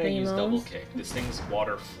out. Why did I use Primos. double kick? This thing's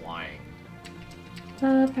water flying.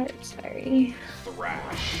 Pirate's Fairy.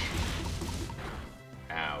 Thrash.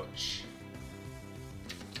 Ouch.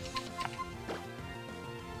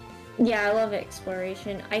 Yeah, I love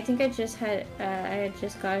exploration. I think I had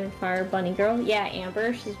just gotten Fire Bunny Girl. Yeah,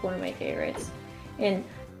 Amber, she's one of my favorites. And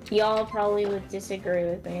y'all probably would disagree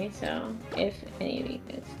with me, so if any of you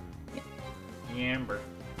guys. Yeah. Amber.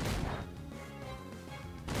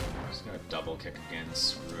 I'm just gonna double kick again,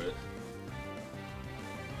 screw it.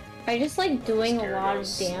 I just like doing a lot of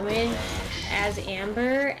Gyarados. damage as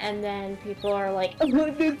Amber, and then people are like,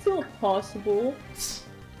 oh, that's not possible.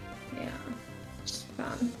 Yeah, it's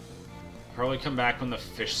fun. Probably come back when the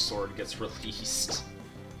fish sword gets released.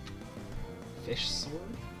 Fish sword?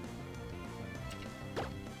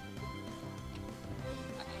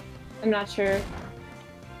 I'm not sure.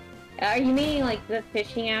 Are you meaning like the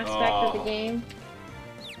fishing aspect of the game?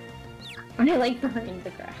 I like burning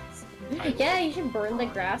the grass. Yeah, you should burn the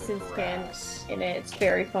grass and stand in it. It's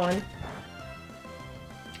very fun.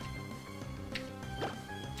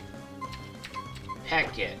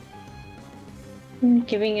 Heck it.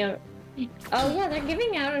 Giving a... Oh yeah, they're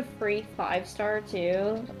giving out a free 5-star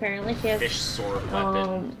too. Apparently she has Fish sword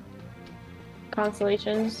weapon.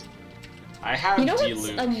 constellations. I have You know what's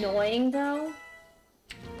D-Luke. annoying though?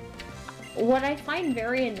 What I find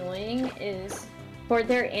very annoying is for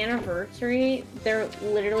their anniversary, they're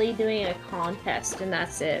literally doing a contest and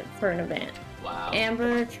that's it for an event. Wow.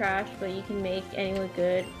 Amber, trash, but you can make anyone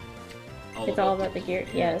good. It's all about the gear.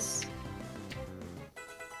 Yes.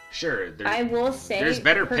 Sure, I will say there's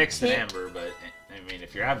better her picks than kit- Amber, but I mean,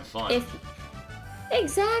 if you're having fun.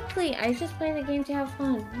 Exactly, I just play the game to have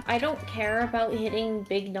fun. I don't care about hitting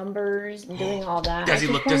big numbers and doing all that. Does he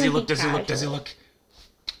look? Does he look? Does he look? Does he look?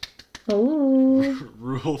 Ooh.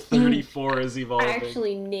 Rule 34 is evolving. I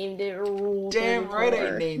actually named it Rule 34. Damn right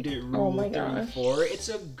I named it Rule Oh my gosh. 34. It's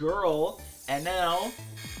a girl, and now...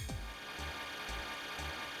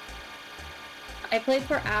 I played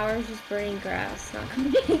for hours just burning grass, not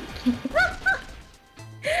coming.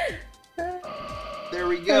 There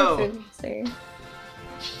we go. Go.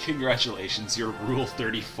 Congratulations, your Rule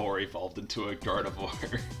 34 evolved into a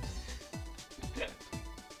Gardevoir.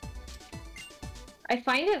 I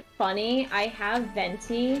find it funny. I have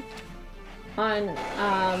Venti on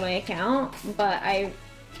my account, but I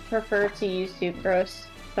prefer to use Sucrose,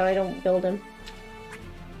 so I don't build him.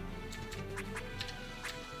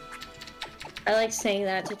 I like saying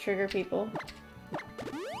that to trigger people.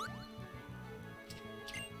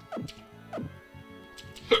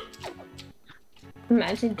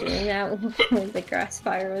 Imagine doing that with the grass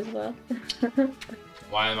fire as well.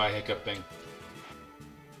 Why am I hiccuping?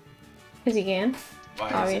 Because you can. Why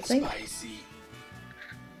Obviously. is it spicy?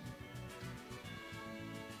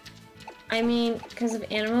 I mean, because of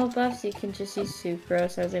animal buffs, you can just use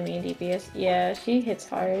Sucrose as a main DPS. Yeah, she hits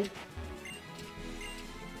hard.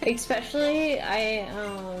 Especially, I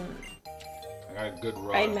got a good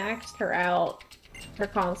I run. maxed her out for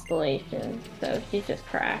Constellation, so she's just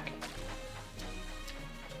cracked.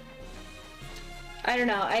 I don't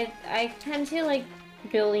know, I tend to like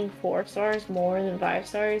building 4 stars more than 5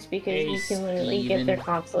 stars because Hey, you can literally get their Steven.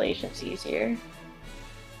 constellations easier.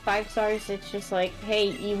 5 stars, it's just like, hey,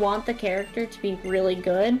 you want the character to be really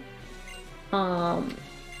good?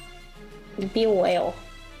 Be a whale.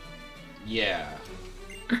 Yeah.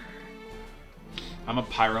 I'm a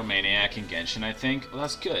pyromaniac in Genshin, I think. Well,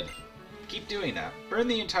 that's good. Keep doing that. Burn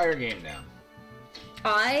the entire game down.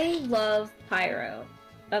 I love Pyro.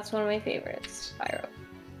 That's one of my favorites, Pyro.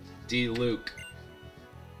 D. Luke.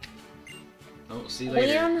 Oh, see you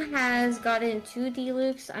later. Liam has gotten 2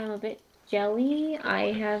 D-Lukes. I'm a bit jelly.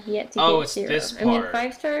 I have yet to Oh, get it's 0. this I mean, part.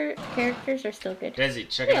 5-star characters are still good. Desi,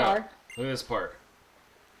 check They it out. are. Look at this part.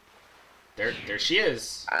 There she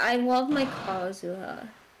is. I love my Kazuha.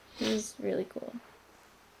 He's really cool.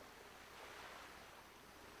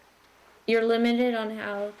 You're limited on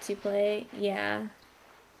how to play, yeah.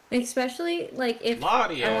 Especially, like, if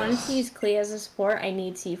Latias. I wanted to use Klee as a support, I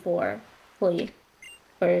need C4 Klee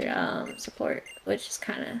for, support, which is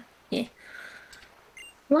kinda, yeah.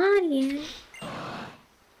 Latias.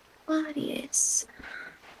 Latias.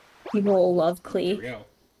 People love Here we Klee. go.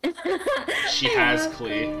 She has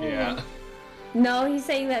Klee, yeah. No, he's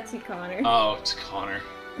saying that to Connor. Oh, it's Connor.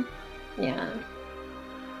 Yeah.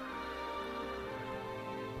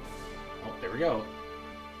 Oh, there we go.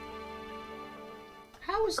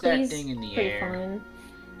 How is that Klee's thing in the pretty air? fun.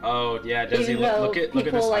 Oh, yeah, Desi, Even look though at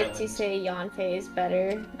people this like island. to say Yanfei is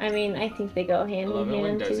better. I mean, I think they go hand I love in it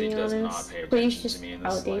when hand, to Desi be does not honest. pay Please attention just to me in the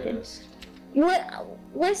outdated. slightest. What?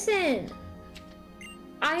 Listen!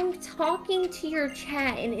 I'm talking to your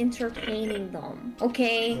chat and entertaining them,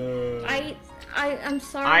 okay? I'm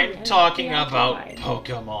sorry. I'm talking stay about outside.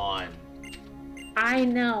 Pokemon. I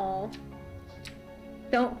know.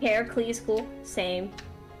 Don't care, Klee school. Same.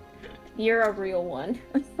 You're a real one.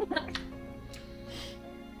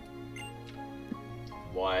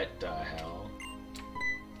 What the hell?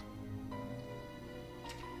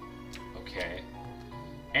 Okay.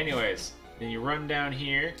 Anyways, then you run down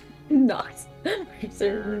here. Nice.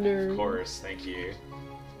 Of course, thank you.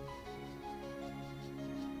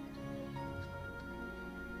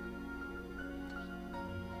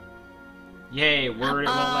 Yay, word it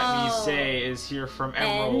won't let me Oh. say is here from N.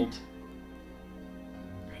 Emerald.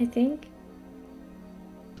 I think.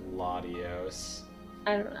 Latios.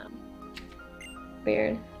 I don't know.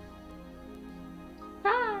 Weird.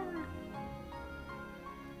 Ah.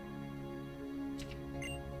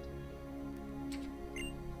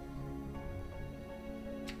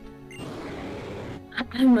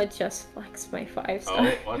 I'ma just flex my 5-star.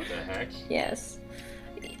 Oh, what the heck? Yes.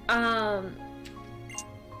 I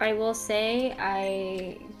will say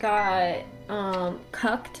I got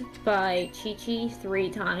cucked by Chi-Chi 3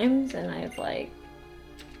 times, and I've like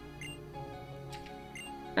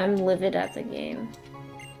I'm livid at the game.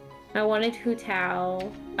 I wanted Hu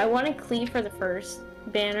Tao. I wanted Klee for the first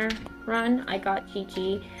banner run. I got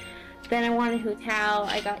Chi-Chi. Then I wanted Hu Tao.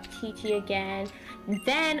 I got Chi-Chi again.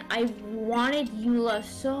 Then I wanted Eula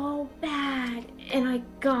so bad, and I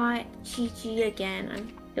got Chi-Chi again.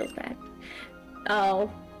 I feels bad. Oh,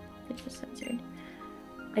 it just censored.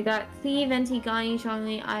 I got Klee, Venti, Gani,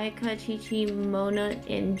 Zhongli, Ayaka, Chi-Chi, Mona,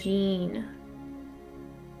 and Jean.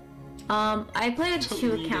 I play with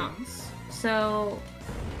 2 accounts, so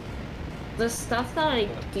the stuff that I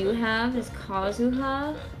do have is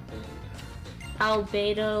Kazuha,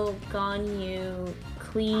 Albedo, Ganyu,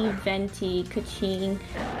 Klee, Venti, Kaching,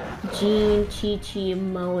 Jean, Chi-Chi,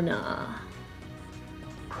 Mona.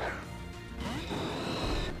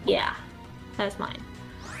 Yeah, that's mine.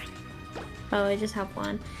 Oh, I just have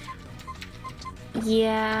 1.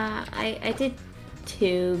 Yeah, I did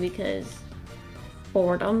 2 because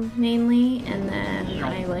boredom mainly, and then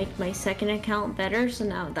I liked my second account better, so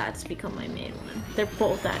now that's become my main one. They're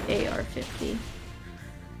both at AR50.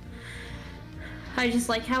 I just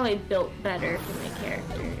like how I built better for my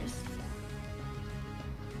characters.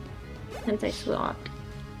 Hence I swapped.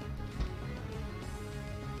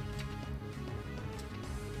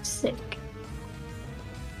 Sick.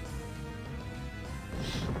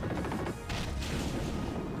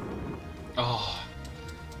 Oh,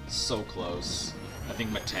 so close. I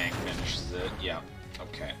think my tank finishes it. Yeah.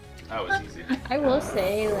 Okay. That was easy. I will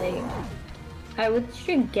say, like, I would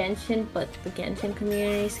stream Genshin, but the Genshin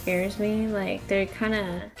community scares me. Like, they're kind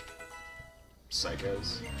of...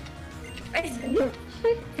 Psychos.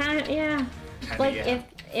 kind of, yeah. Kinda, Like, yeah.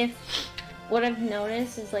 if what I've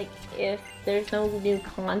noticed is, like, if there's no new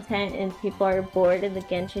content and people are bored in the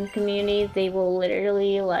Genshin community, they will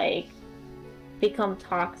literally like become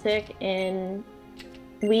toxic in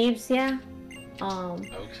weaves, yeah. They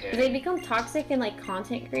Okay. become toxic in like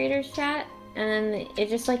content creators chat, and then it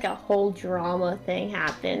just like a whole drama thing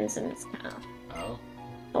happens, and it's kind of Oh.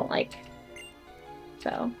 don't like.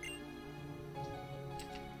 So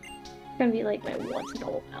it's gonna be like my once in a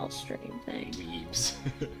while stream thing. Weebs.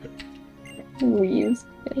 Weaves,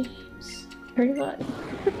 Weebs. pretty much.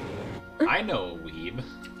 I know a weeb.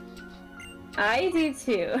 I do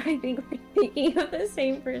too. I think we're thinking of the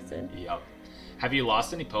same person. Yup. Have you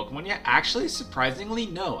lost any Pokemon yet? Actually, surprisingly,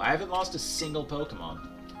 no. I haven't lost a single Pokemon.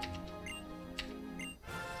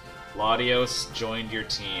 Latios joined your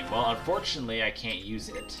team. Well, unfortunately, I can't use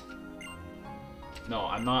it. No,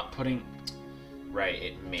 I'm not putting... Right,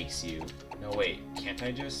 it makes you... No, wait. Can't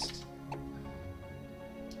I just...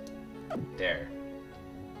 There.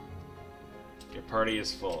 Your party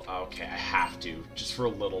is full. Okay, I have to. Just for a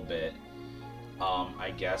little bit.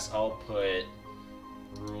 I guess I'll put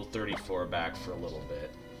Rule 34 back for a little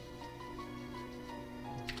bit.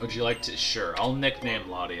 Would you like to? Sure, I'll nickname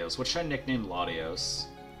Latios. What should I nickname Latios?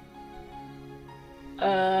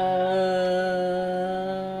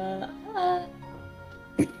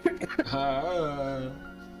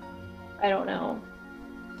 I don't know.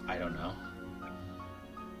 I don't know.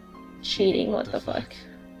 Cheating, what the fuck?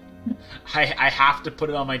 I have to put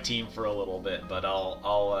it on my team for a little bit, but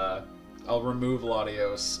I'll remove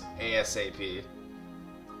Latios ASAP.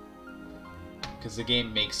 Because the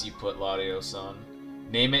game makes you put Latios on.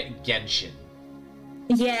 Name it Genshin.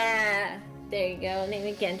 Yeah, there you go. Name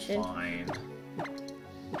it Genshin. Fine.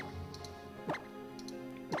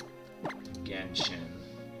 Genshin.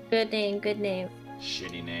 Good name, good name.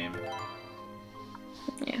 Shitty name.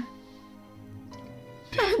 Yeah.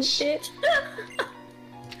 Bitch.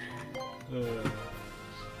 Bitch.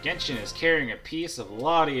 Genshin is carrying a piece of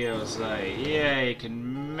Latios. Yay,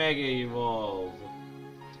 can Mega Evolve.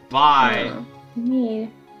 Bye. Me.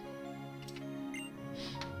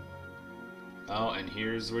 Oh, and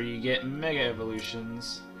here's where you get Mega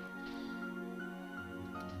Evolutions.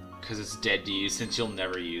 Because it's dead to you since you'll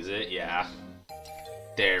never use it, yeah.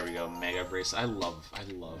 There we go, Mega Brace. I love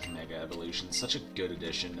Mega Evolution. Such a good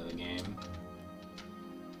addition to the game.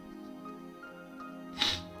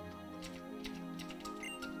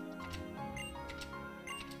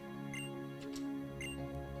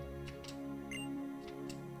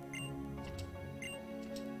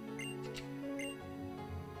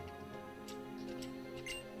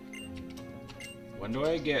 When do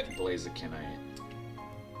I get Blazikenite?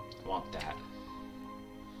 I want that.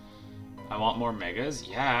 I want more Megas?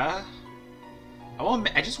 Yeah.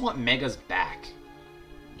 I just want Megas back.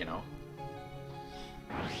 You know?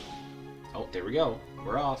 Oh, there we go.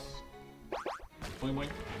 We're off. Boing boing.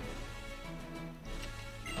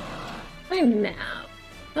 My map.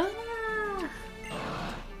 Ah.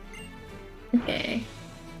 Okay.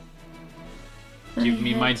 Give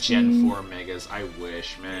me I my had Gen to- 4 Megas. I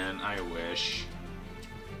wish, man. I wish.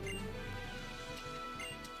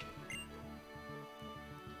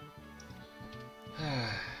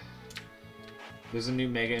 There's a new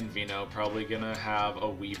Mega in Vino. Probably gonna have a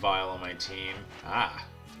Weavile on my team. Ah.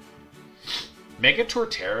 Mega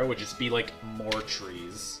Torterra would just be like more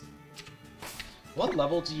trees. What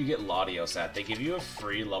level do you get Latios at? They give you a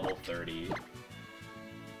free level 30.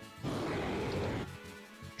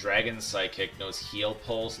 Dragon Psychic knows Heal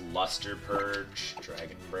Pulse, Luster Purge,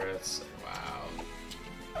 Dragon Breaths. Wow.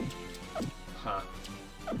 Huh.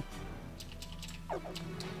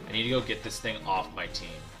 I need to go get this thing off my team.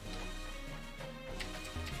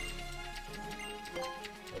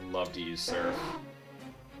 I'd love to use Surf.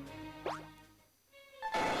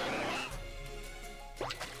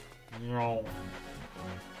 No.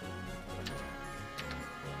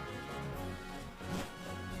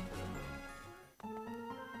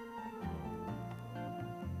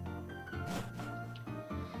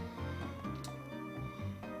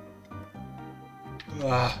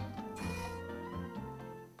 Ah.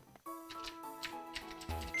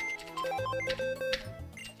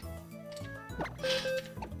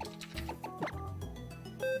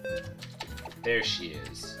 There she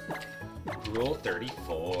is. Rule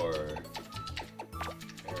 34.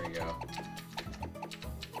 There we go.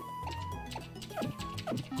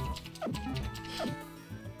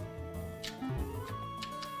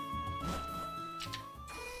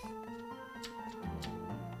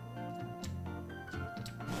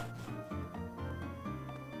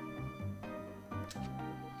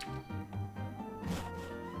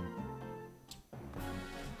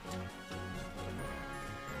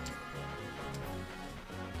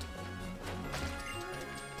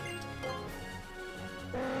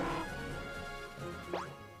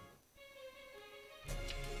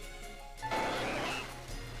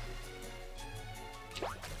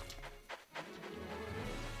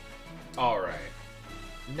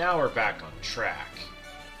 Now we're back on track.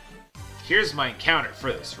 Here's my encounter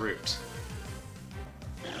for this route.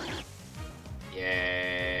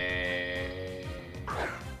 Yay.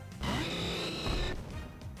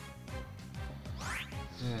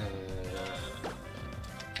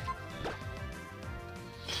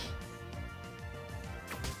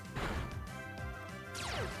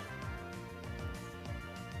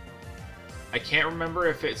 I can't remember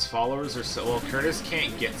if it's followers or so. Well, Curtis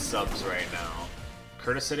can't get subs right now.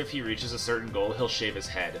 Curtis said if he reaches a certain goal, he'll shave his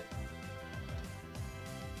head.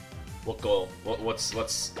 What goal? What's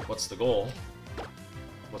the goal?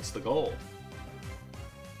 What's the goal?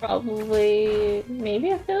 Probably maybe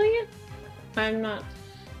affiliate. I'm not.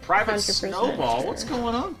 Private 100% Snowball. sure. What's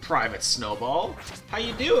going on, Private Snowball? How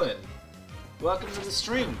you doing? Welcome to the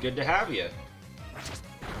stream. Good to have you.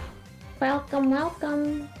 Welcome,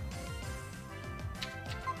 welcome.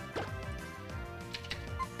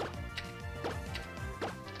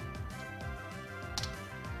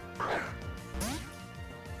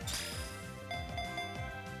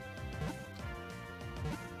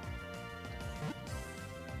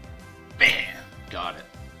 Bam! Got it.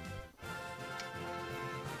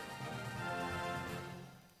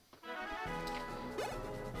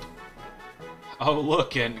 Oh,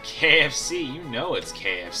 look, and KFC. You know it's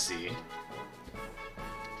KFC.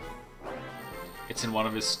 It's in one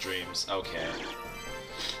of his streams. Okay.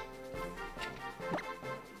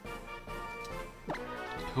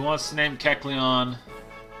 Who wants to name Kekleon?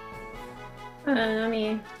 Not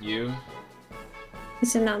me. You?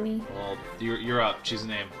 Is it not me? Well, you're up. Choose a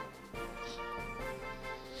name.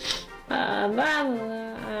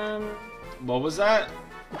 What was that?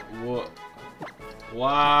 What?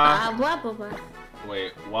 Wah. Blah blah blah.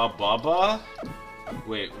 Wait, Wababa?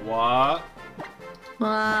 Wait, Wah.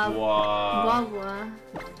 Blah Wah. blah.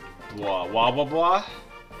 Blah. Wababa?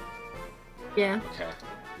 Yeah. Okay.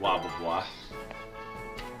 Wababa.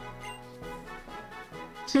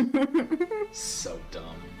 So dumb.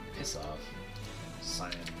 Piss off.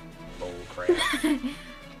 Cyan bull crap.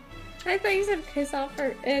 I thought you said piss off for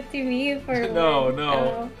to me for. No, like,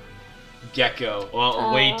 no. Gecko.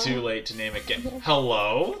 Well, way too late to name it Gecko.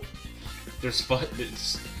 Hello? There's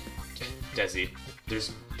Desi.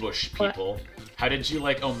 There's bush people. How did you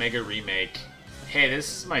like Omega Remake? Hey,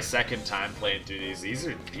 this is my second time playing through these.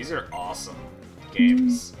 These are awesome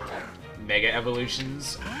games. Mega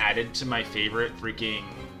Evolutions added to my favorite freaking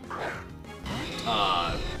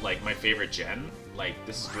like my favorite gen. Like,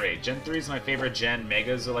 this is great. Gen 3 is my favorite gen.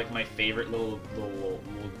 Megas are like my favorite little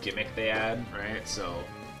gimmick they add, right? So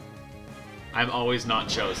I'm always not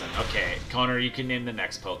chosen. Okay, Connor, you can name the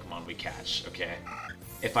next Pokemon we catch, okay?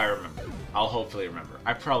 If I remember. I'll hopefully remember.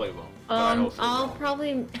 I probably won't, but I hopefully I'll will.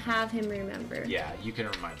 probably have him remember. Yeah, you can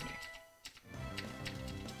remind me.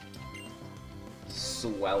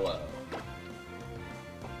 Swellow.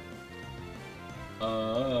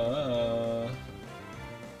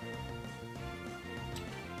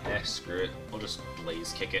 Screw it. We'll just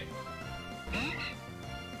blaze kick it.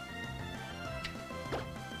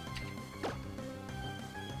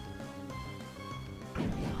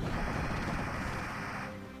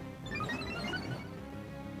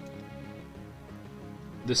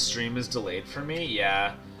 The stream is delayed for me?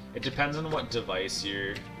 Yeah. It depends on what device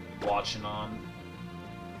you're watching on.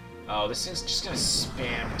 Oh, this thing's just gonna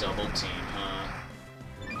spam double team, huh?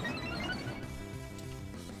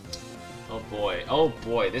 Oh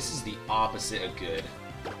boy, this is the opposite of good.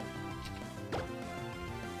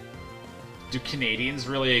 Do Canadians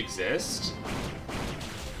really exist?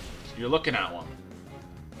 You're looking at one.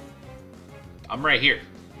 I'm right here.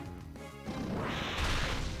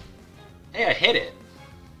 Hey, I hit it.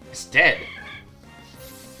 It's dead.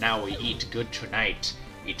 Now we eat good tonight.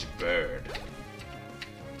 Eat bird.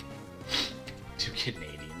 Do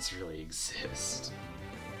Canadians really exist?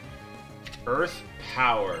 Earth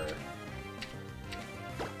power.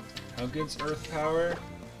 How good's Earth power?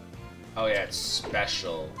 Oh yeah, it's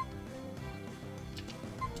special.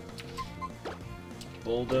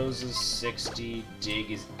 Bulldoze is 60, Dig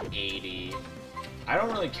is 80. I don't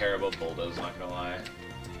really care about Bulldoze, not gonna lie.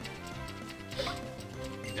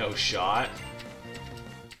 No shot?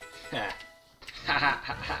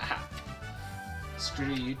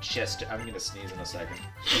 Screw you, Chester. I'm gonna sneeze in a second.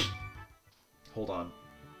 Hold on.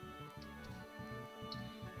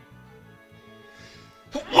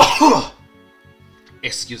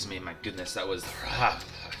 Excuse me, my goodness, that was...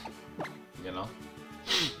 You know?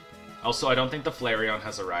 Also, I don't think the Flareon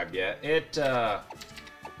has arrived yet.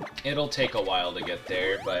 It'll take a while to get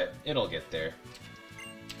there, but it'll get there.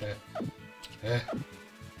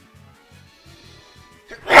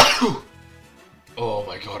 Oh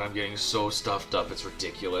my god, I'm getting so stuffed up, it's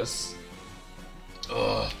ridiculous.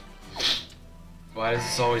 Ugh. Why does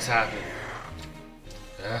this always happen?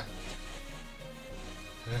 Huh?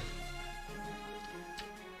 Huh?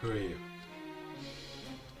 Who are you?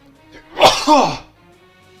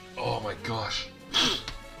 Oh my gosh.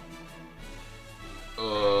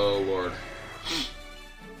 Oh lord.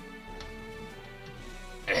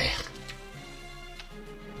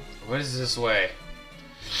 What is this way?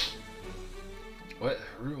 What?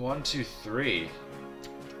 Route 1, 2, 3.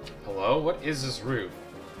 Hello? What is this route?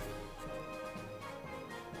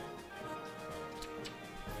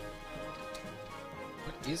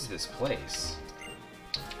 What is this place?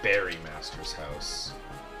 Berry Master's house.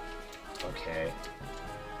 Okay.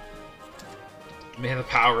 May the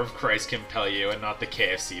power of Christ compel you and not the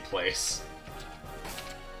KFC place.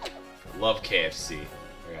 Love KFC.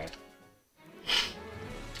 Okay.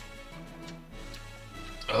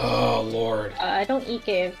 Oh, Lord. I don't eat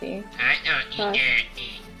KFC. I don't eat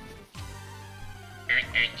KFC.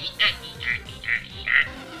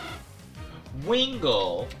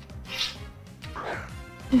 Wingle.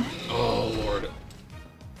 Oh, Lord.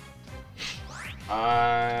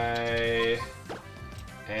 I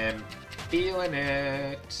am feeling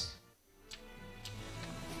it.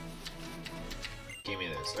 Give me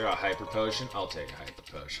this. I got a hyper potion. I'll take a hyper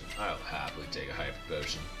potion. I'll happily take a hyper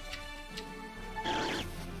potion.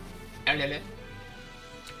 Alright,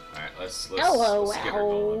 let's get her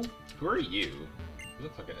going. Who are you? You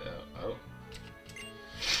look like a... oh.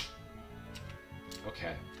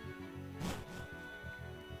 Okay.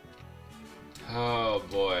 Oh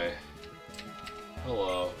boy.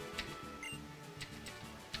 Hello.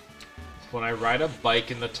 When I ride a bike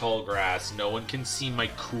in the tall grass, no one can see my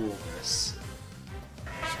coolness.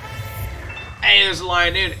 Hey, there's a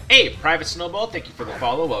lion dude. Hey, Private Snowball, thank you for the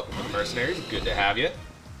follow. Welcome to the Mercenaries. Good to have you.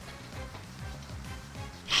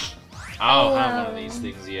 I don't have one of these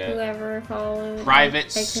things yet. Whoever followed.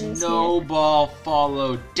 Private Snowball,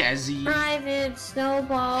 follow Desi. Private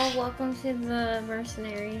Snowball, welcome to the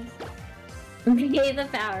Mercenaries. May the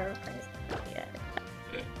power of Christ.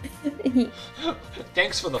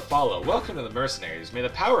 Thanks for the follow. Welcome to the Mercenaries. May the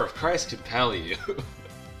power of Christ compel you.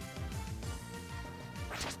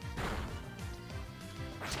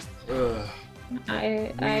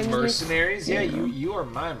 I'm mercenaries? Just, yeah, you are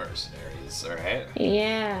my mercenaries, alright?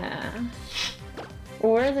 Yeah.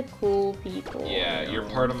 We're the cool people. Yeah, you're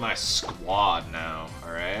part of my squad now,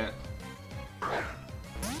 alright?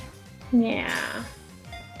 Yeah.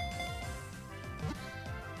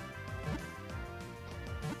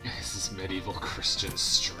 This is medieval Christian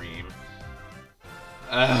stream.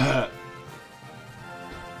 I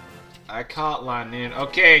caught Lanin.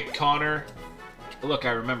 Okay, Connor. Look,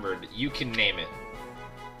 I remembered. You can name it.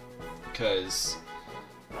 Because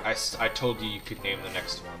I told you you could name the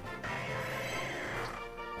next one.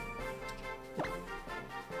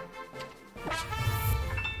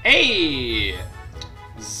 Hey!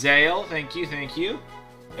 Zale, thank you, thank you.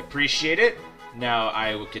 Appreciate it. Now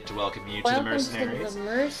I will get to welcome you to the Mercenaries. Welcome to the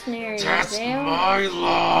Mercenaries, That's Zale. my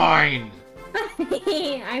line!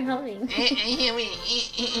 I'm helping.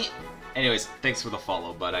 Anyways, thanks for the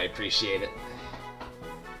follow, bud. I appreciate it.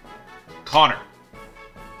 Connor.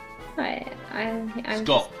 I'm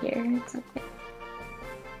Skull. just here. It's okay.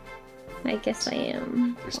 I guess I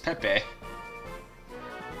am. There's Pepe.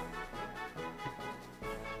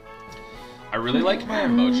 I really like my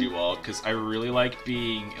emoji wall because I really like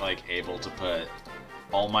being able to put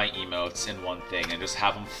all my emotes in one thing and just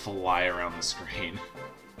have them fly around the screen.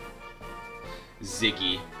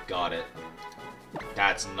 Ziggy, got it.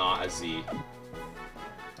 That's not a Z.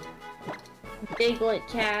 Diglet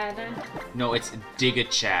Chad. No, it's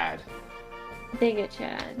Digga-Chad.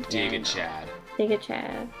 Digga-Chad. Digga-Chad.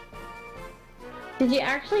 Digga-Chad. Did you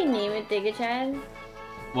actually name it Digga-Chad?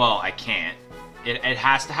 Well, I can't. It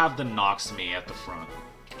has to have the Nox Me at the front.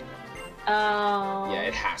 Oh. Yeah,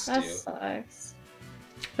 it has that to. Sucks.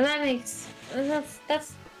 But that makes that's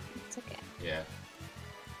it's okay. Yeah.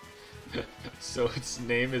 So its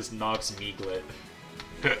name is Nox Meaglet.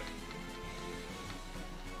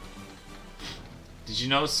 Did you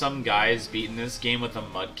know some guys beating this game with a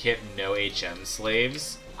mudkip, no HM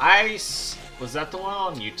slaves? Was that the one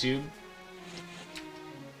on YouTube?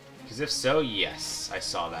 Because if so, yes, I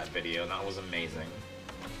saw that video and that was amazing.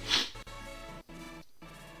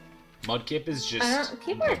 Mudkip is just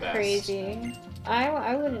people the are best. crazy.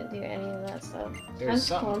 I wouldn't do any of that stuff. There's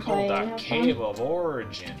something called the Cave of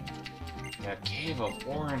Origin. The Cave of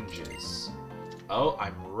Oranges. Oh,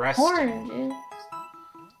 I'm resting. Oranges.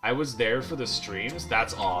 I was there for the streams.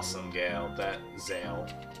 That's awesome, Gale. That Zale.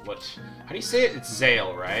 What? How do you say it? It's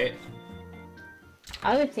Zale, right?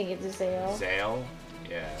 I would think it's a Zale. Zale?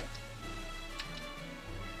 Yeah.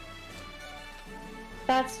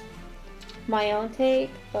 That's my own take,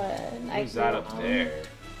 but I Who's that up wrong. there?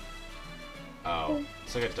 Oh,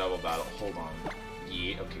 it's like a double battle. Hold on.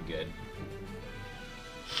 Yeet. Okay, good.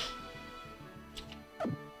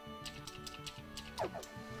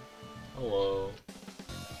 Hello.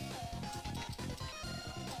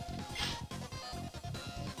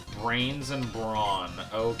 Brains and brawn.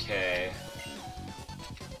 Okay.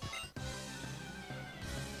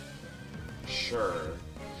 Sure.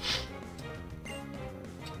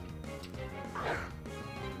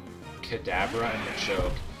 Kadabra and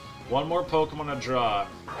Machoke. One more Pokemon to draw.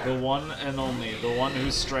 The one and only. The one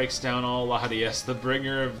who strikes down all Latias. The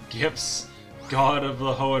bringer of gifts. God of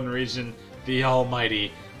the Hoenn region. The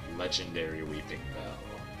almighty. Legendary Weeping Bell.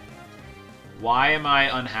 Why am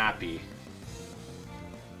I unhappy?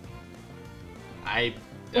 I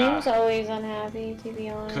Liam's always unhappy, to be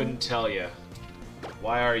honest. couldn't tell you.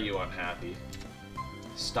 Why are you unhappy?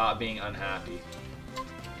 Stop being unhappy.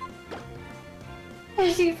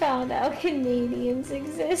 As you found out Canadians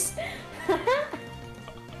exist.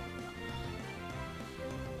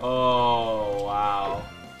 Oh, wow.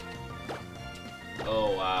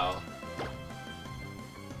 Oh, wow.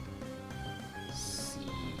 C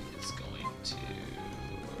is going to...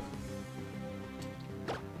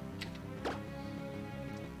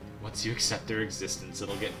 Once you accept their existence,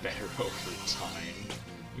 it'll get better over time.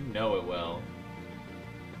 You know it will.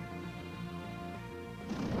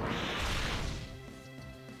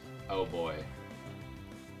 Oh boy.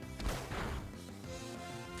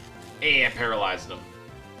 Hey, I paralyzed him.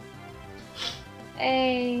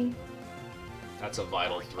 Hey. That's a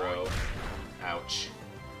vital throw. Ouch.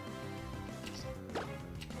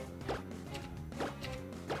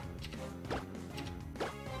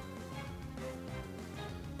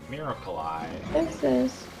 Miracle Eye. What's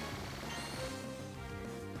this?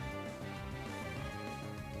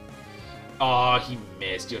 Oh, he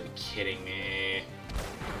missed. You gotta be kidding me.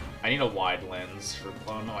 I need a wide lens for...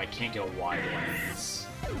 Oh no, I can't get a wide lens.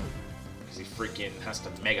 Because he freaking has to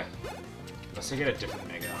Mega. Unless I get a different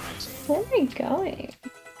Mega on my team. Where are we going?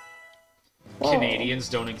 Whoa. Canadians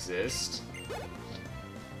don't exist.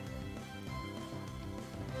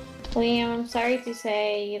 Liam, I'm sorry to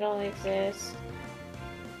say you don't exist.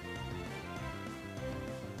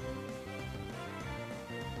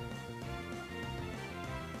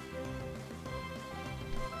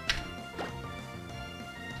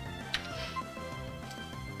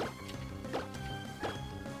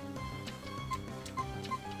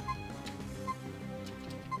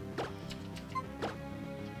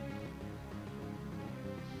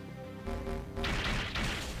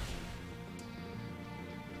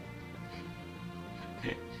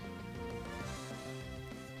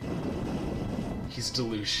 He's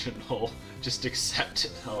delusional. Just accept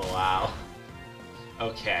it. Oh, wow.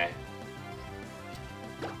 Okay.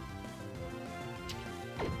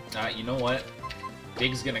 You know what?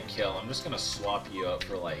 Dig's gonna kill. I'm just gonna swap you up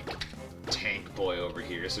for, like, Tank Boy over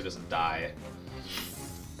here so he doesn't die.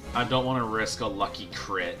 I don't want to risk a lucky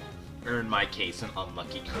crit. Or in my case, an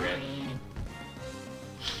unlucky crit.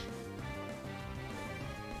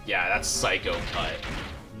 Yeah, that's Psycho Cut.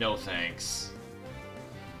 No thanks.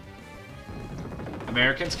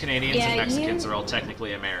 Americans, Canadians, and Mexicans are all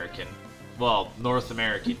technically American. Well, North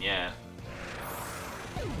American, yeah.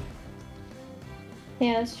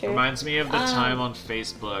 Yeah, that's true. Reminds me of the time on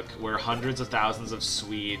Facebook where hundreds of thousands of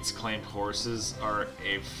Swedes claimed horses are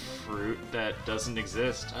a fruit that doesn't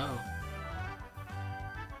exist. Oh.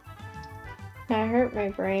 That hurt my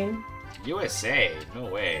brain. USA? No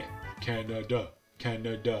way. Canada.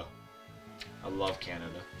 Canada. I love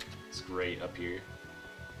Canada. It's great up here.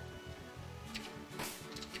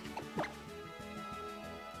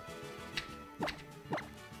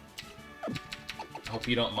 I hope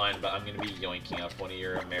you don't mind, but I'm going to be yoinking up one of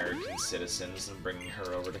your American citizens and bringing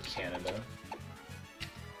her over to Canada.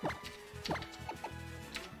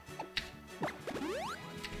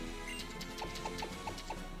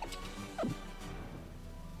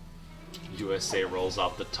 USA rolls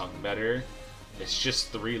off the tongue better. It's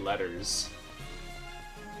just 3 letters.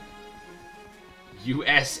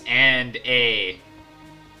 US and A.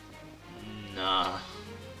 Nah.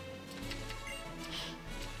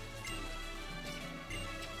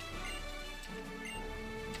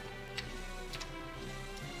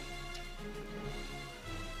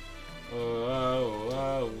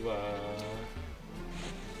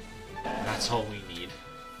 That's all we need.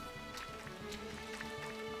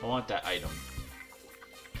 I want that item.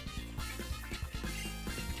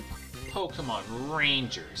 Pokemon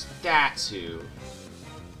Rangers, that's who.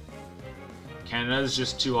 Canada's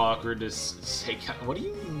just too awkward to say. What do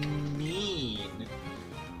you mean?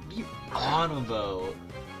 What are you on about?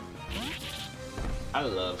 I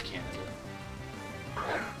love Canada.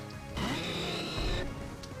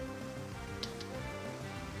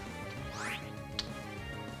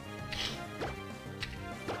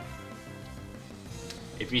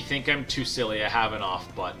 If you think I'm too silly, I have an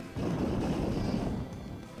off button.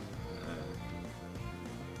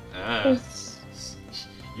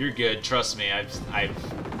 You're good, trust me. I've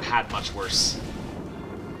had much worse.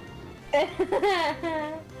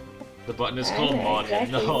 The button is called mod.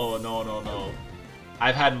 Exactly. No.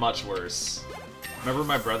 I've had much worse. Remember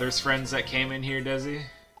my brother's friends that came in here, Desi?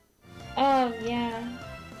 Oh, yeah.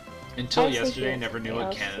 Until That's yesterday, I like never knew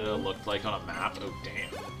what Canada too. looked like on a map. Oh, damn.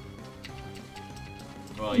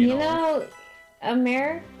 Well, You know,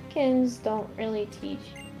 Americans don't really teach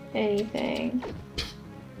anything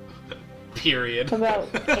Period.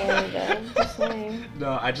 about Canada. Just saying.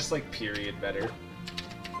 No, I just like period better.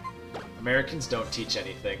 Americans don't teach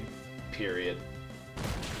anything. Period.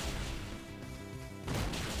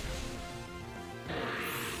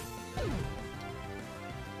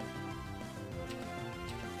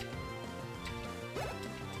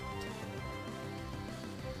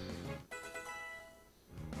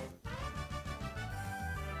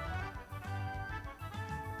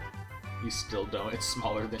 You still don't. It's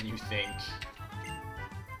smaller than you think.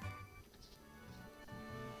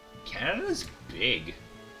 Canada's big.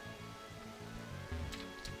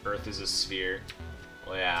 Earth is a sphere.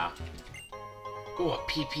 Well, yeah. Ooh, a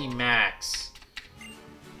PP Max.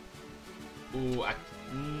 Ooh, I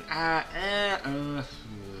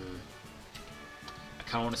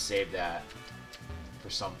kind of want to save that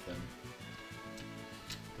for something.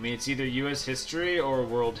 I mean, it's either U.S. history or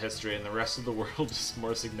world history, and the rest of the world is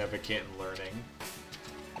more significant in learning.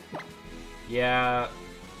 Yeah.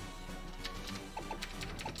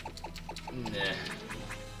 Nah.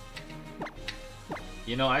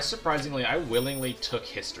 You know, I willingly took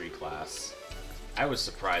history class. I was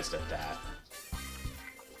surprised at that.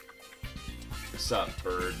 What's up,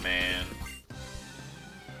 Birdman?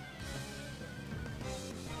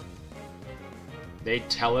 They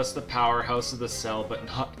tell us the powerhouse of the cell, but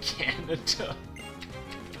not Canada.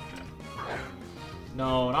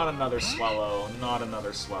 No, not another swallow. Not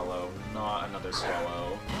another swallow. Not another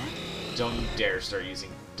swallow. Don't you dare start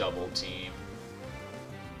using double team.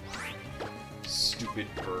 Stupid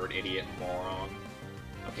bird, idiot, moron.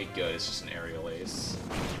 Okay, good. It's just an aerial ace.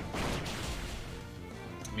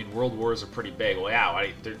 I mean, world wars are pretty big. Well,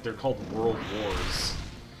 yeah, they're called world wars.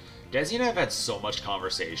 Desi and I have had so much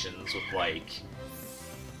conversations with, like,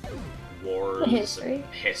 wars and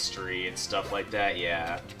history and stuff like that,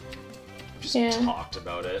 yeah. Just talked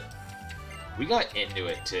about it. We got into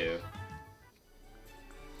it, too.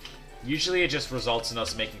 Usually it just results in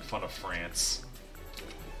us making fun of France.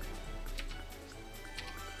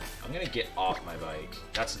 I'm gonna get off my bike.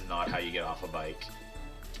 That's not how you get off a bike.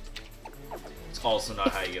 It's also not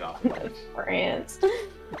how you get off a bike. France.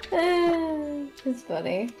 It's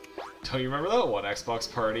funny. Don't you remember that one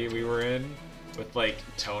Xbox party we were in? With, like,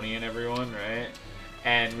 Tony and everyone, right?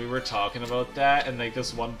 And we were talking about that, and, like,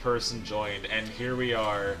 this one person joined, and here we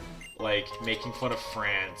are, like, making fun of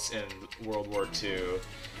France in World War II.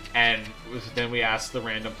 And then we asked the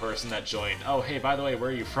random person that joined, oh, hey, by the way,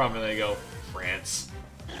 where are you from? And they go, France.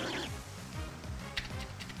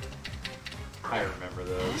 I remember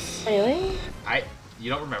those. Really? You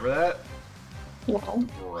don't remember that? No.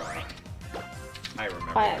 Bruh. I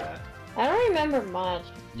remember that. I don't remember much.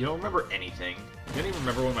 You don't remember anything? You don't even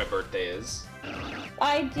remember when my birthday is?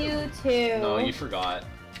 I do too. No, you forgot.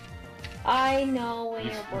 I know when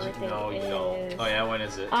your birthday No, you don't. Oh yeah, when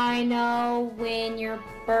is it? I know when your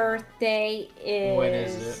birthday is. When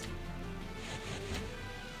is it?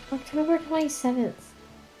 October 27th.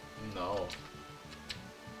 No.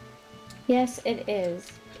 Yes, it is.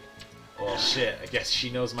 Well, shit. I guess she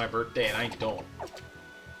knows my birthday and I don't.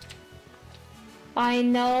 I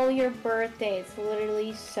know your birthday. It's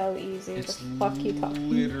literally so easy. It's the fuck you talking?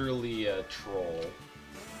 literally a troll.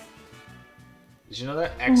 Did you know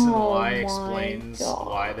that X and Y my explains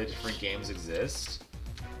why the gosh. different games exist?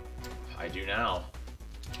 I do now.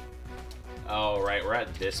 Oh, right, we're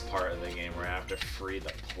at this part of the game where I have to free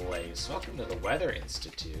the place. Welcome to the Weather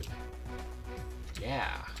Institute.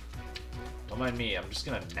 Yeah. Don't mind me, I'm just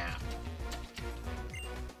gonna nap.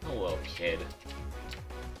 Hello, kid.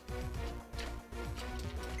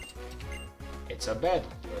 It's a bed.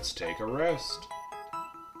 Let's take a rest.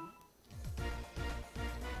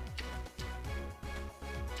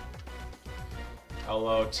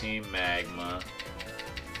 Hello, Team Magma.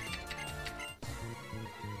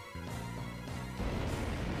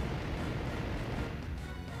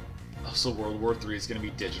 So World War III is gonna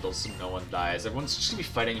be digital, so no one dies. Everyone's just gonna be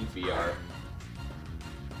fighting in VR.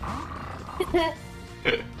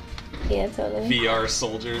 Yeah, totally. VR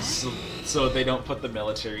soldiers, so they don't put the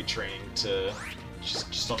military training to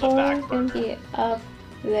just on the back Gonna burner. be up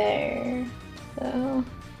there, so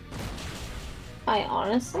I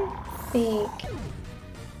honestly think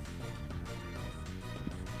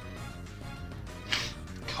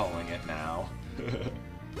Calling it now.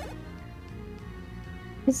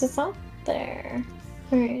 this is up there.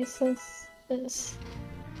 Alright, so this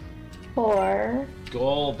 4,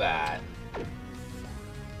 Golbat.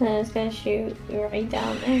 and it's gonna shoot right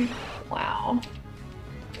down there. Wow.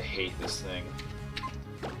 I hate this thing.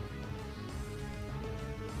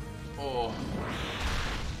 Oh.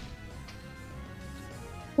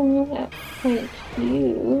 I'm gonna put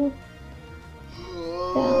you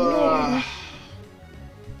down there.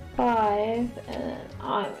 5, and then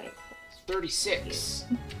I'm 36.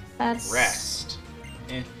 that's Rest.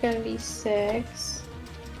 Eh. gonna be 6.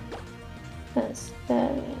 That's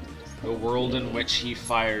 7. The world in which he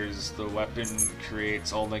fires the weapon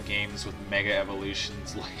creates all the games with mega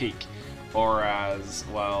evolutions like Auras,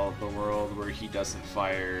 while the world where he doesn't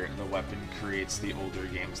fire the weapon creates the older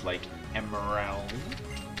games like Emerald.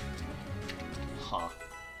 Huh.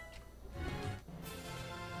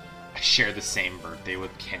 I share the same birthday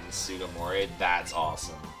with Ken Sudamori. That's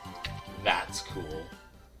awesome. That's cool.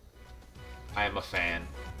 I am a fan.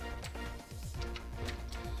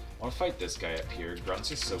 I want to fight this guy up here.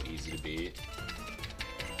 Grunts are so easy to beat.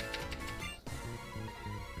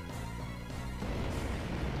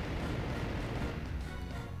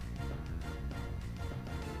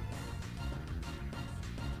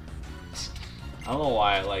 I don't know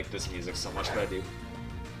why I like this music so much, but I do.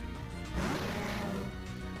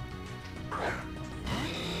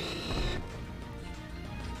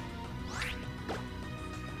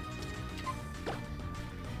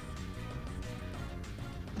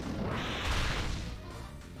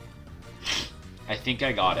 I think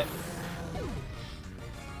I got it.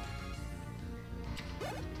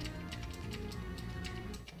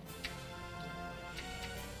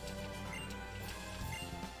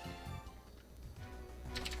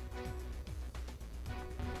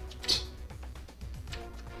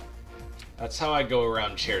 That's how I go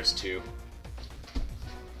around chairs too.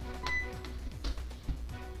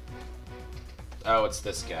 Oh, it's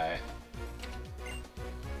this guy.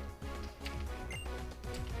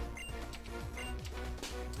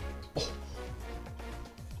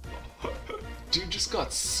 Dude just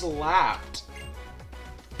got slapped.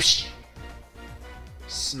 Psh.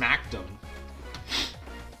 Smacked him.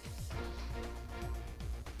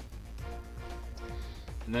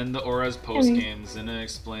 And then the Auras post-game, Zina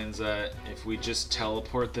explains that if we just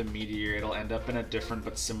teleport the meteor, it'll end up in a different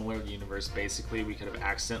but similar universe. Basically, we could have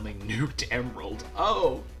accidentally nuked Emerald.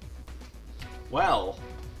 Oh! Well.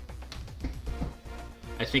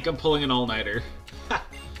 I think I'm pulling an all-nighter.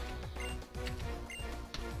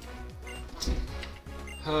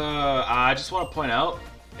 I just want to point out,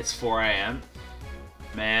 it's 4 a.m.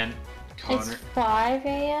 Man, Connor... It's 5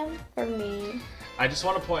 a.m. for me. I just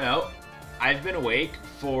want to point out, I've been awake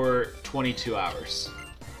for 22 hours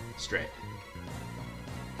straight.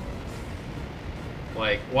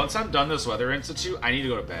 Like, once I'm done this Weather Institute, I need to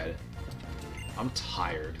go to bed. I'm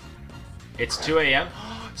tired. It's 2 a.m.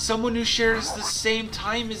 Someone who shares the same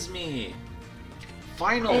time as me!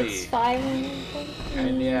 Finally! It's 5 a.m.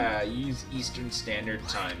 And yeah, use Eastern Standard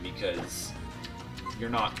Time because you're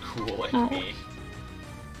not cool like me.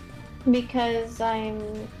 Because I'm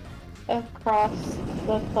across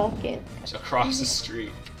the fucking... Across the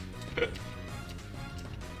street.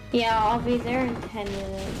 Yeah, I'll be there in 10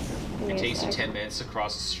 minutes. It takes you 10 minutes to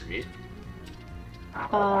cross the street.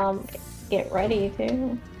 Get ready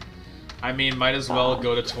to. I mean, might as well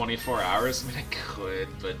go to 24 hours. I mean, I could,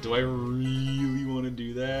 but do I really want to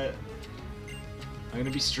do that? I'm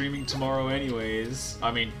gonna be streaming tomorrow anyways.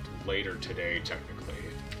 I mean, later today, technically.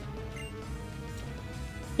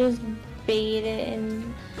 Just bait it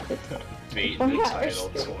in. Bait the title,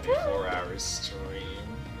 24 hours stream.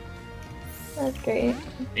 That's great.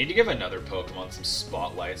 I need to give another Pokemon some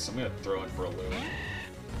spotlights, so I'm gonna throw in Breloom.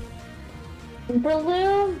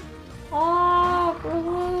 Breloom! Oh,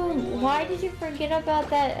 Breloom! Why did you forget about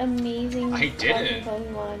that amazing I didn't.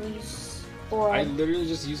 Pokemon? You sport. I literally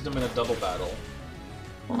just used him in a double battle.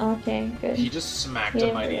 Okay, good. He just smacked a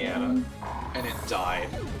Mightyena, and it died.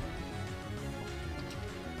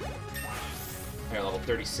 Here, level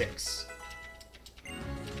 36.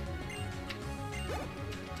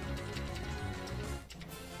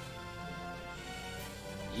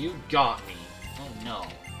 You got me. Oh no.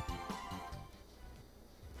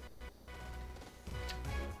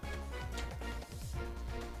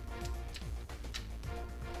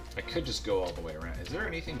 I could just go all the way around. Is there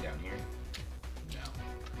anything down here? No.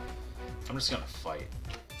 I'm just gonna fight.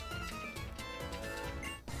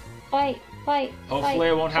 Fight, fight. Hopefully fight,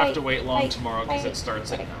 I won't have fight, to wait long fight, tomorrow because fight, it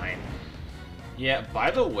starts at fight. 9. Yeah,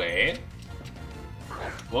 by the way,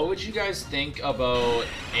 what would you guys think about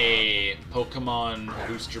a Pokemon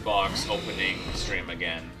booster box opening stream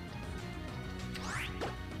again?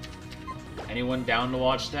 Anyone down to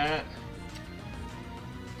watch that?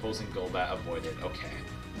 Opposing Golbat avoided. Okay.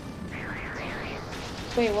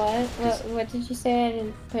 Wait, what? What did you say? I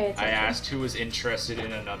didn't pay attention. I asked who was interested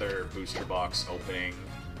in another booster box opening.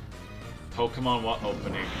 Pokemon what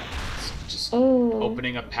opening? Just Ooh,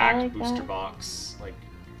 opening a packed like booster that. box. Like,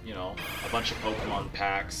 you know, a bunch of Pokemon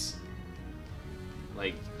packs.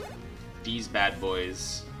 Like, these bad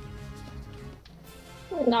boys.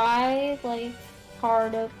 No, I like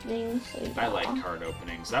card openings. So I yeah. like card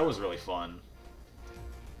openings. That was really fun.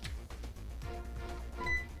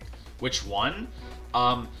 Which one?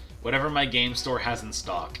 Whatever my game store has in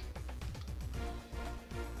stock.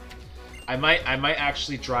 I might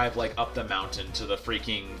actually drive like up the mountain to the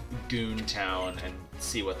freaking Goon Town and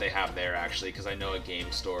see what they have there actually, because I know a game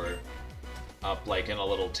store up like in a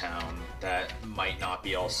little town that might not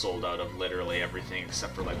be all sold out of literally everything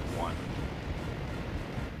except for like one.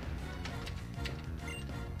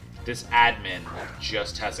 This admin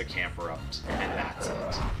just has a camper up, and that's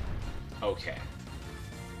it. Okay.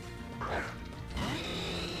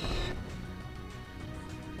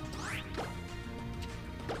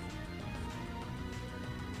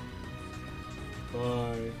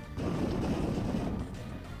 Bye.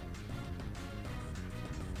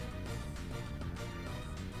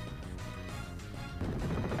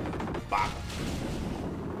 Bop.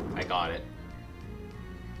 I got it.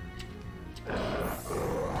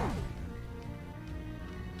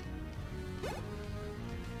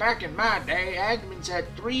 Back in my day, admins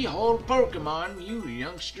had 3 whole Pokemon. You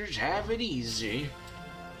youngsters have it easy.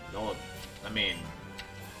 No, I mean,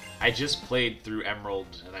 I just played through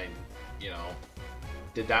Emerald, and I, you know,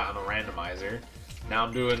 did that on a randomizer. Now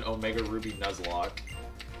I'm doing Omega Ruby Nuzlocke.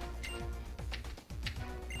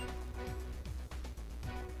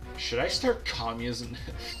 Should I start communism?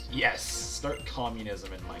 Yes, start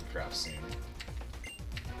communism in Minecraft soon.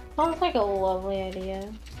 Sounds like a lovely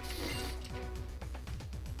idea.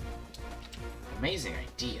 Amazing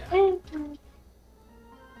idea.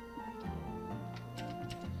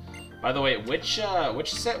 By the way, which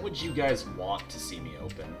set would you guys want to see me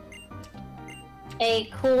open? A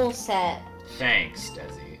cool set. Thanks,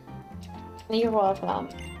 Desi. You're welcome.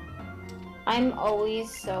 I'm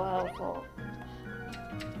always so helpful.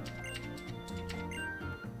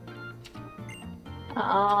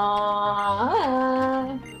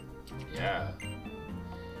 Yeah.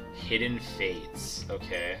 Hidden Fates.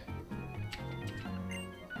 Okay.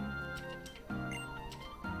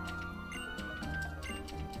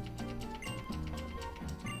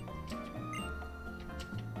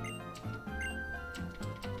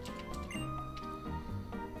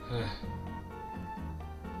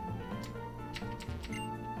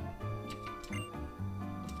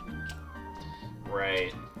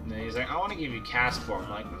 Right. And then he's like, I want to give you cast form.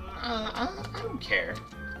 I'm like, I don't care.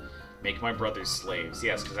 Make my brothers slaves.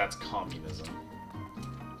 Yes, because that's communism.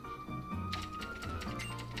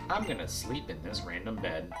 I'm gonna sleep in this random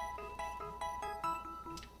bed.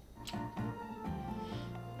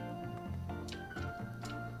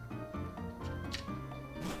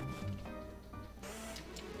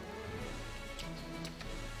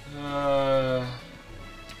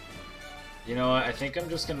 You know what? I think I'm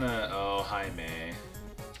just gonna... Oh, hi, May.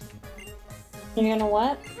 You're gonna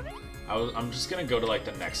what? I'm just gonna go to, like,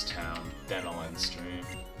 the next town. Then I'll end stream.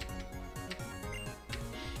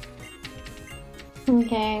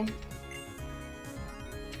 Okay.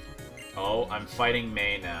 Oh, I'm fighting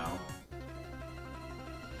May now.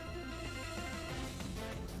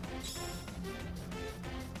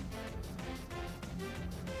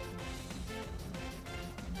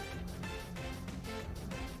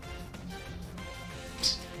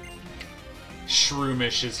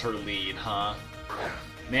 Shroomish is her lead, huh?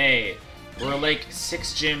 May, we're like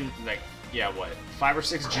 6 gym, like, yeah, what? 5 or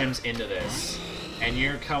 6 gyms into this, and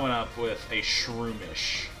you're coming up with a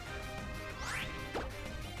Shroomish.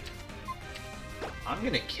 I'm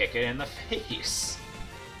gonna kick it in the face.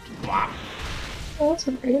 Wow. Oh, that's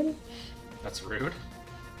rude. That's rude.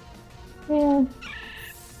 Yeah.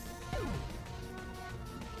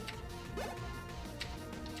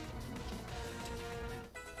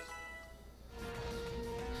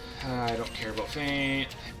 I don't care about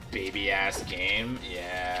Faint. Baby-ass game.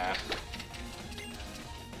 Yeah.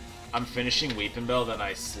 I'm finishing Weepinbell, then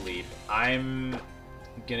I sleep. I'm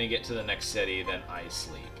gonna get to the next city, then I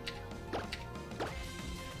sleep.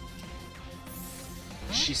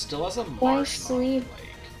 She still has a marshmallow sleep?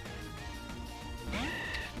 like.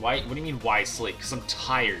 Why? What do you mean, why sleep? Because I'm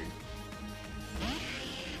tired.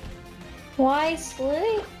 Why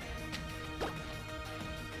sleep?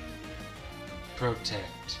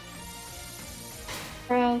 Protect.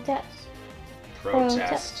 Protest.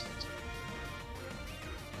 Protest.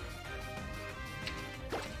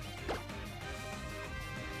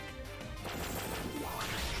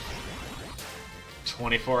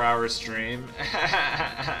 24-hour stream.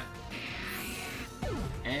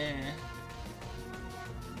 Eh.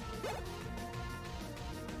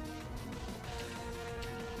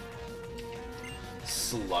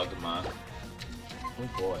 Slugma. Oh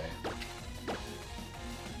boy.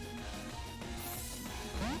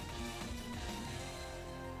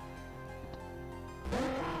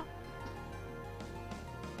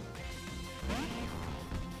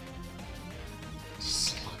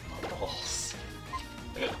 Slugma balls.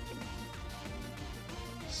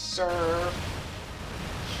 Sir.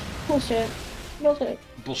 Bullshit. Bullshit.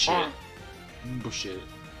 Bullshit. Ah. Bullshit.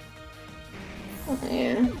 Oh,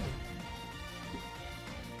 yeah.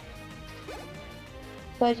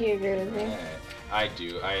 Glad you agree with me. I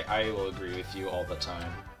do. I will agree with you all the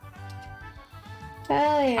time.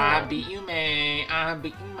 Hell yeah. I beat you, May. I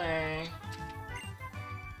beat you, May.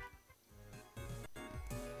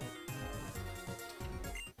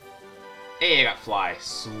 Hey, I got fly.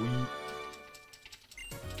 Sweet.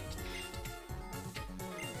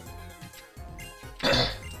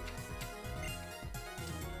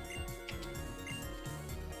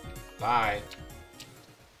 Bye.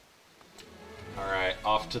 Alright,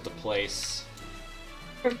 off to the place.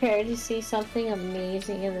 Prepare to see something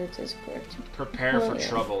amazing in the Discord. Prepare Oh, for yeah.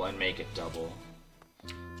 trouble and make it double.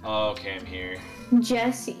 Oh, okay, I'm here.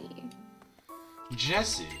 Jesse.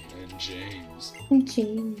 Jesse and James.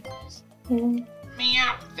 James. Yeah.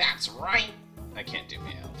 Meow, that's right. I can't do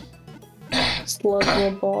meow. Slug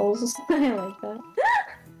your balls. I like that.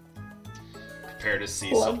 Prepare to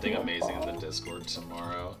see Love something your amazing in the balls. Discord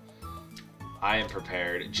tomorrow. I am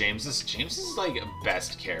prepared. James is like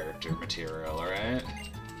best character material, alright?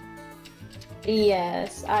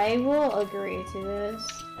 Yes, I will agree to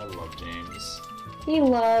this. I love James. He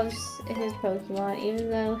loves his Pokemon,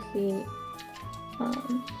 even though he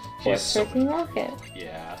He has was so freaking Rocket.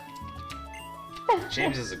 Yeah.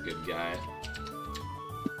 James is a good guy.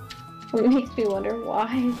 It makes me wonder why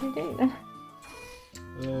they're doing that.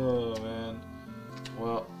 Oh man.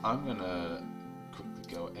 Well, I'm gonna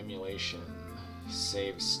quickly go emulation,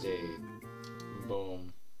 save state,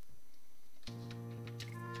 boom.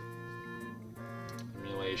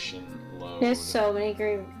 Emulation load. He has so many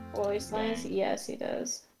great voice lines. Dang. Yes, he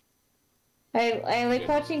does. I like Good.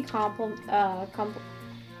 watching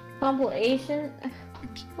compilation.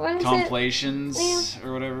 What is Compilations Yeah.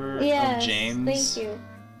 or whatever Yes, of James. thank you.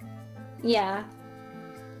 Yeah.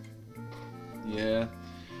 Yeah.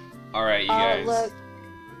 Alright, you Oh, guys. look,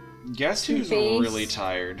 Guess who's Face. really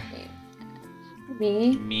tired?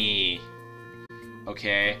 me. Me.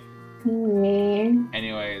 Okay. Me.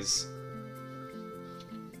 Anyways.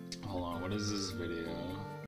 Hold on, what is this video?